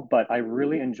supporting role, but I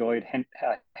really enjoyed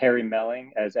Harry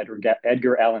Melling as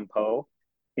Edgar Allan Poe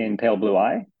in Pale Blue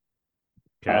Eye.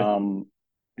 Okay.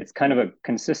 It's kind of a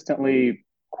consistently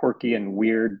quirky and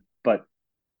weird, but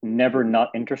never not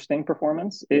interesting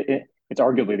performance. It's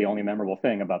arguably the only memorable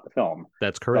thing about the film.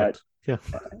 That's correct. But,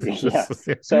 yeah.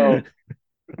 So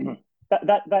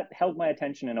that held my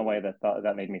attention in a way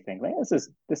that made me think, man,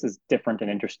 this is different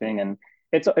and interesting. And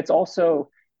it's also,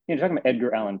 you're talking about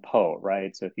Edgar Allan Poe,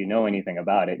 right? So if you know anything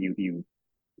about it, you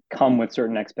come with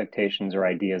certain expectations or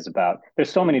ideas about, there's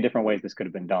so many different ways this could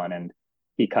have been done, and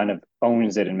he kind of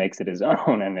owns it and makes it his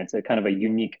own, and it's a kind of a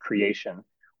unique creation,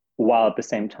 while at the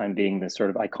same time being this sort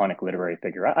of iconic literary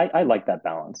figure. I like that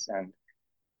balance, and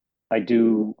I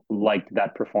do like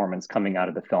that performance coming out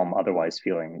of the film, otherwise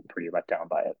feeling pretty let down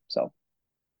by it. So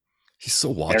he's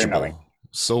so watchable.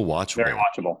 So watchable. Very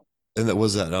watchable. And that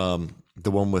was that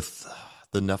the one with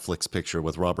the Netflix picture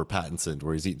with Robert Pattinson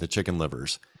where he's eating the chicken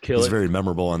livers. He's very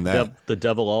memorable on that. The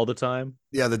Devil All the Time.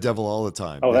 Yeah, The Devil All the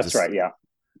Time. Oh, that's right. Yeah.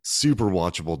 Super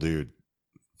watchable, dude.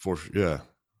 Yeah.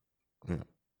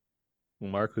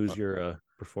 Mark, who's your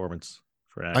performance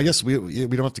for acting? I guess we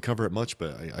don't have to cover it much,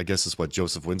 but I guess it's what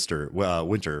Joseph Winter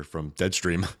from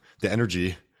Deadstream, the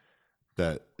energy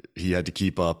that he had to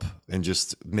keep up and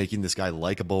just making this guy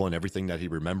likable and everything that he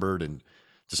remembered and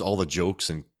just all the jokes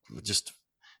and just,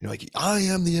 like, I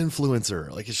am the influencer.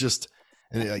 Like, it's just,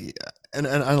 and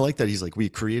I like that he's like, we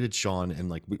created Sean and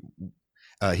like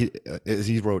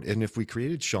he wrote, and if we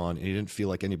created Sean and he didn't feel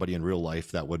like anybody in real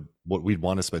life that would what we'd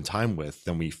want to spend time with,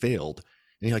 then we failed.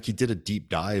 And he did a deep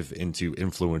dive into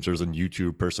influencers and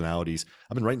YouTube personalities.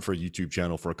 I've been writing for a YouTube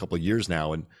channel for a couple of years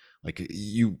now, and like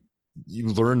you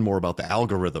learn more about the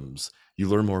algorithms, you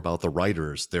learn more about the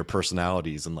writers, their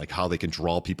personalities, and like how they can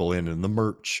draw people in and the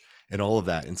merch and all of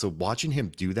that. And so watching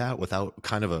him do that without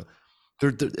kind of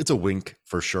it's a wink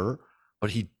for sure, but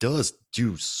he does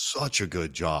do such a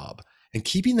good job. And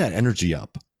keeping that energy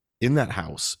up in that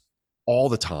house all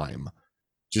the time,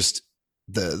 just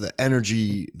the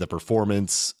energy, the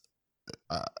performance,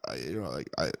 that's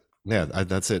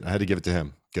it. I had to give it to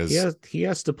him because he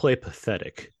has to play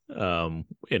pathetic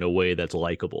in a way that's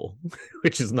likable,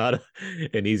 which is not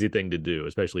an easy thing to do,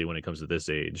 especially when it comes to this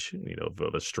age,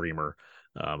 of a streamer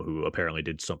who apparently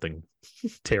did something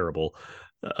terrible.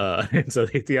 And so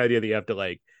the idea that you have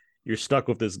to you're stuck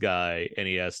with this guy and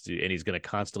he's going to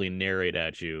constantly narrate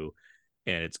at you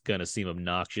and it's going to seem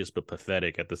obnoxious but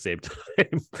pathetic at the same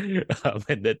time.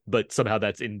 But somehow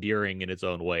that's endearing in its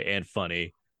own way and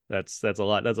funny. That's a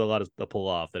lot to pull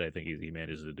off that I think he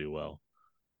manages to do well.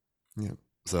 Yeah.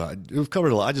 So we've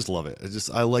covered a lot. I just love it.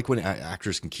 I like when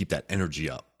actors can keep that energy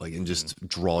up, and just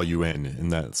draw you in.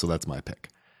 And so that's my pick.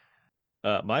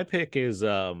 My pick is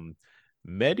Mehdi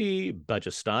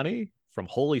Bajestani from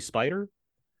Holy Spider.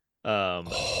 Yeah.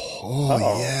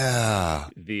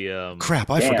 The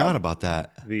crap, I forgot about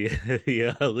that. The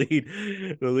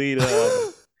lead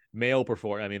male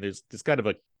performer. I mean, it's kind of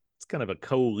a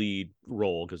co-lead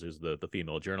role because there's the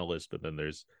female journalist, but then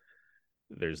there's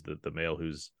the male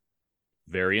who's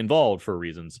very involved for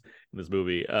reasons in this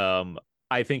movie.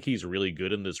 I think he's really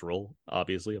good in this role.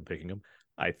 Obviously, I'm picking him.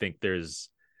 I think there's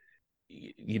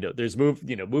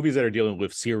movies that are dealing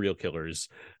with serial killers.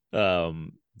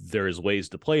 There's ways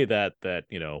to play that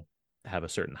have a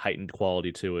certain heightened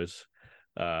quality to it.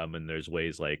 And there's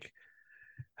ways like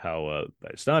how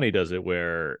Bajestani does it,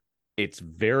 where it's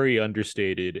very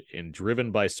understated and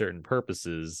driven by certain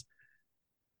purposes,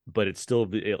 but it's still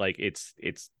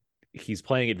he's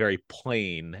playing it very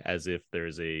plain, as if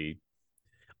there's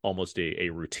almost a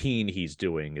routine he's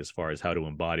doing as far as how to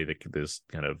embody this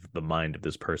kind of the mind of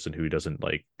this person who doesn't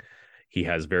he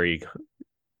has very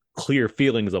clear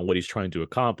feelings on what he's trying to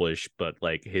accomplish, but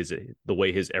the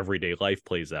way his everyday life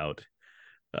plays out,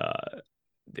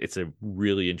 it's a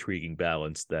really intriguing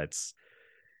balance that's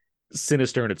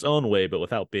sinister in its own way, but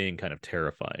without being kind of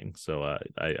terrifying. So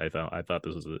I thought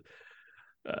this was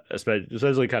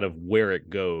especially kind of where it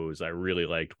goes. I really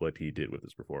liked what he did with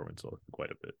his performance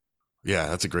quite a bit. Yeah,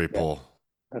 that's a great pull.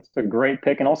 That's a great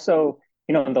pick. And also,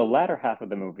 in the latter half of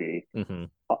the movie,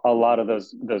 a lot of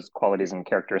those qualities and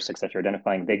characteristics that you're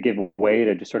identifying, they give way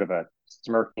to just sort of a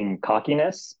smirking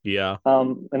cockiness. Yeah.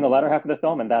 In the latter half of the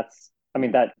film, and that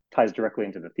ties directly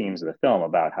into the themes of the film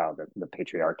about how the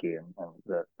patriarchy and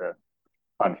the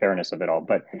unfairness of it all.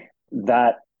 But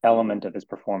that element of his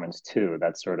performance too,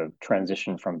 that sort of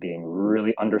transition from being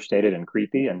really understated and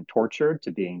creepy and tortured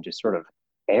to being just sort of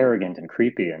arrogant and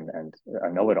creepy and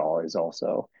a know-it-all, is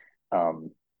also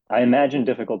I imagine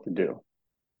difficult to do.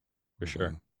 For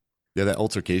sure. Yeah, that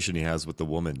altercation he has with the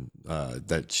woman,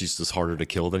 that she's just harder to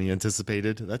kill than he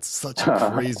anticipated. That's such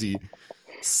a crazy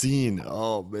scene.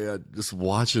 Oh man, just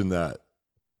watching that.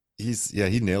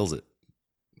 He nails it.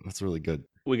 That's really good.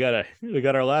 We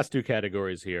got our last two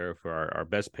categories here for our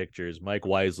best pictures. Mike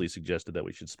wisely suggested that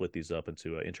we should split these up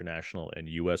into international and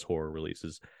U.S. horror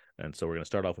releases. And so we're going to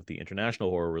start off with the international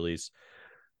horror release.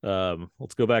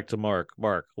 Let's go back to Mark.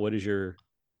 Mark, what is your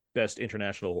best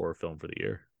international horror film for the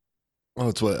year? Oh,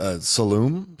 it's what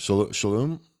Shalom.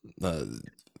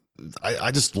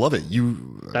 I just love it.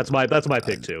 That's my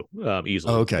pick too.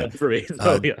 Easily. Oh, okay. For me.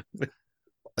 So, yeah.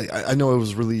 I know it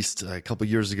was released a couple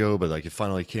years ago, but it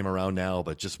finally came around now.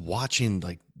 But just watching,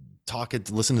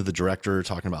 listen to the director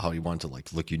talking about how he wanted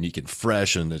to look unique and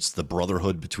fresh, and it's the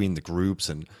brotherhood between the groups,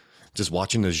 and just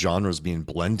watching the genres being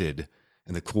blended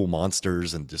and the cool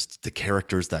monsters and just the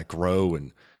characters that grow.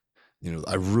 And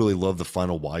I really love the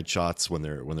final wide shots when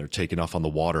they're taking off on the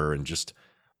water, and just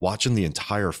watching the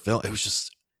entire film, it was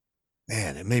just,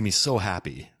 man, it made me so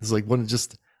happy. It's like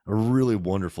just a really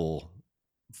wonderful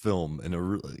film and a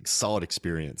really solid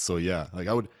experience. So yeah, like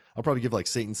I'll probably give like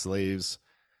Satan's Slaves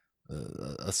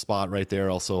a spot right there.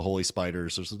 Also Holy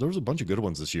Spiders. There was a bunch of good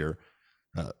ones this year.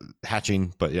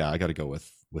 Hatching, but yeah, I got to go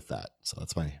with that. So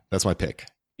that's my pick.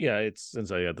 Yeah, it's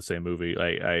since I had the same movie,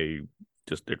 I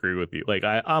just agree with you. Like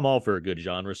I'm all for a good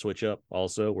genre switch up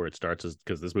also, where it starts as,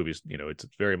 because this movie's, it's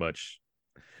very much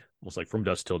almost like From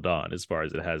Dusk Till Dawn, as far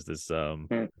as it has this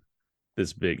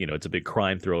this big, it's a big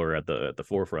crime thriller at the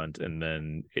forefront, and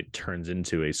then it turns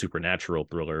into a supernatural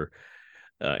thriller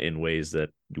in ways that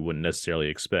you wouldn't necessarily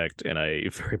expect. And I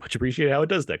very much appreciate how it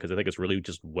does that, because I think it's really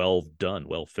just well done,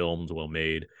 well filmed, well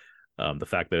made. The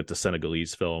fact that it's a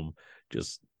Senegalese film,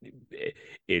 just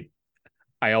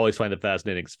I always find it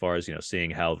fascinating as far as,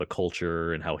 seeing how the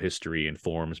culture and how history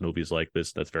informs movies like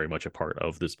this. That's very much a part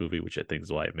of this movie, which I think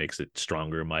is why it makes it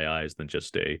stronger in my eyes than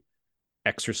just a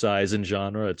exercise in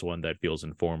genre. It's one that feels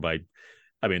informed by,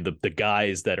 I mean, the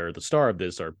guys that are the star of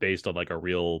this are based on like a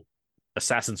real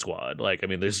assassin squad. Like, I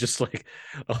mean, there's just like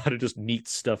a lot of just neat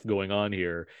stuff going on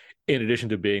here, in addition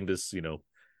to being this,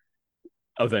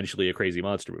 eventually a crazy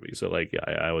monster movie. So like, yeah,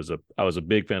 I was a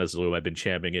big fan of this movie. I've been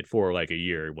championing it for like a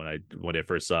year when I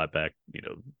first saw it back,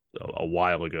 a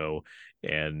while ago,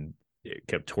 and it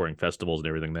kept touring festivals and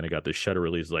everything. Then it got this Shudder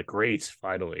release, like, great,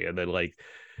 finally. And then like,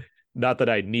 not that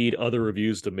I need other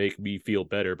reviews to make me feel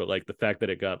better, but like the fact that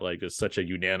it got like just such a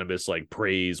unanimous like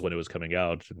praise when it was coming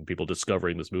out, and people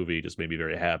discovering this movie just made me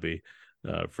very happy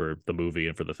for the movie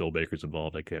and for the filmmakers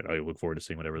involved. I look forward to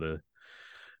seeing whatever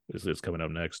is coming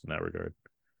up next in that regard.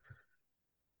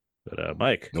 But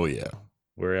Mike, oh yeah,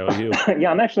 where are you? Yeah,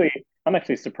 I'm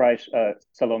actually surprised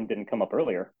Salome didn't come up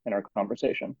earlier in our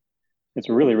conversation. It's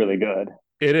really, really good.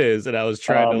 It is, and I was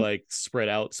trying to like spread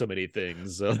out so many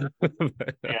things. So.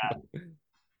 Yeah.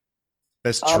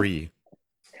 Best tree.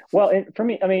 Well, for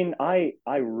me, I mean, I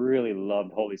really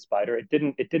loved Holy Spider. It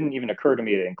didn't even occur to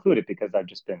me to include it, because I've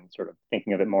just been sort of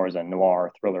thinking of it more as a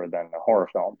noir thriller than a horror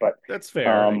film. But that's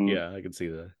fair. Yeah, I can see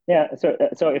that. Yeah,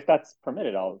 so if that's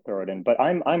permitted, I'll throw it in. But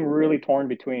I'm really torn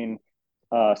between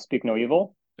Speak No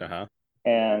Evil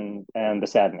and The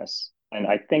Sadness. And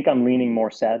I think I'm leaning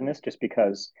more Sadness, just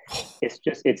because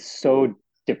it's so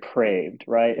depraved,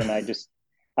 right? And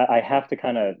I have to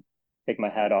kind of take my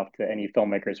hat off to any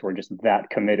filmmakers who are just that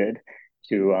committed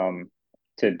to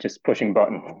just pushing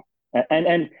buttons,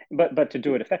 but to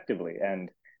do it effectively and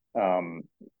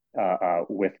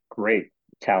with great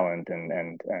talent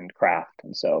and craft.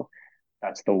 And so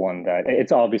that's the one that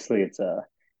it's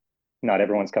not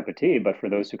everyone's cup of tea, but for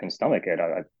those who can stomach it,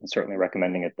 I'm certainly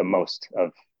recommending it the most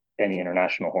of any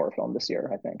international horror film this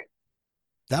year, I think.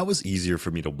 That was easier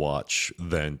for me to watch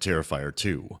than Terrifier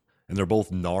 2. And they're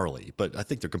both gnarly, but I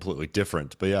think they're completely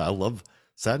different. But yeah, I love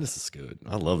Sadness is good.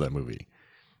 I love that movie.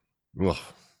 Ugh.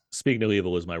 Speak No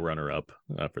Evil is my runner-up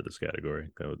for this category.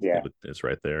 It's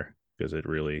right there, because it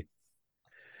really,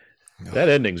 that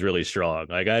ending's really strong.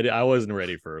 Like I wasn't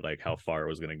ready for like how far it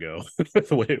was going to go,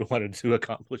 what it wanted to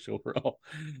accomplish overall.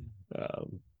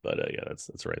 But yeah,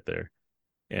 that's right there.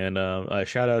 And a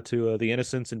shout out to The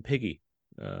Innocents and Piggy.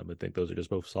 I think those are just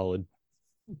both solid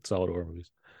horror movies.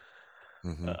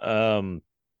 Mm-hmm.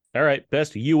 All right,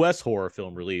 best U.S. horror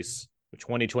film release for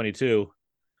 2022.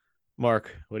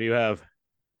 Mark, what do you have?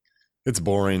 It's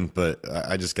boring, but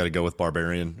I just got to go with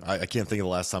Barbarian. I can't think of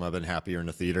the last time I've been happier in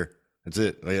a theater. That's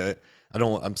it. I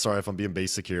don't. I'm sorry if I'm being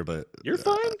basic here, but you're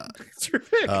fine. It's your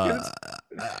pick.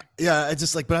 Yeah, I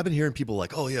just like. But I've been hearing people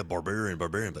like, "Oh yeah, Barbarian."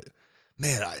 But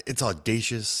man, it's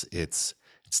audacious. It's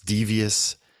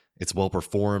devious. It's well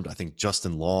performed. I think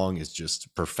Justin Long is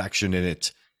just perfection in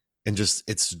it. And just,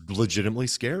 it's legitimately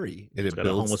scary. And it builds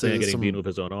a homeless man getting beaten with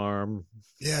his own arm.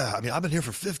 Yeah, I mean, I've been here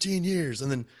for 15 years, and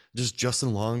then just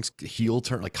Justin Long's heel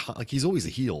turn, like he's always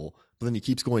a heel, but then he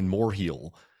keeps going more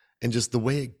heel, and just the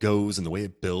way it goes and the way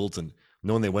it builds, and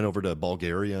knowing they went over to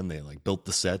Bulgaria and they like built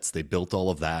the sets, they built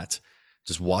all of that.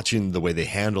 Just watching the way they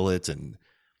handle it, and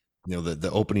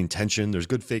the opening tension. There's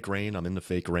good fake rain. I'm into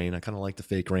fake rain. I kind of like the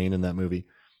fake rain in that movie.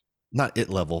 Not it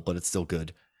level, but it's still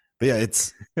good. But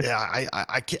yeah,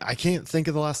 I can't think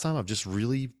of the last time I've just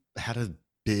really had a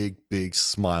big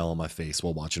smile on my face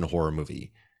while watching a horror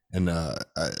movie. And so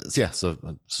this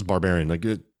is Barbarian. Like,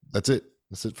 good. That's it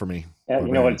for me. Yeah, Barbarian.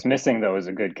 You know what it's missing though is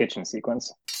a good kitchen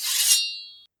sequence.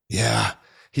 Yeah,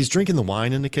 he's drinking the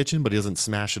wine in the kitchen, but he doesn't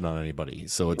smash it on anybody.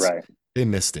 So it's right. They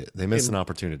missed it. They missed an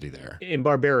opportunity there. In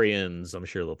Barbarians, I'm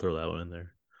sure they'll throw that one in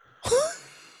there.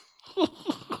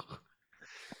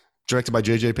 Directed by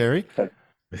J.J. Perry.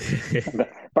 The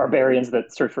barbarians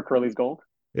that search for Curly's gold.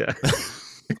 Yeah.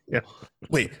 Yeah.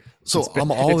 Wait, so It's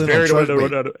I'm all it's in buried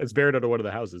on it's buried under one of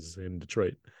the houses in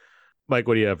Detroit. Mike,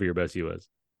 what do you have for your best US?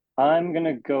 I'm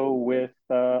gonna go with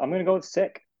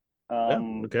Sick. Yeah,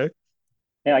 okay.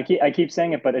 Yeah, I keep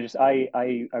saying it, but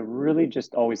I really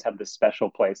just always have this special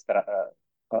place that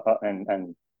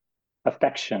and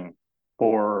affection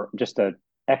for just a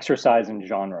exercise in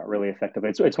genre really effectively.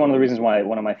 It's one of the reasons why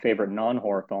one of my favorite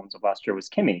non-horror films of last year was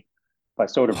Kimmy by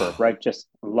Soderbergh, right? Just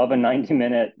love a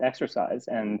 90-minute exercise.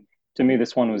 And to me,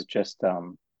 this one was just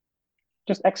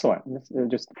excellent.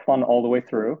 Just fun all the way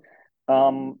through.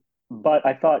 But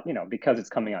I thought, because it's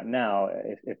coming out now,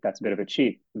 if that's a bit of a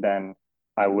cheat, then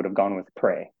I would have gone with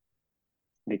Prey.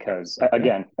 Because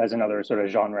again, as another sort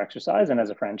of genre exercise and as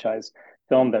a franchise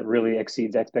film that really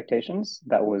exceeds expectations,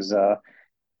 that was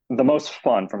the most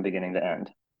fun from beginning to end.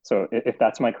 So if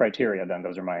that's my criteria, then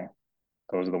those are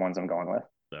the ones I'm going with.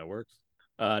 That works.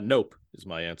 Nope is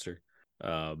my answer.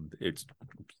 It's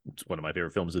one of my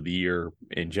favorite films of the year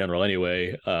in general.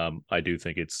 Anyway, I do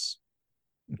think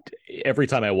every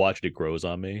time I watch it, it grows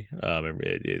on me.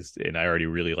 It is, and I already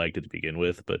really liked it to begin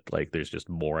with, but like there's just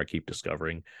more I keep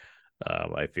discovering.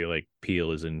 I feel like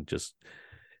Peele is in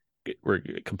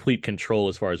complete control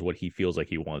as far as what he feels like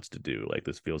he wants to do. Like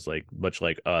this feels like much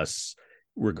like Us,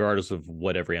 regardless of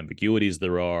whatever ambiguities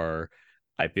there are.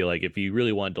 I feel like if he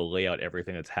really wanted to lay out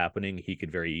everything that's happening, he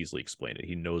could very easily explain it.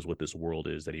 He knows what this world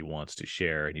is that he wants to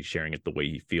share, and he's sharing it the way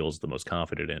he feels the most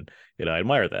confident in. And I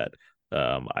admire that.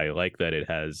 I like that it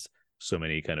has so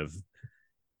many kind of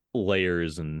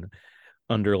layers and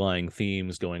underlying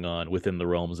themes going on within the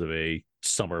realms of a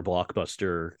summer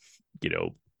blockbuster,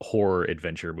 horror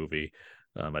adventure movie.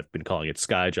 I've been calling it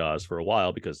Sky Jaws for a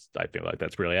while because I feel like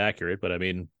that's really accurate. But I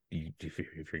mean, if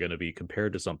you're going to be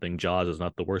compared to something, Jaws is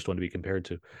not the worst one to be compared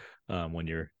to when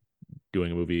you're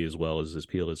doing a movie as well as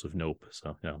Peele is with Nope.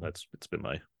 So it's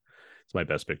my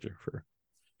best picture for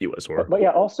U.S. horror. But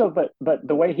yeah, also, but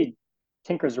the way he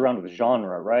tinkers around with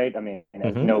genre, right? I mean,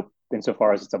 Nope,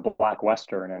 insofar as it's a black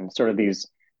Western and sort of these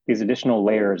additional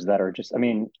layers that are just, I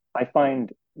mean, I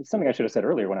find something I should have said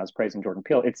earlier when I was praising Jordan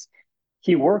Peele.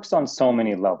 He works on so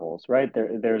many levels, right?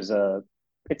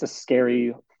 It's a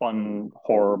scary, fun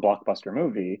horror blockbuster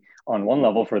movie on one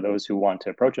level for those who want to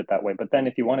approach it that way. But then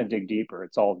if you want to dig deeper,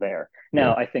 it's all there.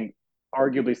 Now, I think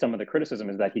arguably some of the criticism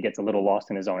is that he gets a little lost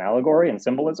in his own allegory and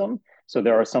symbolism. So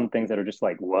there are some things that are just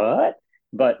like, what?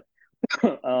 But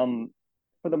for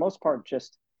the most part,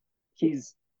 just he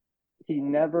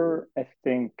never, I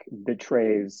think,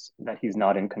 betrays that he's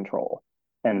not in control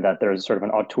and that there's sort of an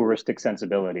auteuristic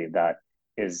sensibility that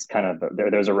is kind of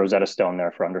there's a Rosetta Stone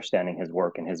there for understanding his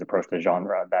work and his approach to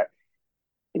genre that,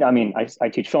 I mean, I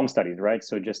teach film studies, right?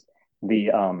 So just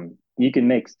you can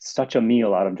make such a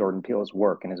meal out of Jordan Peele's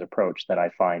work and his approach that I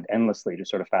find endlessly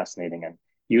just sort of fascinating and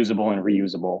usable and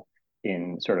reusable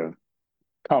in sort of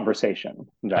conversation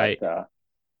that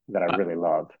I really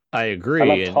love. I agree.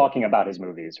 I love talking about his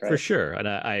movies, right? For sure. And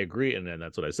I agree. And then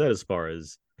that's what I said as far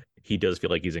as he does feel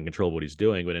like he's in control of what he's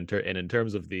doing. But in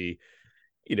terms of the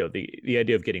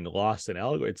idea of getting lost in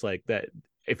allegory, it's like that.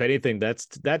 If anything,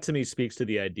 that to me speaks to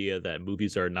the idea that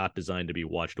movies are not designed to be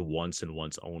watched once and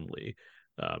once only.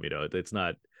 It's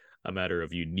not a matter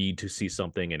of you need to see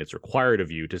something and it's required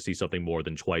of you to see something more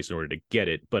than twice in order to get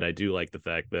it. But I do like the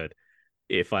fact that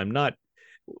if I'm not,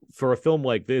 for a film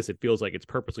like this, it feels like it's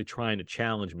purposely trying to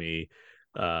challenge me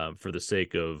for the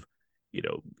sake of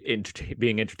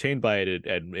being entertained by it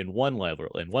in one level,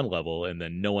 and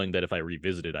then knowing that if I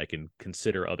revisit it, I can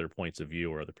consider other points of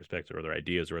view or other perspectives or other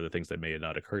ideas or other things that may have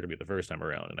not occurred to me the first time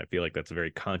around. And I feel like that's a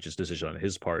very conscious decision on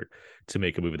his part to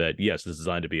make a movie that, yes, is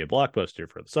designed to be a blockbuster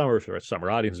for the summer, for a summer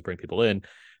audience to bring people in,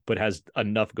 but has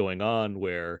enough going on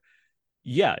where,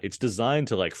 yeah, it's designed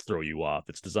to like throw you off.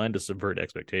 It's designed to subvert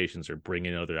expectations or bring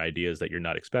in other ideas that you're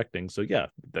not expecting. So yeah,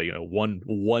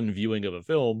 one viewing of a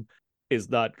film is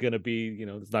not going to be,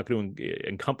 it's not going to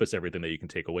encompass everything that you can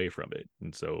take away from it.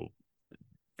 And so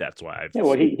that's why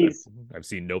I've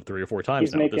seen Nope 3 or 4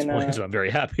 times now at this point. So I'm very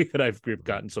happy that we've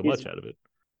gotten so much out of it.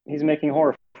 He's making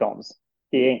horror films.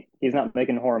 He's not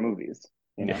making horror movies,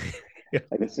 Yeah.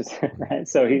 Like it's just, right?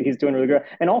 So he's doing really good.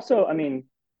 And also, I mean,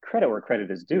 credit where credit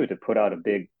is due to put out a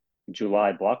big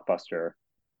July blockbuster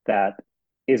that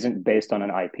isn't based on an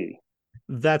IP.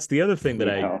 That's the other thing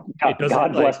that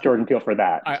God bless Jordan Peele for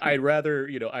that. I'd rather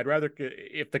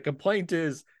if the complaint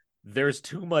is there's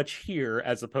too much here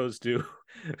as opposed to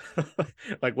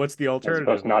like what's the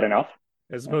alternative? Not enough.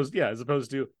 As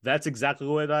opposed to that's exactly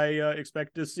what I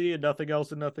expect to see and nothing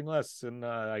else and nothing less. And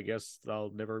I guess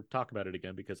I'll never talk about it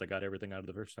again because I got everything out of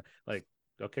the first time. Like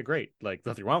okay, great. Like,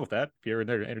 nothing wrong with that. If you're in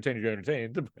there to entertain, you're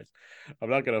entertained. But I'm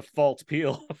not going to fault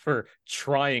Peele for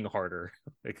trying harder.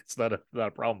 Like, it's not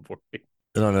a problem for me.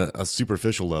 And on a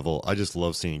superficial level, I just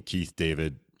love seeing Keith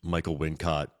David, Michael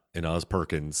Wincott, and Oz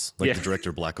Perkins, like the director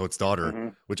of Black Coat's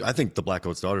Daughter, which I think The Black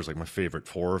Coat's Daughter is like my favorite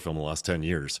horror film in the last 10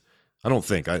 years. I don't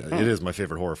think it is my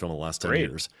favorite horror film in the last 10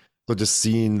 years. So just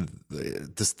seeing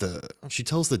she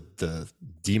tells the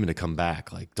demon to come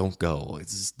back, like, don't go.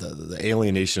 It's just the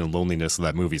alienation and loneliness of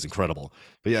that movie is incredible.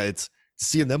 But yeah, it's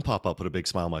seeing them pop up, put a big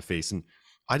smile on my face. And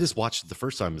I just watched it the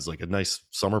first time as like a nice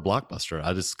summer blockbuster.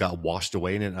 I just got washed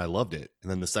away in it and I loved it.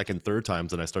 And then the second, third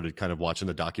times, then I started kind of watching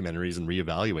the documentaries and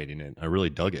reevaluating it. I really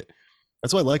dug it.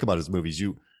 That's what I like about his movies.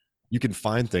 You can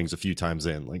find things a few times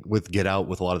in, like with Get Out,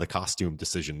 with a lot of the costume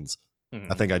decisions.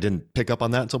 I think I didn't pick up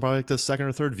on that until probably like the second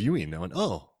or third viewing. I went,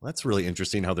 oh, that's really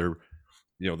interesting how they're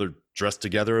dressed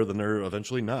together, then they're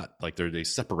eventually not. Like they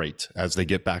separate as they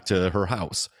get back to her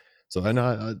house. So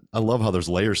I love how there's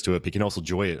layers to it, but you can also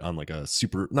enjoy it on like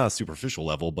not a superficial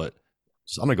level, but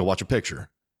I'm gonna go watch a picture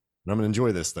and I'm gonna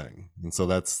enjoy this thing. And so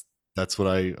that's what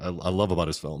I love about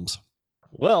his films.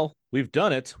 Well, we've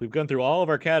done it. We've gone through all of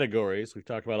our categories. We've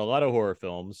talked about a lot of horror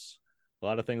films, a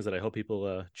lot of things that I hope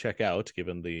people check out,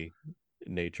 given the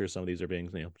nature. Some of these are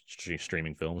being,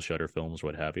 streaming films, Shudder films,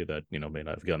 what have you, that, may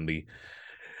not have gotten the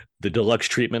deluxe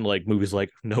treatment like movies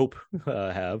like Nope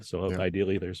have. So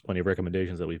ideally there's plenty of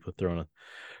recommendations that we put thrown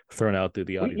out through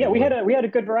the audience. Yeah, we had a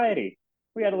good variety.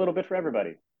 We had a little bit for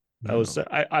everybody.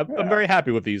 I'm very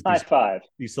happy with these High five.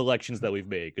 These selections that we've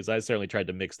made, because I certainly tried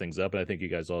to mix things up, and I think you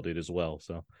guys all did as well.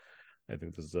 So I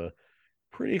think this is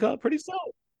pretty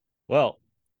solid. Well,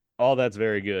 all that's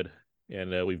very good,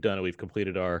 and we've done it. We've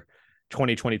completed our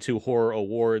 2022 horror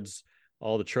awards.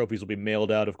 All the trophies will be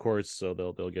mailed out, of course, so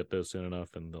they'll get those soon enough,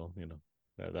 and they'll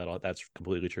that's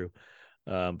completely true.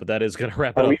 But that is going to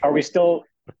wrap it up. Are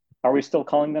we still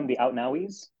calling them the Out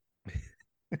Nowies?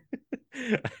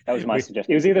 That was my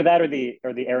suggestion. It was either that or the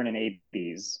Aaron and Abe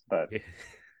bees, but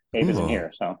Abe isn't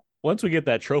here. So once we get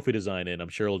that trophy design in, I'm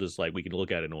sure it'll just we can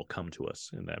look at it and it will come to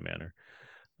us in that manner.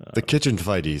 The kitchen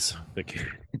fighties.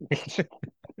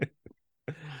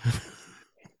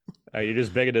 You're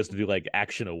just begging us to do like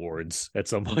action awards at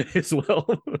some point as well.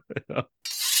 But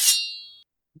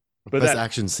best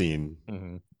action scene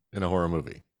in a horror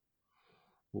movie.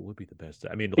 What would be the best?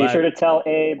 I mean, be sure to tell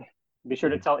Abe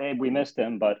we missed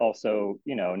him, but also,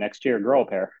 next year, grow a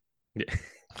pair. Yeah.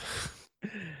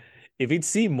 If he'd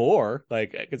see more,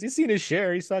 because he's seen his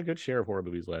share, he saw a good share of horror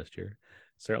movies last year.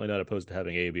 Certainly not opposed to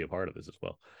having Abe be a part of this as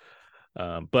well.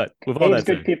 But with all Abe's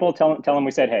that good people, tell him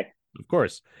we said hey. Of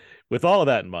course. With all of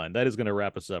that in mind, that is going to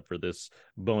wrap us up for this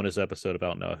bonus episode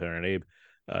about Now with Aaron and Abe.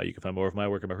 You can find more of my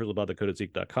work at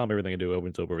myherzlebot.codeseek.com. Everything I do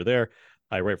opens over there.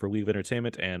 I write for Weave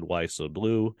Entertainment and Why So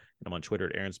Blue, and I'm on Twitter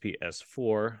at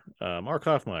AaronsPS4. Mark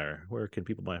Hoffmeyer, where can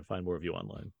people find more of you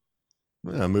online?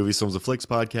 Movies, Films, and Flicks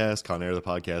podcast, Con Air the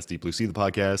podcast, Deep Blue Sea the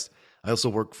podcast. I also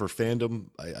work for Fandom.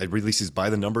 I release these by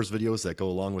the numbers videos that go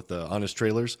along with the honest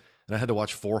trailers, and I had to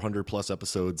watch 400 plus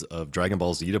episodes of Dragon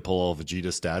Ball Z to pull all Vegeta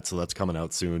stats, so that's coming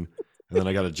out soon. And then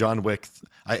I got a John Wick.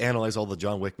 I analyze all the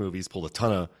John Wick movies, pulled a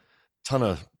ton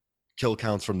of kill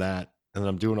counts from that, and then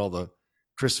I'm doing all the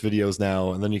Chris videos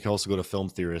now. And then you can also go to Film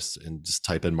Theorists and just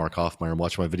type in Mark Hoffmeyer and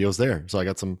watch my videos there. So I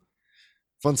got some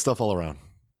fun stuff all around.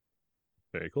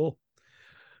 Very cool.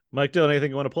 Mike Dillon,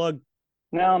 anything you want to plug?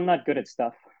 No, I'm not good at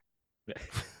stuff.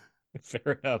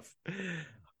 Fair enough.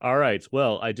 All right.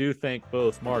 Well, I do thank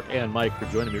both Mark and Mike for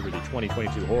joining me for the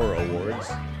 2022 Horror Awards.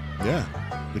 Yeah,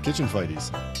 the kitchen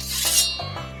fighties.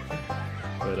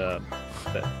 But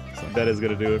that is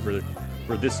going to do it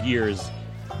for this year's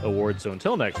award. So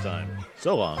until next time,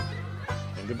 so long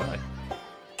and goodbye.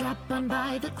 Drop on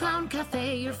by the Clown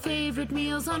Cafe, your favorite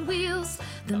meals on wheels.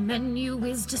 The menu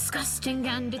is disgusting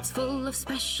and it's full of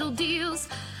special deals.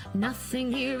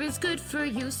 Nothing here is good for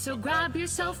you, so grab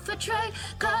yourself a tray,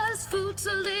 'cause food's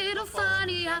a little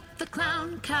funny at the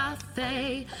Clown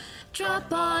Cafe.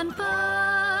 Drop on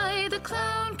by the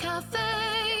Clown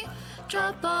Cafe.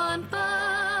 Drop on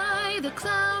by the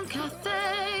Clown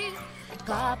Cafe.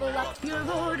 Gobble up your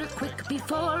order quick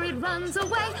before it runs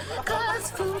away, 'cause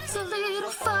food's a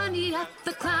little funny at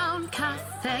the Clown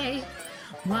Cafe.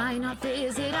 Why not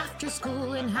visit after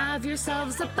school and have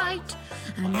yourselves a bite?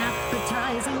 An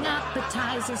appetizing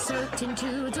appetizer certain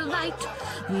to delight.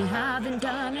 We haven't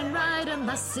done it right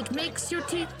unless it makes your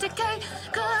teeth decay,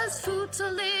 'cause food's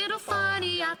a little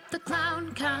funny at the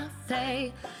Clown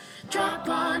Cafe. Drop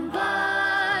on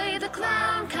by the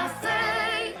Clown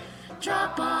Cafe.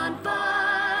 Drop on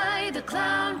by the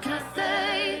Clown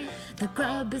Cafe. The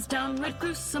grub is downright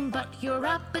gruesome, but your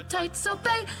appetites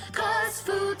obey. 'Cause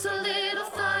food's a little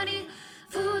funny,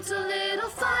 food's a little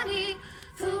funny,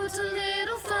 food's a little